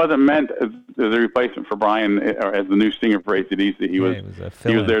 he wasn't meant as a replacement for Brian or as the new singer for AC/DC. He was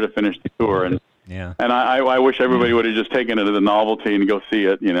there to finish the tour, and I wish everybody would have just taken it as a novelty and go see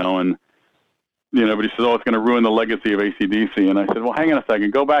it, and but he says, it's going to ruin the legacy of AC/DC, and I said, well, hang on a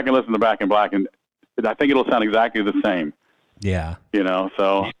second, go back and listen to Back in Black, and I think it'll sound exactly the same. Yeah.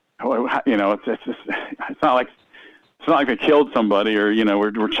 So. It's not like they killed somebody or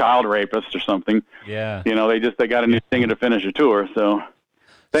we're child rapists or something. Yeah. They got a new singer to finish a tour. So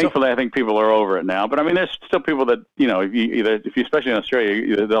thankfully, I think people are over it now. But I mean, there's still people that if you especially in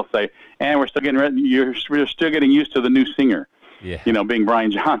Australia, they'll say, "And we're still you're still getting used to the new singer." Yeah. Being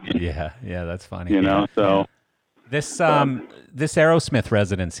Brian Johnson. Yeah, that's funny. So. This Aerosmith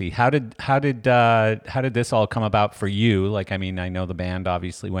residency, how did this all come about for you? Like, I mean, I know the band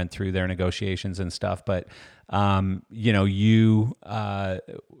obviously went through their negotiations and stuff, but I'm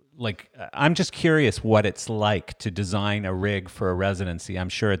just curious what it's like to design a rig for a residency. I'm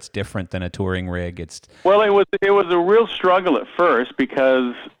sure it's different than a touring rig. It was a real struggle at first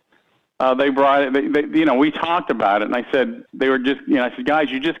because they brought it. We talked about it, and I said I said, guys,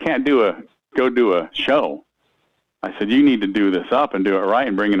 you just can't go do a show. I said, you need to do this up and do it right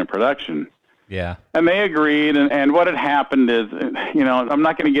and bring in a production. Yeah. And they agreed. And what had happened is, I'm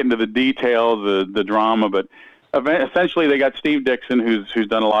not going to get into the details, the drama, but essentially they got Steve Dixon, who's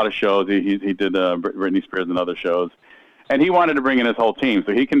done a lot of shows. He did Britney Spears and other shows. And he wanted to bring in his whole team.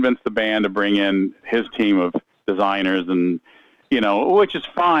 So he convinced the band to bring in his team of designers and, which is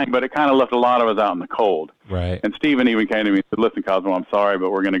fine, but it kind of left a lot of us out in the cold. Right. And Steven even came to me and said, listen, Cosmo, I'm sorry, but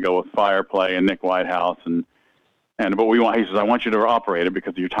we're going to go with Fireplay and Nick Whitehouse but he says, I want you to operate it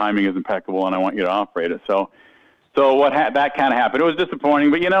because your timing is impeccable, and I want you to operate it. So that kind of happened. It was disappointing,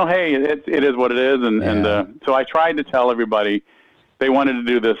 but hey, it is what it is. And so I tried to tell everybody they wanted to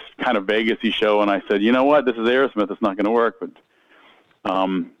do this kind of Vegas-y show, and I said, you know what, this is Aerosmith, it's not going to work. But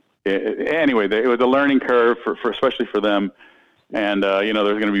anyway, it was a learning curve for especially for them. And there's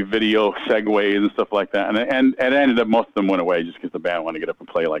going to be video segues and stuff like that, and it ended up most of them went away just because the band wanted to get up and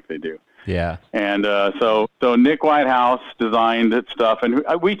play like they do. Yeah. And so Nick Whitehouse designed that stuff, and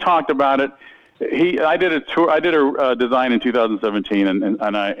we talked about it. I did a tour. I did a design in 2017,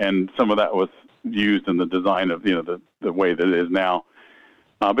 and some of that was used in the design of the way that it is now.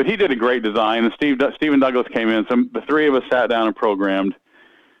 But he did a great design, and Stephen Douglas came in. The three of us sat down and programmed.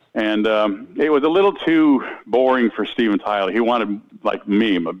 And it was a little too boring for Steven Tyler. He wanted, like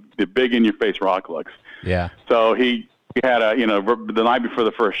me, the big in-your-face rock looks. Yeah. So he had the night before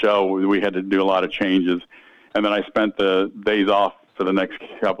the first show, we had to do a lot of changes. And then I spent the days off for the next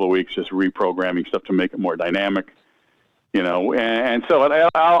couple of weeks just reprogramming stuff to make it more dynamic. And so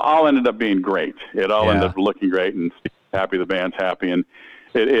it all ended up being great. It all ended up looking great, and Steve's happy, the band's happy. And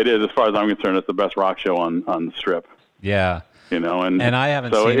it is, as far as I'm concerned, it's the best rock show on the Strip. Yeah. And I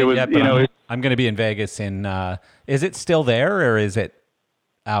haven't seen it yet, but I'm going to be in Vegas is it still there or is it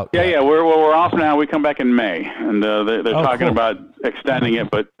out? Yeah, we're off now. We come back in May, and they're talking about extending it,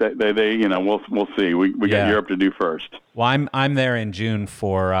 but they we'll see. We got Europe to do first. Well, I'm there in June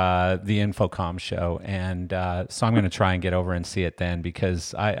for the Infocom show, and so I'm going to try and get over and see it then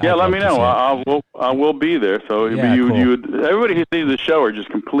because let me know. I will be there. So everybody who sees the show are just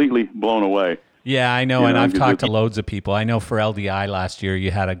completely blown away. Yeah, I know, and I've talked to loads of people. I know for LDI last year,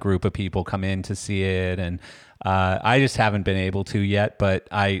 you had a group of people come in to see it, and I just haven't been able to yet, but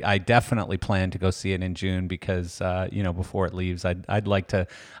I definitely plan to go see it in June because, before it leaves, I'd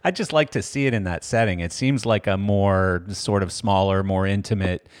just like to see it in that setting. It seems like a more sort of smaller, more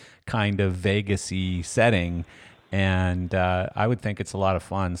intimate kind of Vegas-y setting, and I would think it's a lot of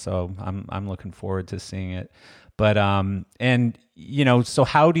fun, so I'm looking forward to seeing it. But, so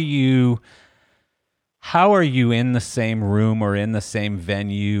how do you... How are you in the same room or in the same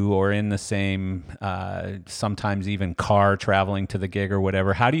venue or in the same, sometimes even car traveling to the gig or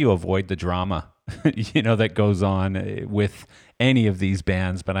whatever? How do you avoid the drama, that goes on with any of these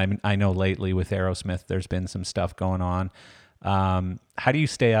bands? But I know lately with Aerosmith, there's been some stuff going on. How do you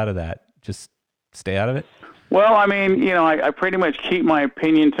stay out of that? Just stay out of it? Well, I mean, I pretty much keep my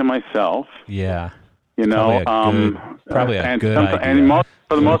opinion to myself. Yeah. Probably a good idea. And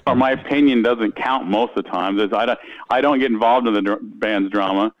for the most part, my opinion doesn't count most of the time. I don't get involved in the band's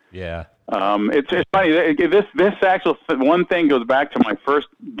drama. Yeah. It's funny. This actual one thing goes back to my first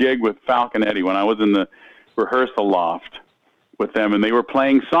gig with Falconetti when I was in the rehearsal loft with them, and they were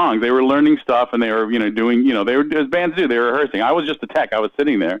playing songs. They were learning stuff, and they were doing they were, as bands do. They were rehearsing. I was just a tech. I was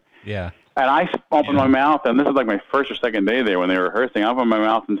sitting there. Yeah. And I opened my mouth, and this is like my first or second day there when they were rehearsing. I opened my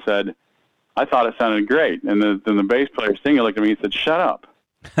mouth and said, I thought it sounded great. And then the bass player singer looked at me and said, shut up.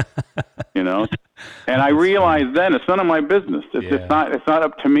 And I realized then it's none of my business. It's not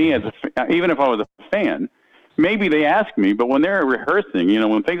up to me even if I was a fan. Maybe they ask me, but when they're rehearsing,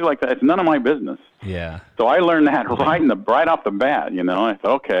 when things are like that, it's none of my business. Yeah. So I learned that right off the bat. I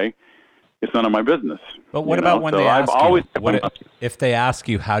thought, okay, it's none of my business. But what about when they ask you? If they ask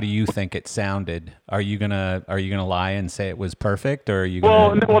you, how do you think it sounded? Are you gonna lie and say it was perfect, or are you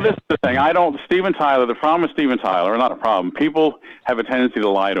gonna? Well, this is the thing. Steven Tyler. The problem with Steven Tyler, or not a problem. People have a tendency to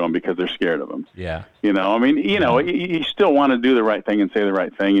lie to him because they're scared of him. Yeah. You still want to do the right thing and say the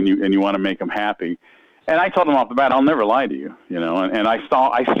right thing, and you want to make them happy. And I told him off the bat, I'll never lie to you. And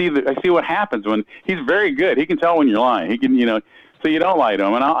I see what happens when he's very good. He can tell when you're lying. He can, so you don't lie to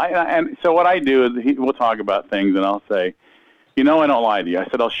him. And so what I do is we'll talk about things, and I'll say, I don't lie to you. I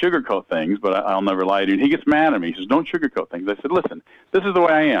said, I'll sugarcoat things, but I'll never lie to you. And he gets mad at me. He says, don't sugarcoat things. I said, listen, this is the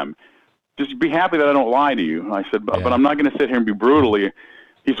way I am. Just be happy that I don't lie to you. I said, but I'm not going to sit here and be brutally.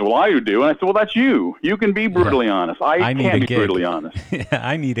 He said, well, I do. And I said, well, that's you. You can be brutally honest. I can't be brutally honest.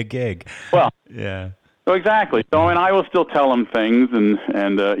 I need a gig. Well, yeah. So exactly. So, and I will still tell him things and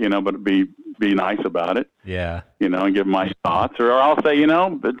but be nice about it. Yeah. And give my thoughts, or I'll say,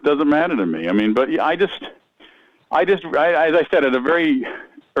 it doesn't matter to me. I mean, but I as I said, at a very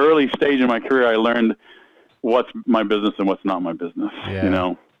early stage in my career, I learned what's my business and what's not my business.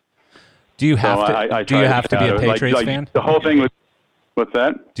 Yeah. Do you have do you have to be a Patriots fan? The whole thing was, what's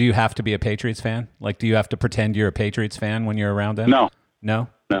that? Do you have to be a Patriots fan? Like, do you have to pretend you're a Patriots fan when you're around them? No. No?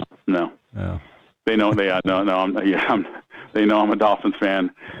 No. Oh. They know they they know I'm a Dolphins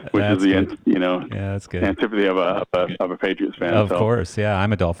fan, which That's is good. That's good. antipathy of a Patriots fan. Of course, yeah,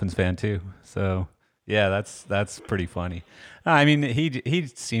 I'm a Dolphins fan too. So yeah, that's pretty funny. I mean, he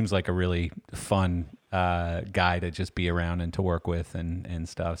seems like a really fun guy to just be around and to work with and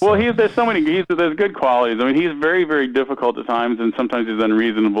stuff. So. Well, there's good qualities. I mean, he's very, very difficult at times, and sometimes he's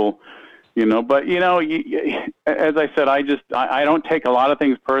unreasonable. But as I said, I don't take a lot of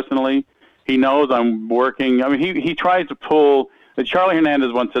things personally. He knows I'm working. I mean, he tries to pull. Charlie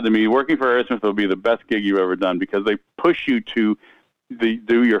Hernandez once said to me, "Working for Aerosmith will be the best gig you've ever done because they push you to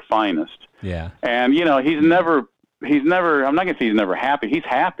do your finest." Yeah. And he's never. I'm not gonna say he's never happy. He's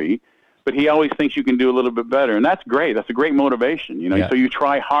happy, but he always thinks you can do a little bit better, and that's great. That's a great motivation. Yeah. So you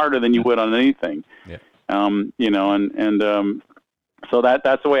try harder than you would on anything. Yeah. So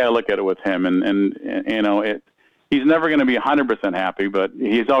that's the way I look at it with him, and he's never going to be 100% happy, but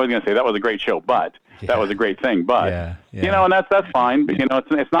he's always going to say that was a great show, but that was a great thing, but and that's fine. But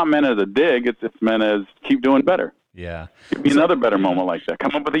it's not meant as a dig. It's meant as keep doing better. Yeah, give me another better moment like that.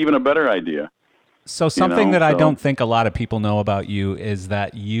 Come up with even a better idea. So something that I don't think a lot of people know about you is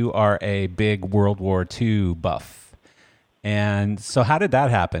that you are a big World War II buff, and so how did that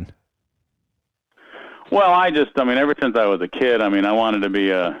happen? Well, ever since I was a kid, I wanted to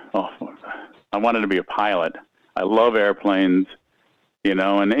be a pilot. I love airplanes, and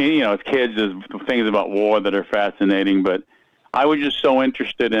as kids, there's things about war that are fascinating, but I was just so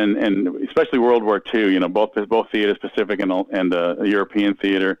interested in especially World War II, both theaters, Pacific and European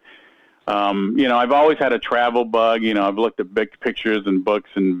theater. I've always had a travel bug, I've looked at big pictures and books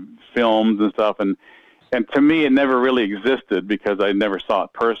and films and stuff, and to me it never really existed because I never saw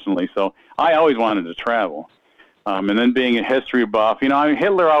it personally, so I always wanted to travel. And then being a history buff,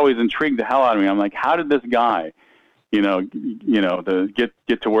 Hitler always intrigued the hell out of me. I'm like, how did this guy, to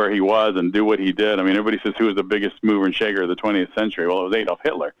get to where he was and do what he did? I mean, everybody says who was the biggest mover and shaker of the 20th century? Well, it was Adolf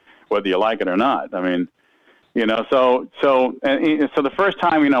Hitler, whether you like it or not. I mean, so the first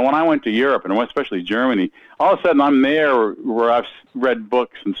time, when I went to Europe and especially Germany, all of a sudden I'm there where I've read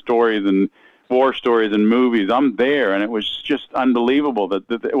books and stories and war stories and movies. I'm there, and it was just unbelievable that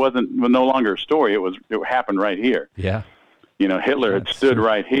it wasn't no longer a story. It happened right here. Yeah. Hitler had stood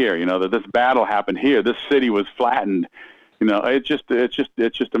right here. That this battle happened here. This city was flattened. It's just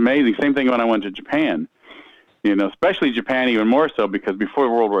amazing. Same thing when I went to Japan. Especially Japan even more so because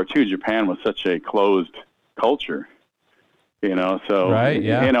before World War II, Japan was such a closed culture. So right,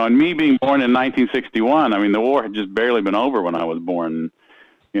 yeah. And me being born in 1961, I mean, the war had just barely been over when I was born.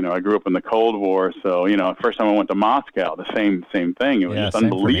 I grew up in the Cold War, so first time I went to Moscow, the same thing. It was just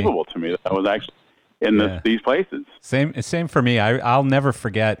unbelievable to me that I was actually in these places. Same for me. I'll never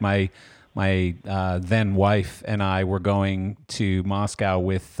forget my then wife and I were going to Moscow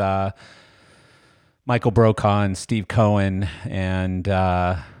with Michael Brokaw and Steve Cohen and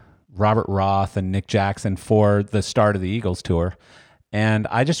Robert Roth and Nick Jackson for the start of the Eagles tour. And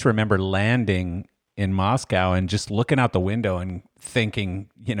I just remember landing in Moscow and just looking out the window and thinking,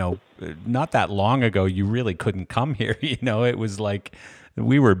 not that long ago, you really couldn't come here. It was like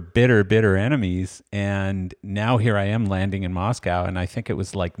we were bitter enemies. And now here I am landing in Moscow. And I think it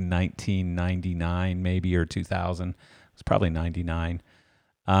was like 1999, maybe, or 2000. It was probably 99.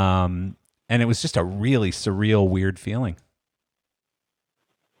 And it was just a really surreal, weird feeling.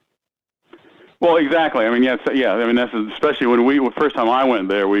 Well, exactly. I mean, I mean, that's especially when first time I went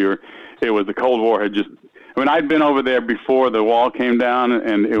there, it was the Cold War had just, I mean, I'd been over there before the wall came down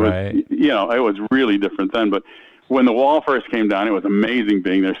and it was, it was really different then. But when the wall first came down, it was amazing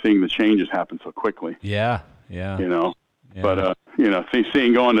being there, seeing the changes happen so quickly. Yeah. But,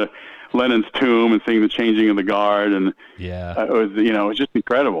 seeing going to Lenin's tomb and seeing the changing of the guard and it was just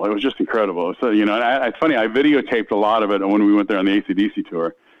incredible. It was just incredible. So, it's funny, I videotaped a lot of it when we went there on the AC/DC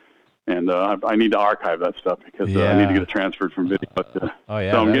tour. And I need to archive that stuff because I need to get it transferred from video. So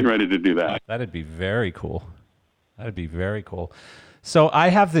I'm getting ready to do that. That'd be very cool. So I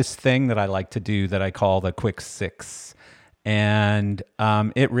have this thing that I like to do that I call the Quick Six. And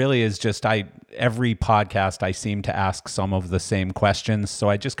it really is just every podcast I seem to ask some of the same questions. So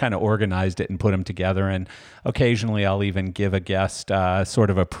I just kind of organized it and put them together. And occasionally I'll even give a guest sort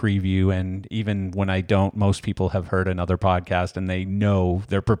of a preview. And even when I don't, most people have heard another podcast and they know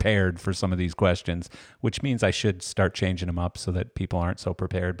they're prepared for some of these questions, which means I should start changing them up so that people aren't so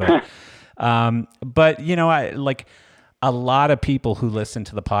prepared. But, a lot of people who listen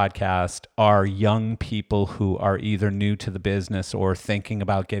to the podcast are young people who are either new to the business or thinking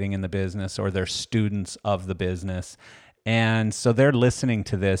about getting in the business, or they're students of the business. And so they're listening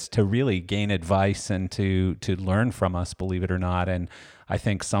to this to really gain advice and to learn from us, believe it or not. And I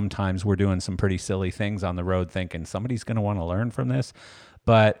think sometimes we're doing some pretty silly things on the road thinking somebody's going to want to learn from this.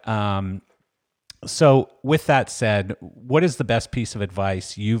 But so with that said, what is the best piece of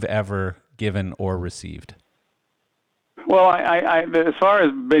advice you've ever given or received? Well, I as far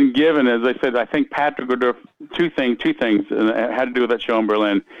as been given, as I said, I think Patrick would do two things, and it had to do with that show in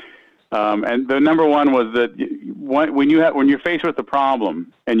Berlin. And the number one was that when you're faced with a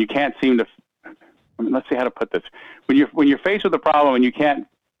problem and you can't seem to, let's see how to put this. When you're faced with a problem and you can't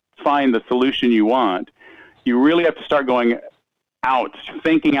find the solution you want, you really have to start going out,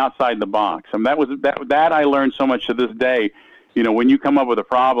 thinking outside the box. And that I learned so much to this day. When you come up with a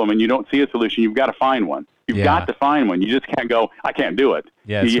problem and you don't see a solution, you've got to find one. You've got to find one. You just can't go, I can't do it.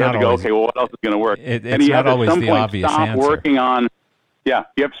 Yeah, you have to go, okay, well, what else is going to work? And you have to at some point stop working on, you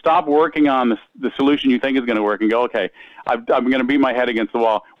have to stop working on the solution you think is going to work and go, okay, I'm going to beat my head against the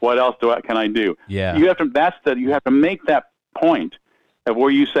wall. What else can I do? Yeah. You have to make that point of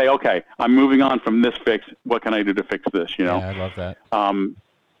where you say, okay, I'm moving on from this fix. What can I do to fix this? Yeah, I love that.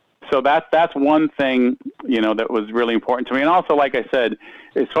 So that's one thing, that was really important to me. And also, like I said,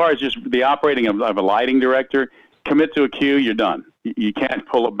 as far as just the operating of a lighting director, commit to a cue, you're done. You can't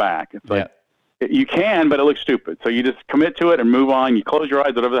pull it back. It's like, you can, but it looks stupid. So you just commit to it and move on. You close your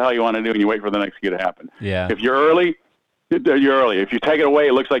eyes, whatever the hell you want to do, and you wait for the next cue to happen. Yeah. If you're early, you're early. If you take it away,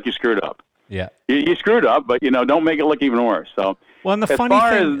 it looks like you screwed up. Yeah. You screwed up, but, don't make it look even worse. So, well, and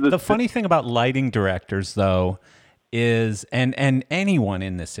the funny thing about lighting directors, though, is, and anyone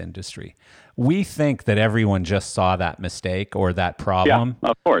in this industry, we think that everyone just saw that mistake or that problem. Yeah,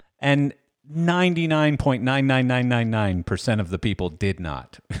 of course. And 99.99999% of the people did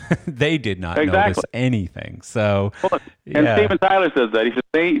not. They did not notice anything. So, and Steven Tyler says that. He says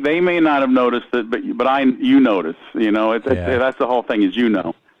they may not have noticed it, but you notice. That's the whole thing is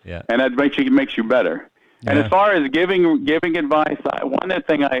Yeah. And that makes you better. Yeah. And as far as giving advice, one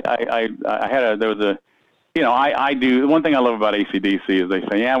thing I do. One thing I love about AC/DC is they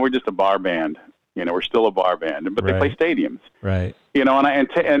say, yeah, we're just a bar band. We're still a bar band, but they play stadiums. Right. And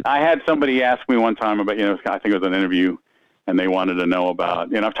I had somebody ask me one time about, I think it was an interview, and they wanted to know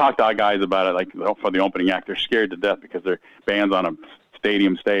about, I've talked to guys about it, like for the opening act, they're scared to death because their band's on a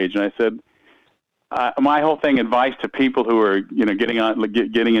stadium stage. And I said, my whole thing, advice to people who are,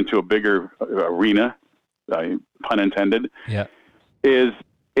 getting into a bigger arena, pun intended, Yeah. is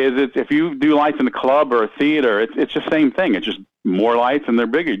if you do lights in a club or a theater, it's the same thing. It's just more lights and they're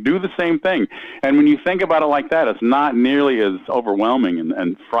bigger. Do the same thing. And when you think about it like that, it's not nearly as overwhelming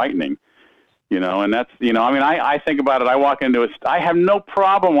and frightening, and that's, I think about it. I have no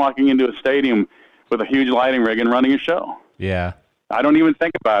problem walking into a stadium with a huge lighting rig and running a show. Yeah. I don't even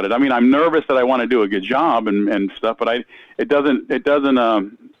think about it. I mean, I'm nervous that I want to do a good job and stuff, but it doesn't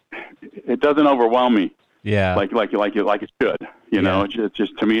overwhelm me. Yeah. Like it should. It's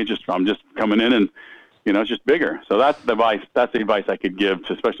just, to me, I'm just coming in and, it's just bigger. So that's the advice I could give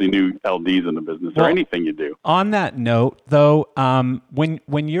to especially new LDs in the business, or anything you do. On that note, though,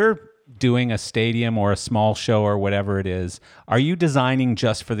 when you're doing a stadium or a small show or whatever it is, are you designing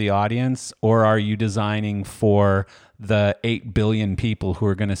just for the audience, or are you designing for the 8 billion people who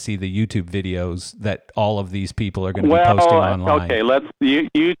are going to see the YouTube videos that all of these people are going to be posting online? Okay,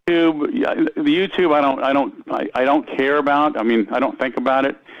 YouTube. The YouTube, I don't care about. I mean, I don't think about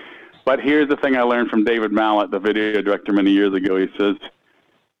it. But here's the thing I learned from David Mallet, the video director, many years ago. He says,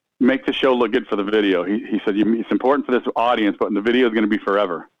 make the show look good for the video. He said, it's important for this audience, but the video is going to be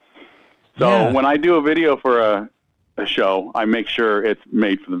forever. So when I do a video for a show, I make sure it's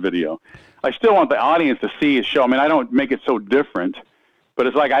made for the video. I still want the audience to see a show. I mean, I don't make it so different, but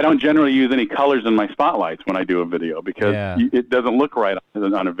it's like I don't generally use any colors in my spotlights when I do a video because it doesn't look right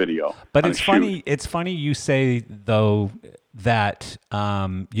on a video. But it's funny. It's funny you say, though, that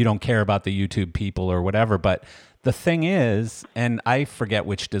you don't care about the YouTube people or whatever. But the thing is, and I forget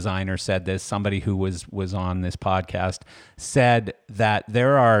which designer said this, somebody who was on this podcast said that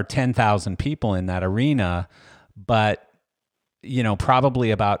there are 10,000 people in that arena, but probably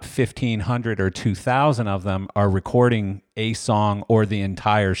about 1,500 or 2,000 of them are recording a song or the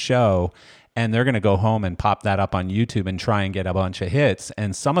entire show, and they're going to go home and pop that up on YouTube and try and get a bunch of hits.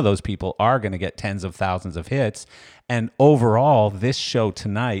 And some of those people are going to get tens of thousands of hits. And overall, this show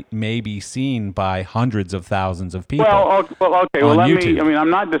tonight may be seen by hundreds of thousands of people. Okay. Well, I'm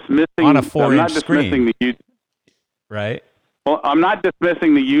not dismissing on a 4-inch screen, the YouTube, right? Well, I'm not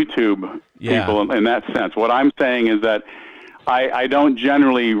dismissing the YouTube people in that sense. What I'm saying is that I don't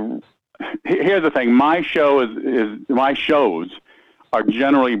generally. Here's the thing: my shows are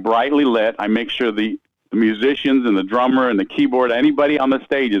generally brightly lit. I make sure the musicians and the drummer and the keyboard, anybody on the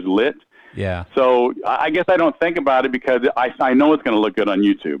stage, is lit. Yeah. So I guess I don't think about it because I know it's going to look good on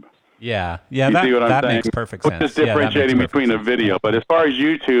YouTube. Yeah. You see what I'm saying? Makes perfect sense. Just differentiating between a video, but as far as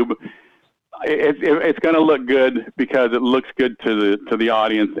YouTube, it's going to look good because it looks good to the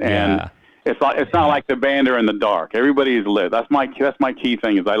audience and. It's not like the band are in the dark. Everybody is lit. That's my key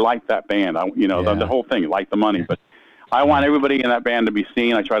thing is I like that band. The whole thing, light the money. But I want everybody in that band to be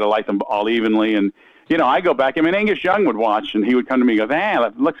seen. I try to light them all evenly. And, I go back. I mean, Angus Young would watch and he would come to me and go,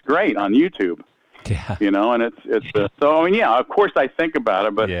 that looks great on YouTube. Yeah. And of course I think about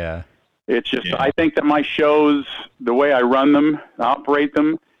it, but it's just, I think that my shows, the way I run them, operate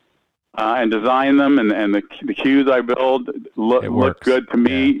them, and design them and the cues I build look good to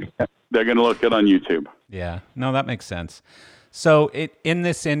me. Yeah. They're going to look good on YouTube. Yeah. No, that makes sense. So in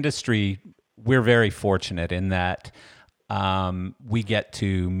this industry, we're very fortunate in that we get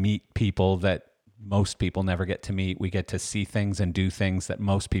to meet people that most people never get to meet. We get to see things and do things that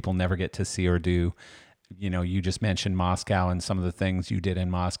most people never get to see or do. You just mentioned Moscow and some of the things you did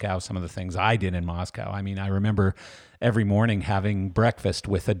in Moscow, some of the things I did in Moscow. I mean, I remember every morning having breakfast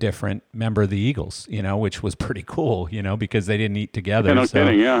with a different member of the Eagles, which was pretty cool, because they didn't eat together. No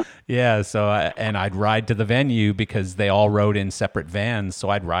kidding, yeah. Yeah, and I'd ride to the venue because they all rode in separate vans, so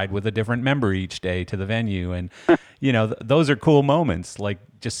I'd ride with a different member each day to the venue. And, those are cool moments, like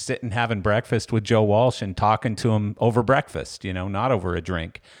just sitting having breakfast with Joe Walsh and talking to him over breakfast, not over a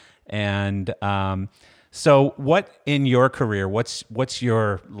drink. And so what in your career, what's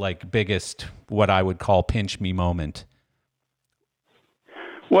your biggest, what I would call pinch me moment?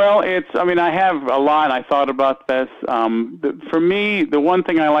 Well, I have a lot. I thought about this. For me, the one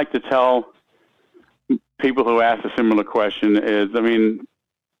thing I like to tell people who ask a similar question is, I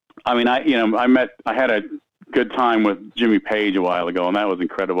had a good time with Jimmy Page a while ago, and that was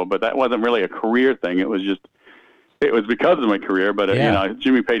incredible, but that wasn't really a career thing. It was because of my career, but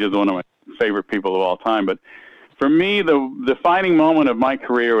Jimmy Page is one of my favorite people of all time. But for me, the defining moment of my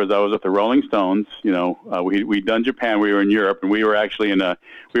career was I was at the Rolling Stones. We'd done Japan, we were in Europe, and we were actually in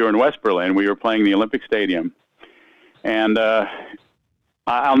West Berlin. We were playing the Olympic Stadium, and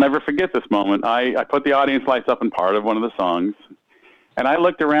I'll never forget this moment. I put the audience lights up in part of one of the songs, and I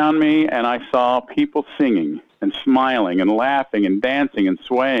looked around me and I saw people singing and smiling and laughing and dancing and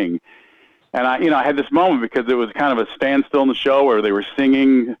swaying. And I had this moment because it was kind of a standstill in the show where they were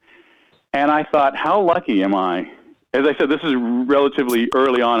singing, and I thought, how lucky am I? As I said, this is relatively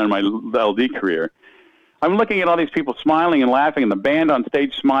early on in my LD career. I'm looking at all these people smiling and laughing, and the band on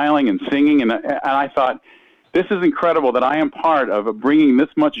stage smiling and singing, and I thought, this is incredible that I am part of bringing this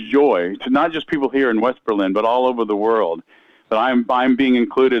much joy to not just people here in West Berlin, but all over the world. That I'm being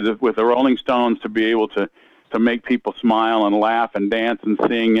included with the Rolling Stones to be able to make people smile and laugh and dance and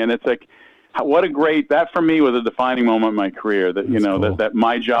sing, and it's like, what a great, that for me was a defining moment in my career, that, cool. that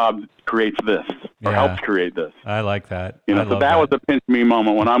my job creates this, or helps create this. I like that. So that was a pinch me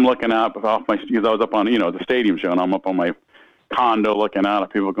moment when I'm looking out off my, because I was up on, the stadium show, and I'm up on my condo looking out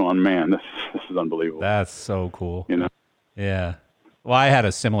at people going, man, this is unbelievable. That's so cool. Yeah. Well, I had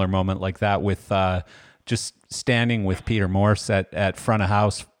a similar moment like that with just standing with Peter Morse at front of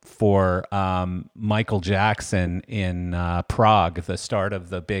house for Michael Jackson in Prague, the start of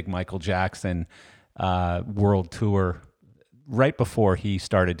the big Michael Jackson world tour, right before he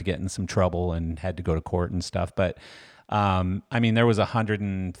started to get in some trouble and had to go to court and stuff. But there was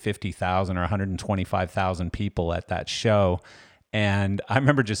 150,000 or 125,000 people at that show. And I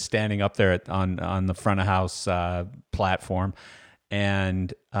remember just standing up there on the front of house platform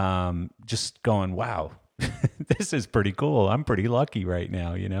and just going, wow, this is pretty cool. I'm pretty lucky right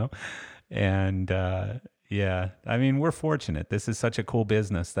now, And yeah, we're fortunate. This is such a cool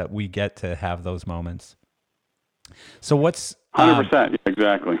business that we get to have those moments. So what's 100%?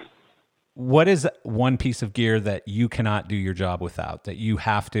 Exactly. What is one piece of gear that you cannot do your job without, that you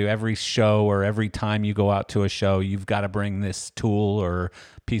have to, every show or every time you go out to a show, you've got to bring this tool or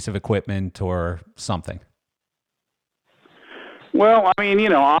piece of equipment or something? Well,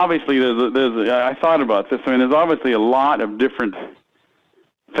 obviously there's I thought about this. There's obviously a lot of different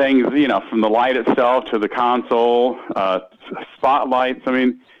things, from the light itself to the console, spotlights.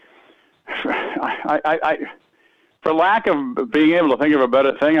 I for lack of being able to think of a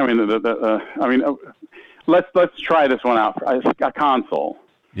better thing, let's try this one out. A console.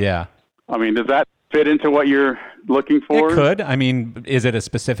 Yeah. Does that fit into what you're looking for? It could. Is it a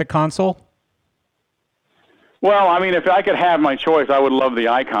specific console? Well, if I could have my choice, I would love the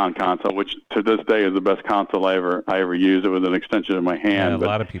Icon console, which to this day is the best console I ever used. It was an extension of my hand. Yeah, a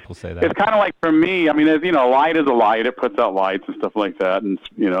lot of people say that. It's kind of like, for me, a light is a light. It puts out lights and stuff like that, and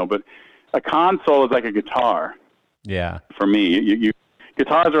but a console is like a guitar. Yeah. For me, you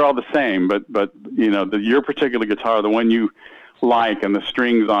guitars are all the same, but your particular guitar, the one you like, and the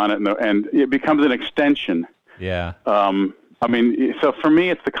strings on it, and it becomes an extension. Yeah. So for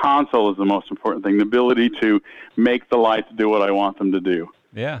me, it's the console is the most important thing, the ability to make the lights do what I want them to do.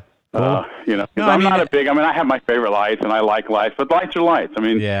 Yeah. Cool. I'm not a big, I have my favorite lights, and I like lights, but lights are lights.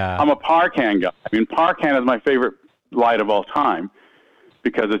 Yeah. I'm a Parcan guy. Parcan is my favorite light of all time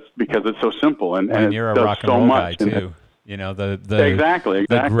because it's so simple and you're it a does rock and so roll much. guy too. Exactly.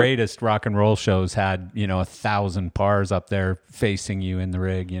 The greatest rock and roll shows had 1,000 pars up there facing you in the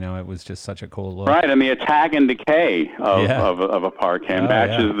rig. It was just such a cool look. Right, and the attack and decay of a Parcan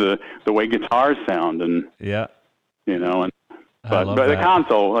matches the way guitars sound, and but the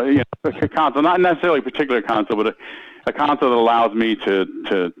console, a console, not necessarily a particular console, but a console that allows me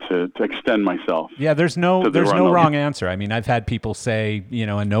to extend myself. Yeah, there's no wrong answer. I've had people say,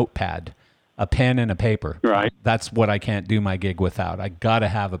 a notepad, a pen and a paper. Right. That's what I can't do my gig without. I got to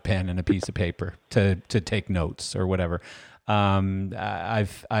have a pen and a piece of paper to take notes or whatever.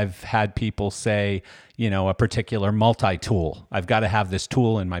 I've had people say, a particular multi-tool. I've got to have this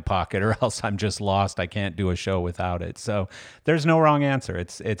tool in my pocket or else I'm just lost. I can't do a show without it. So there's no wrong answer.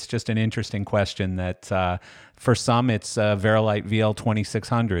 It's just an interesting question that for some it's a Verilight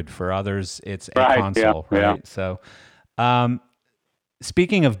VL2600. For others it's a console. Yeah, right. Yeah. So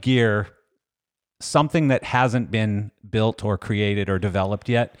speaking of gear, something that hasn't been built or created or developed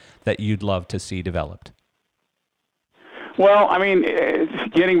yet that you'd love to see developed? Well,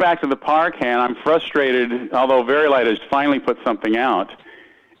 getting back to the Parcan, I'm frustrated, although Verilight has finally put something out,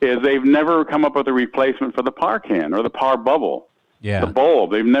 is they've never come up with a replacement for the Parcan or the Par Bubble. Yeah. The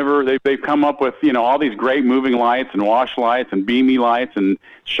bulb. They've come up with, all these great moving lights and wash lights and beamy lights and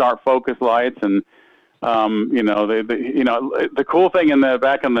sharp focus lights. And, the cool thing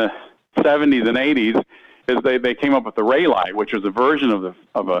back in the 70s and 80s is they came up with the Ray light, which was a version of the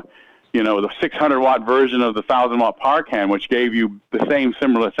 600-watt version of the 1,000-watt Parcan, which gave you the same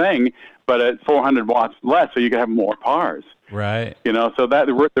similar thing, but at 400 watts less, so you could have more pars. Right. So that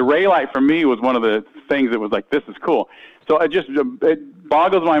the Ray light for me was one of the things that was like, this is cool. So it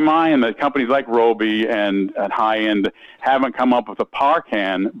boggles my mind that companies like Roby and at high end haven't come up with a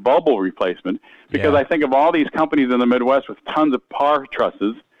Parcan bubble replacement, because I think of all these companies in the Midwest with tons of par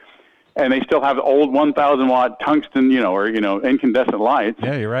trusses. and they still have old 1,000 watt tungsten, or incandescent lights.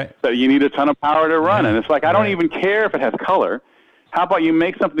 Yeah, you're right. That you need a ton of power to run, and it's like I don't even care if it has color. How about you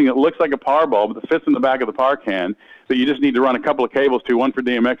make something that looks like a power bulb that fits in the back of the power can that you just need to run a couple of cables to, one for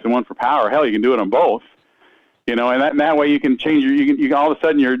DMX and one for power. Hell, you can do it on both. And that way you can change you all of a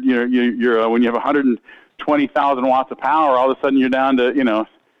sudden you're when you have 120,000 watts of power, all of a sudden you're down to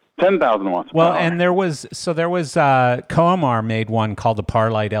 10,000 watts of power. Well, and there was Coamar made one called the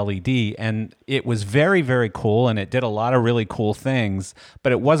Parlight LED, and it was very, very cool, and it did a lot of really cool things,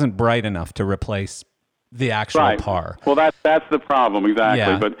 but it wasn't bright enough to replace the actual par. Well, that's the problem, exactly.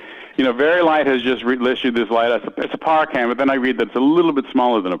 Yeah. But Very Light has just issued this light. It's a power can, but then I read that it's a little bit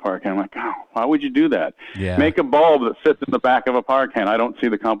smaller than a power can. I'm like, oh, why would you do that? Yeah. Make a bulb that fits in the back of a power can. I don't see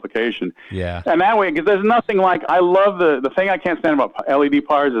the complication. Yeah. And that way, because there's nothing like, I love the thing I can't stand about LED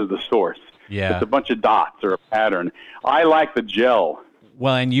pars is the source. Yeah. It's a bunch of dots or a pattern. I like the gel.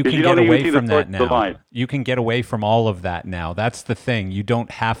 Well, and you can get away from that now. You can get away from all of that now. That's the thing. You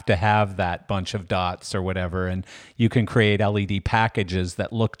don't have to have that bunch of dots or whatever, and you can create LED packages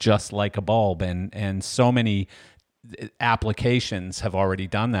that look just like a bulb, and so many applications have already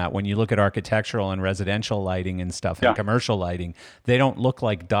done that. When you look at architectural and residential lighting and stuff and commercial lighting, they don't look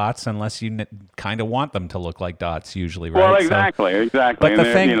like dots unless you kind of want them to look like dots usually, right? Well, exactly. But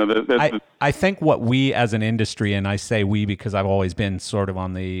the thing, I think what we as an industry, and I say we because I've always been sort of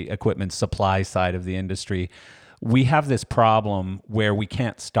on the equipment supply side of the industry, we have this problem where we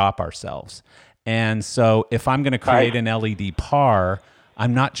can't stop ourselves. And so if I'm going to create an LED par,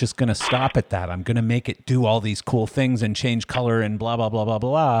 I'm not just going to stop at that. I'm going to make it do all these cool things and change color and blah, blah, blah, blah,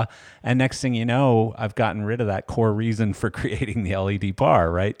 blah. And next thing you know, I've gotten rid of that core reason for creating the LED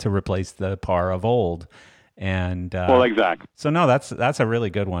par, right? To replace the par of old. And well, exactly. So no, that's a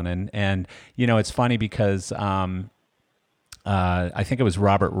really good one. And it's funny because I think it was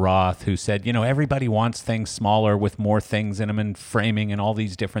Robert Roth who said, everybody wants things smaller with more things in them and framing and all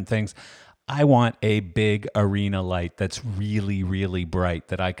these different things. I want a big arena light that's really, really bright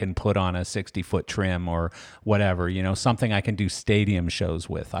that I can put on a 60-foot trim or whatever, something I can do stadium shows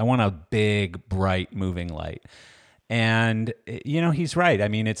with. I want a big, bright, moving light. And, he's right. I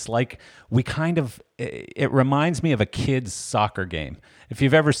mean, it's like it reminds me of a kid's soccer game. If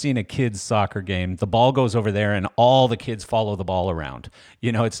you've ever seen a kid's soccer game, the ball goes over there and all the kids follow the ball around.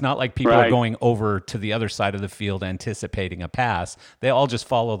 It's not like people are going over to the other side of the field anticipating a pass. They all just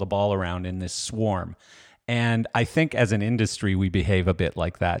follow the ball around in this swarm. And I think as an industry, we behave a bit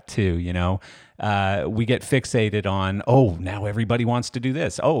like that too. We get fixated on, now everybody wants to do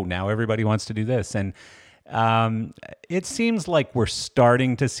this. Now everybody wants to do this. And it seems like we're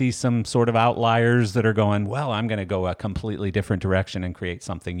starting to see some sort of outliers that are going, well, I'm going to go a completely different direction and create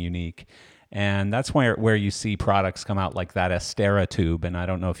something unique. And that's where you see products come out like that Astera tube. And I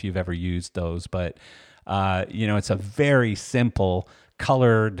don't know if you've ever used those, but, it's a very simple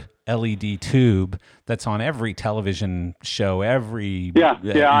colored LED tube that's on every television show, I've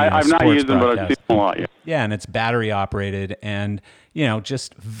not used them, but I've seen them a lot. Yeah, and it's battery operated and,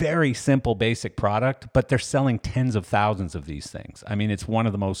 just very simple, basic product, but they're selling tens of thousands of these things. I mean, it's one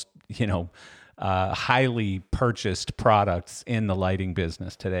of the most, highly purchased products in the lighting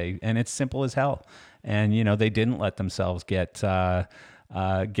business today, and it's simple as hell. And, they didn't let themselves get it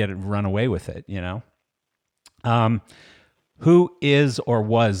run away with it, Who is or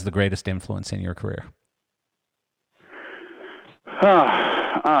was the greatest influence in your career?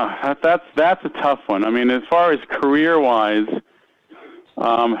 That's a tough one. I mean, as far as career-wise,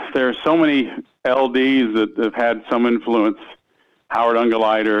 there's so many LDs that have had some influence. Howard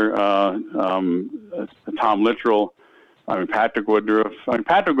Ungerleider, Tom Littrell, Patrick Woodruff.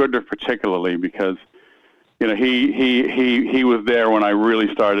 Patrick Woodruff particularly because, he was there when I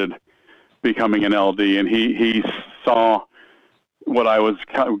really started becoming an LD, and he saw what I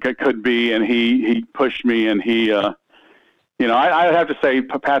could be, and he pushed me, and he, I'd have to say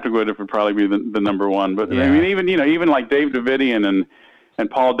Patrick Woodruff would probably be the number one. But I mean, even like Dave Davidian and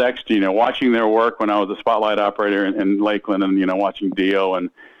Paul Dexter, watching their work when I was a spotlight operator in Lakeland, and watching Dio and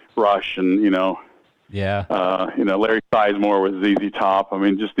Rush, and Larry Sizemore with ZZ Top. I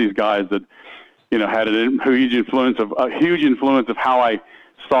mean, just these guys that had a huge influence of how I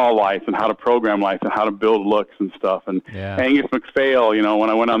saw lights and how to program lights and how to build looks and stuff. And Angus MacPhail, when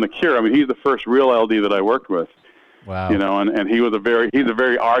I went on The Cure, I mean, he's the first real LD that I worked with. Wow. And he's a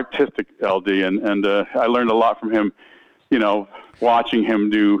very artistic LD, and I learned a lot from him, watching him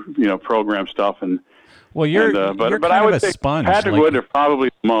do, program stuff. And well, you're kind I would of a say sponge. Patrick Woodruff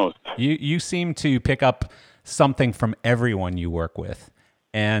probably the most. You seem to pick up something from everyone you work with.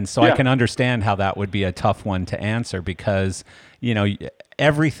 And so I can understand how that would be a tough one to answer because,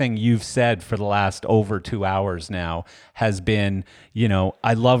 everything you've said for the last over 2 hours now has been,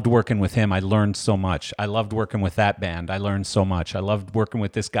 I loved working with him. I learned so much. I loved working with that band. I learned so much. I loved working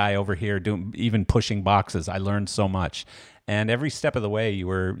with this guy over here doing even pushing boxes. I learned so much. And every step of the way you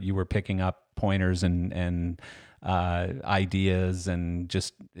were picking up pointers and ideas and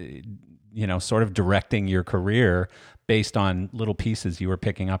just, sort of directing your career based on little pieces you were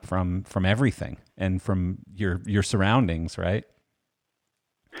picking up from everything and from your surroundings, right?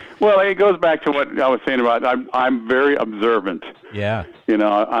 Well, it goes back to what I was saying about I'm very observant. Yeah.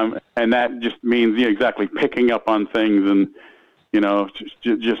 And that just means exactly picking up on things and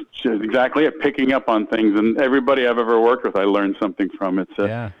just exactly it, picking up on things. And everybody I've ever worked with, I learned something from. It's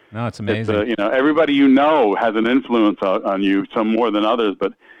amazing. Everybody has an influence on you, some more than others,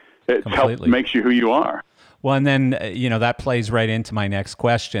 but it makes you who you are. Well, and then, that plays right into my next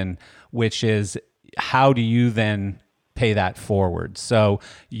question, which is how do you then pay that forward? So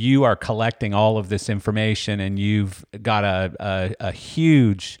you are collecting all of this information and you've got a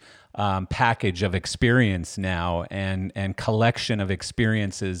huge package of experience now and collection of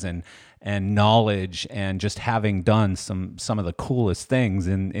experiences and knowledge and just having done some of the coolest things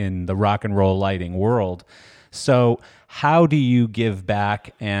in the rock and roll lighting world. So how do you give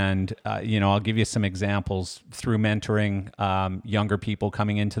back? And, I'll give you some examples through mentoring younger people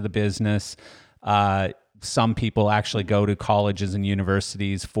coming into the business. Some people actually go to colleges and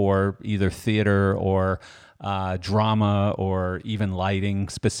universities for either theater or drama or even lighting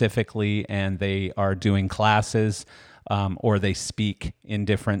specifically, and they are doing classes or they speak in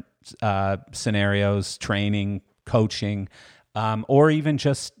different scenarios, training, coaching, or even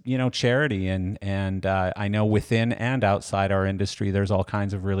just, charity. And I know within and outside our industry, there's all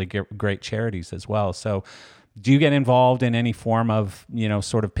kinds of really great charities as well. So do you get involved in any form of,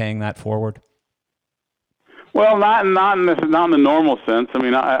 sort of paying that forward? Well, not in the normal sense. I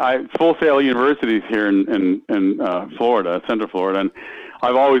mean, I Full Sail University's here in Florida, Central Florida, and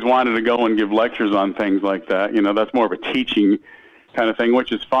I've always wanted to go and give lectures on things like that. That's more of a teaching kind of thing,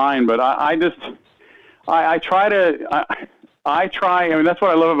 which is fine. But I try. I mean, that's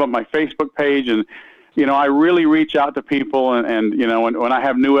what I love about my Facebook page, and I really reach out to people, and when I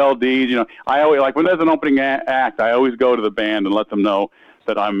have new LDs, I always when there's an opening act, I always go to the band and let them know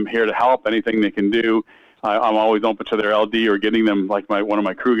that I'm here to help, anything they can do. I'm always open to their LD or getting them one of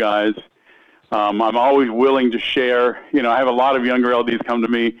my crew guys. I'm always willing to share. I have a lot of younger LDs come to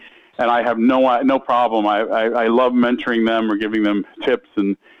me, and I have no problem. I love mentoring them or giving them tips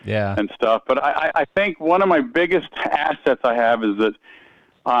and stuff. But I think one of my biggest assets I have is that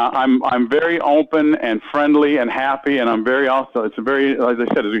I'm very open and friendly and happy, and I'm very also. It's a very, as I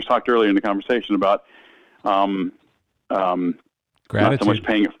said, as we talked earlier in the conversation about. Gratitude. Not so much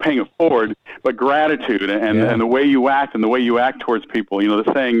paying it forward, but gratitude and the way you act and the way you act towards people.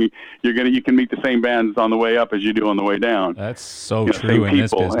 The saying you can meet the same bands on the way up as you do on the way down. That's so true in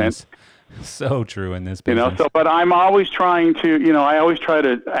this business. So true in this business. But I'm always trying to. I always try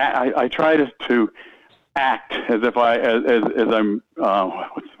to. I try to act as if as I'm.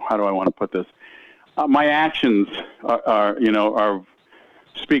 How do I want to put this? My actions are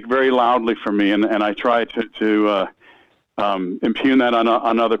speak very loudly for me, and I try to impugn that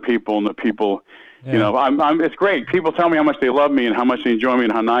on other people, and the people, it's great. People tell me how much they love me and how much they enjoy me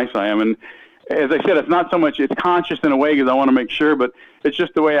and how nice I am. And as I said, it's not so much, it's conscious in a way because I want to make sure, but it's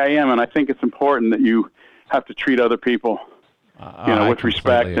just the way I am. And I think it's important that you have to treat other people, with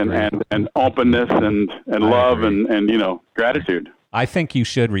respect and openness and love and gratitude. I think you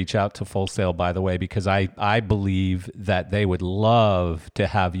should reach out to Full Sail, by the way, because I believe that they would love to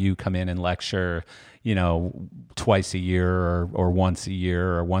have you come in and lecture, twice a year or once a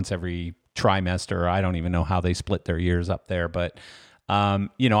year or once every trimester. I don't even know how they split their years up there, but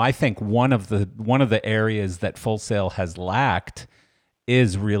I think one of the areas that Full Sail has lacked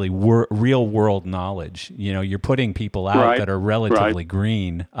is really real world knowledge. You're putting people out that are relatively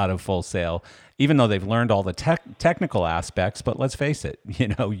green out of Full Sail, even though they've learned all the technical aspects. But let's face it,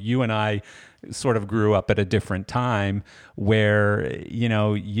 you and I sort of grew up at a different time where,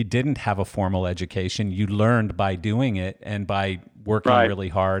 you didn't have a formal education. You learned by doing it and by working really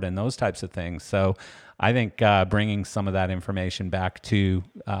hard and those types of things. So I think bringing some of that information back to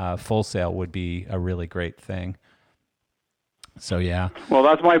Full Sail would be a really great thing. So, yeah. Well,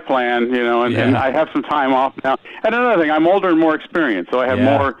 that's my plan, and I have some time off now. And another thing, I'm older and more experienced, so I have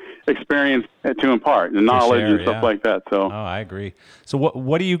more experience to impart and knowledge and stuff like that. So, I agree. So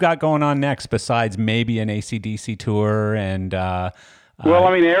what do you got going on next besides maybe an AC/DC tour and Well,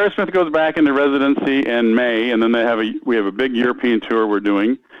 I mean, Aerosmith goes back into residency in May, and then we have a big European tour we're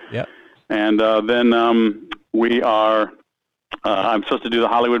doing. Yep. And then we are. I'm supposed to do the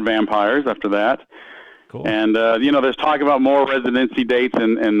Hollywood Vampires after that. Cool. And there's talk about more residency dates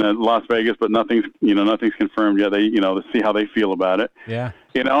in Las Vegas, but nothing's confirmed yet. They to see how they feel about it. Yeah.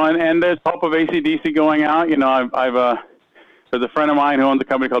 And there's hope of AC/DC going out. There's a friend of mine who owns a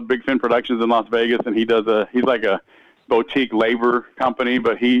company called Big Fin Productions in Las Vegas, and he's like a boutique labor company,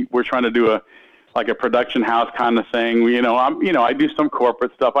 but we're trying to do a production house kind of thing. I do some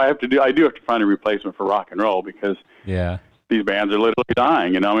corporate stuff. I do have to find a replacement for rock and roll because these bands are literally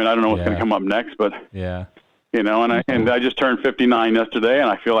dying. I don't know what's going to come up next, but and I just turned 59 yesterday, and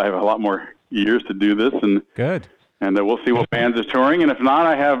I feel I have a lot more years to do this, and good. And we'll see what bands are touring, and if not,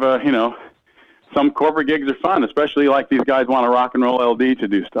 I have some corporate gigs are fun, especially like these guys want a rock and roll LD to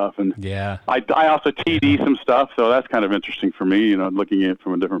do stuff. And I also TD some stuff, so that's kind of interesting for me, looking at it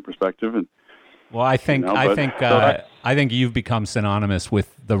from a different perspective. And well, I think you've become synonymous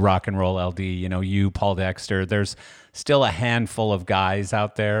with the rock and roll LD. You, Paul Dexter. There's still a handful of guys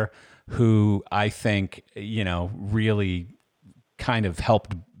out there who I think really kind of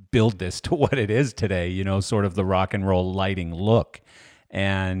helped build this to what it is today. Sort of the rock and roll lighting look.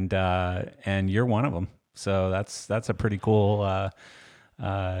 And you're one of them. So that's a pretty cool,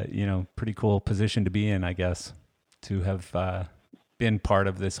 pretty cool position to be in, I guess, to have been part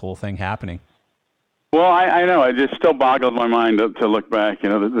of this whole thing happening. Well, I know it just still boggles my mind to look back.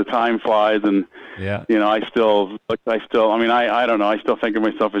 The time flies, and I don't know. I still think of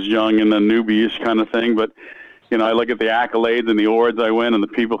myself as young and a newbie-ish kind of thing, but I look at the accolades and the awards I win, and the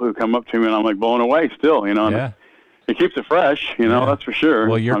people who come up to me, and I'm like blown away still. And it keeps it fresh, that's for sure.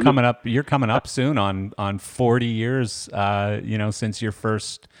 Well, you're coming up soon on 40 years, since your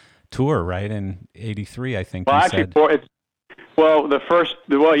first tour, right? In '83, I think. Well, actually, the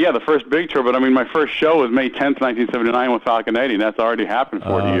first big tour, but I mean, my first show was May 10th, 1979 with Falcon 80, and that's already happened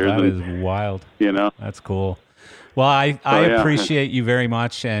 40 years. That is wild. That's cool. Well, I appreciate you very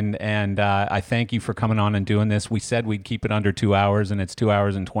much, and I thank you for coming on and doing this. We said we'd keep it under 2 hours, and it's 2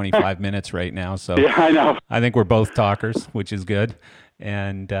 hours and 25 minutes right now. So I know. I think we're both talkers, which is good.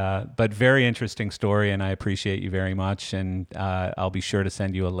 And but very interesting story, and I appreciate you very much. And I'll be sure to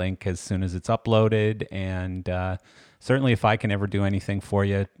send you a link as soon as it's uploaded. And certainly, if I can ever do anything for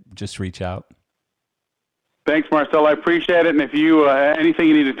you, just reach out. Thanks, Marcel. I appreciate it. And if you anything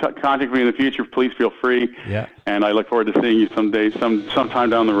you need to contact me in the future, please feel free. Yeah. And I look forward to seeing you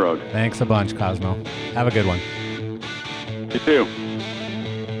sometime down the road. Thanks a bunch, Cosmo. Have a good one. You too.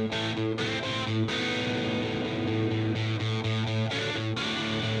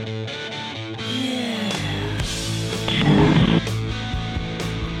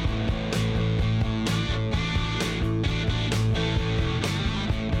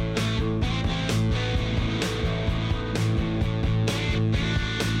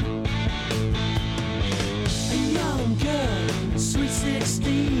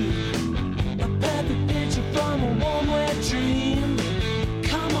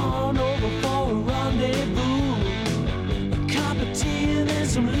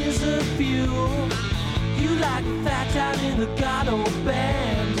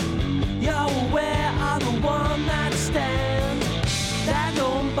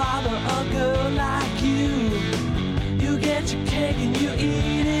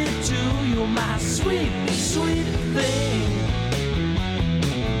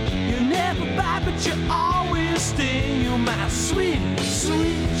 But you always stay, you're my sweet,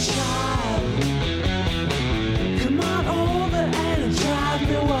 sweet child.